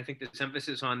 Kazembe. I mean, I think this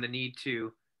emphasis on the need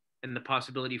to and the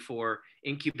possibility for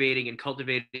incubating and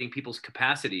cultivating people's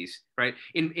capacities, right,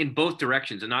 in both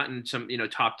directions, and not in some, you know,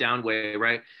 top-down way,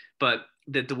 right, but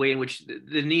the way in which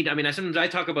the need. I mean, sometimes I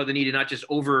talk about the need to not just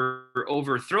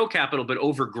overthrow capital, but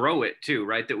overgrow it too,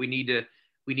 right? That we need to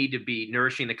be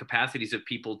nourishing the capacities of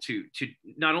people to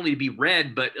not only be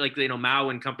read, but like, you know, Mao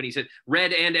and company said,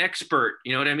 read and expert,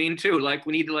 you know what I mean, too? Like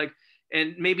we need to like,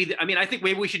 and maybe, I mean, I think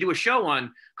maybe we should do a show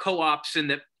on co-ops and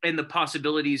the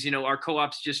possibilities, you know, are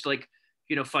co-ops just like,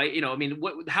 you know, fight, you know, I mean,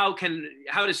 how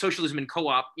does socialism and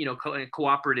co-op, you know,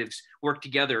 cooperatives work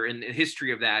together in the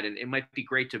history of that? And it might be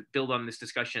great to build on this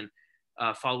discussion,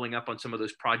 following up on some of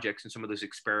those projects and some of those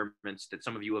experiments that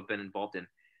some of you have been involved in.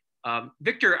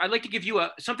 Victor, I'd like to give you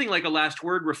something like a last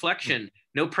word reflection.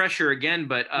 No pressure again,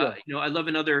 but you know, I'd love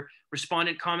another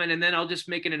respondent comment, and then I'll just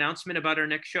make an announcement about our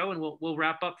next show, and we'll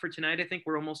wrap up for tonight. I think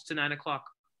we're almost to 9 o'clock.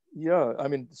 Yeah, I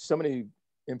mean, so many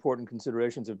important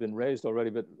considerations have been raised already,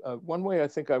 but one way I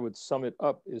think I would sum it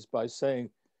up is by saying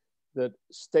that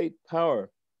state power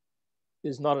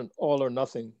is not an all or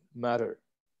nothing matter.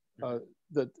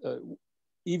 That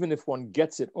even if one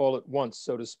gets it all at once,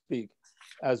 so to speak,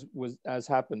 as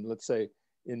happened, let's say,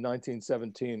 in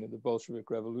 1917 in the Bolshevik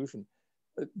Revolution,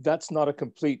 that's not a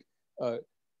complete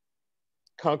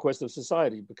conquest of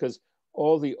society, because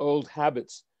all the old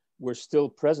habits were still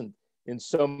present in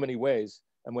so many ways.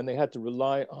 And when they had to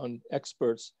rely on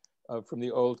experts from the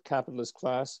old capitalist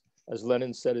class, as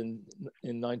Lenin said in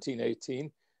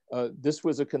 1918, this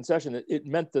was a concession. It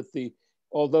meant that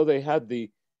although they had the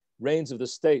reins of the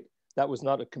state, that was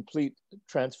not a complete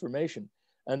transformation.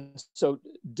 And so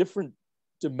different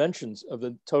dimensions of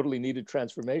the totally needed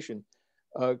transformation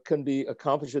can be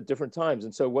accomplished at different times.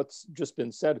 And so what's just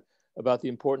been said about the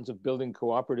importance of building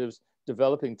cooperatives,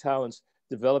 developing talents,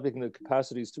 developing the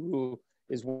capacities to rule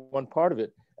is one part of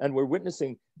it. And we're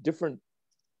witnessing different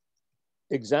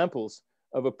examples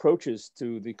of approaches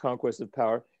to the conquest of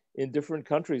power in different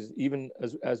countries, even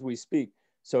as we speak.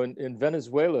 So in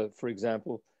Venezuela, for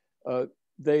example,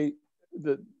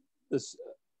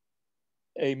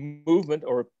 a movement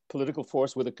or a political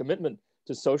force with a commitment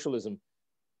to socialism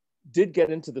did get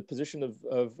into the position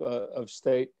of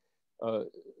state,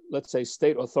 let's say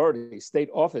state authority, state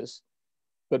office,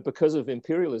 but because of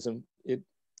imperialism, it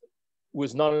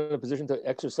was not in a position to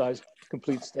exercise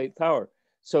complete state power.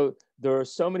 So there are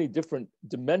so many different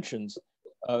dimensions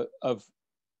of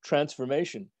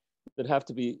transformation that have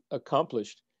to be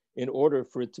accomplished in order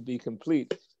for it to be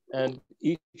complete. And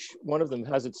each one of them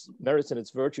has its merits and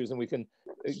its virtues, and we can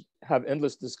have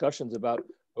endless discussions about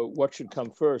what should come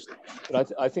first.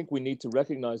 But I think we need to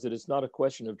recognize that it's not a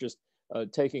question of just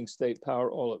taking state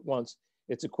power all at once.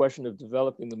 It's a question of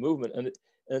developing the movement,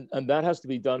 and that has to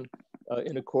be done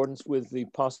in accordance with the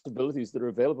possibilities that are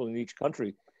available in each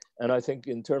country. And I think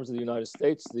in terms of the United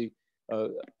States,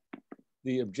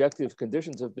 the objective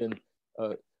conditions have been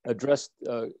addressed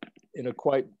in a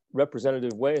quite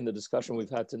representative way in the discussion we've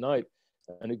had tonight,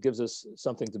 and it gives us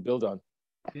something to build on.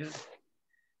 Yeah.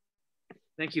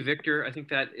 Thank you, Victor. I think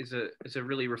that is a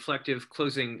really reflective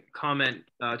closing comment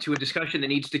to a discussion that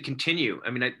needs to continue.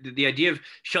 I mean, the idea of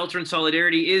shelter and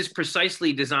solidarity is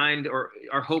precisely designed, or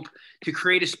our hope, to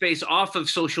create a space off of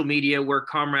social media where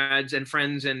comrades and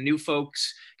friends and new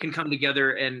folks can come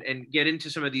together and get into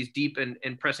some of these deep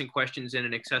and pressing questions in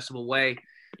an accessible way.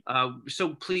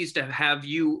 So pleased to have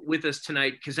you with us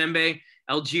tonight, Kazembe,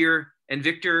 Algier, and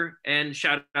Victor, and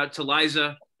shout out to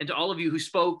Liza and to all of you who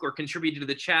spoke or contributed to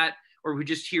the chat, or who are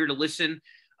just here to listen.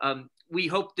 We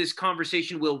hope this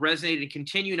conversation will resonate and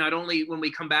continue, not only when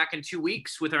we come back in 2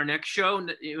 weeks with our next show,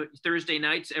 Thursday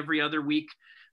nights every other week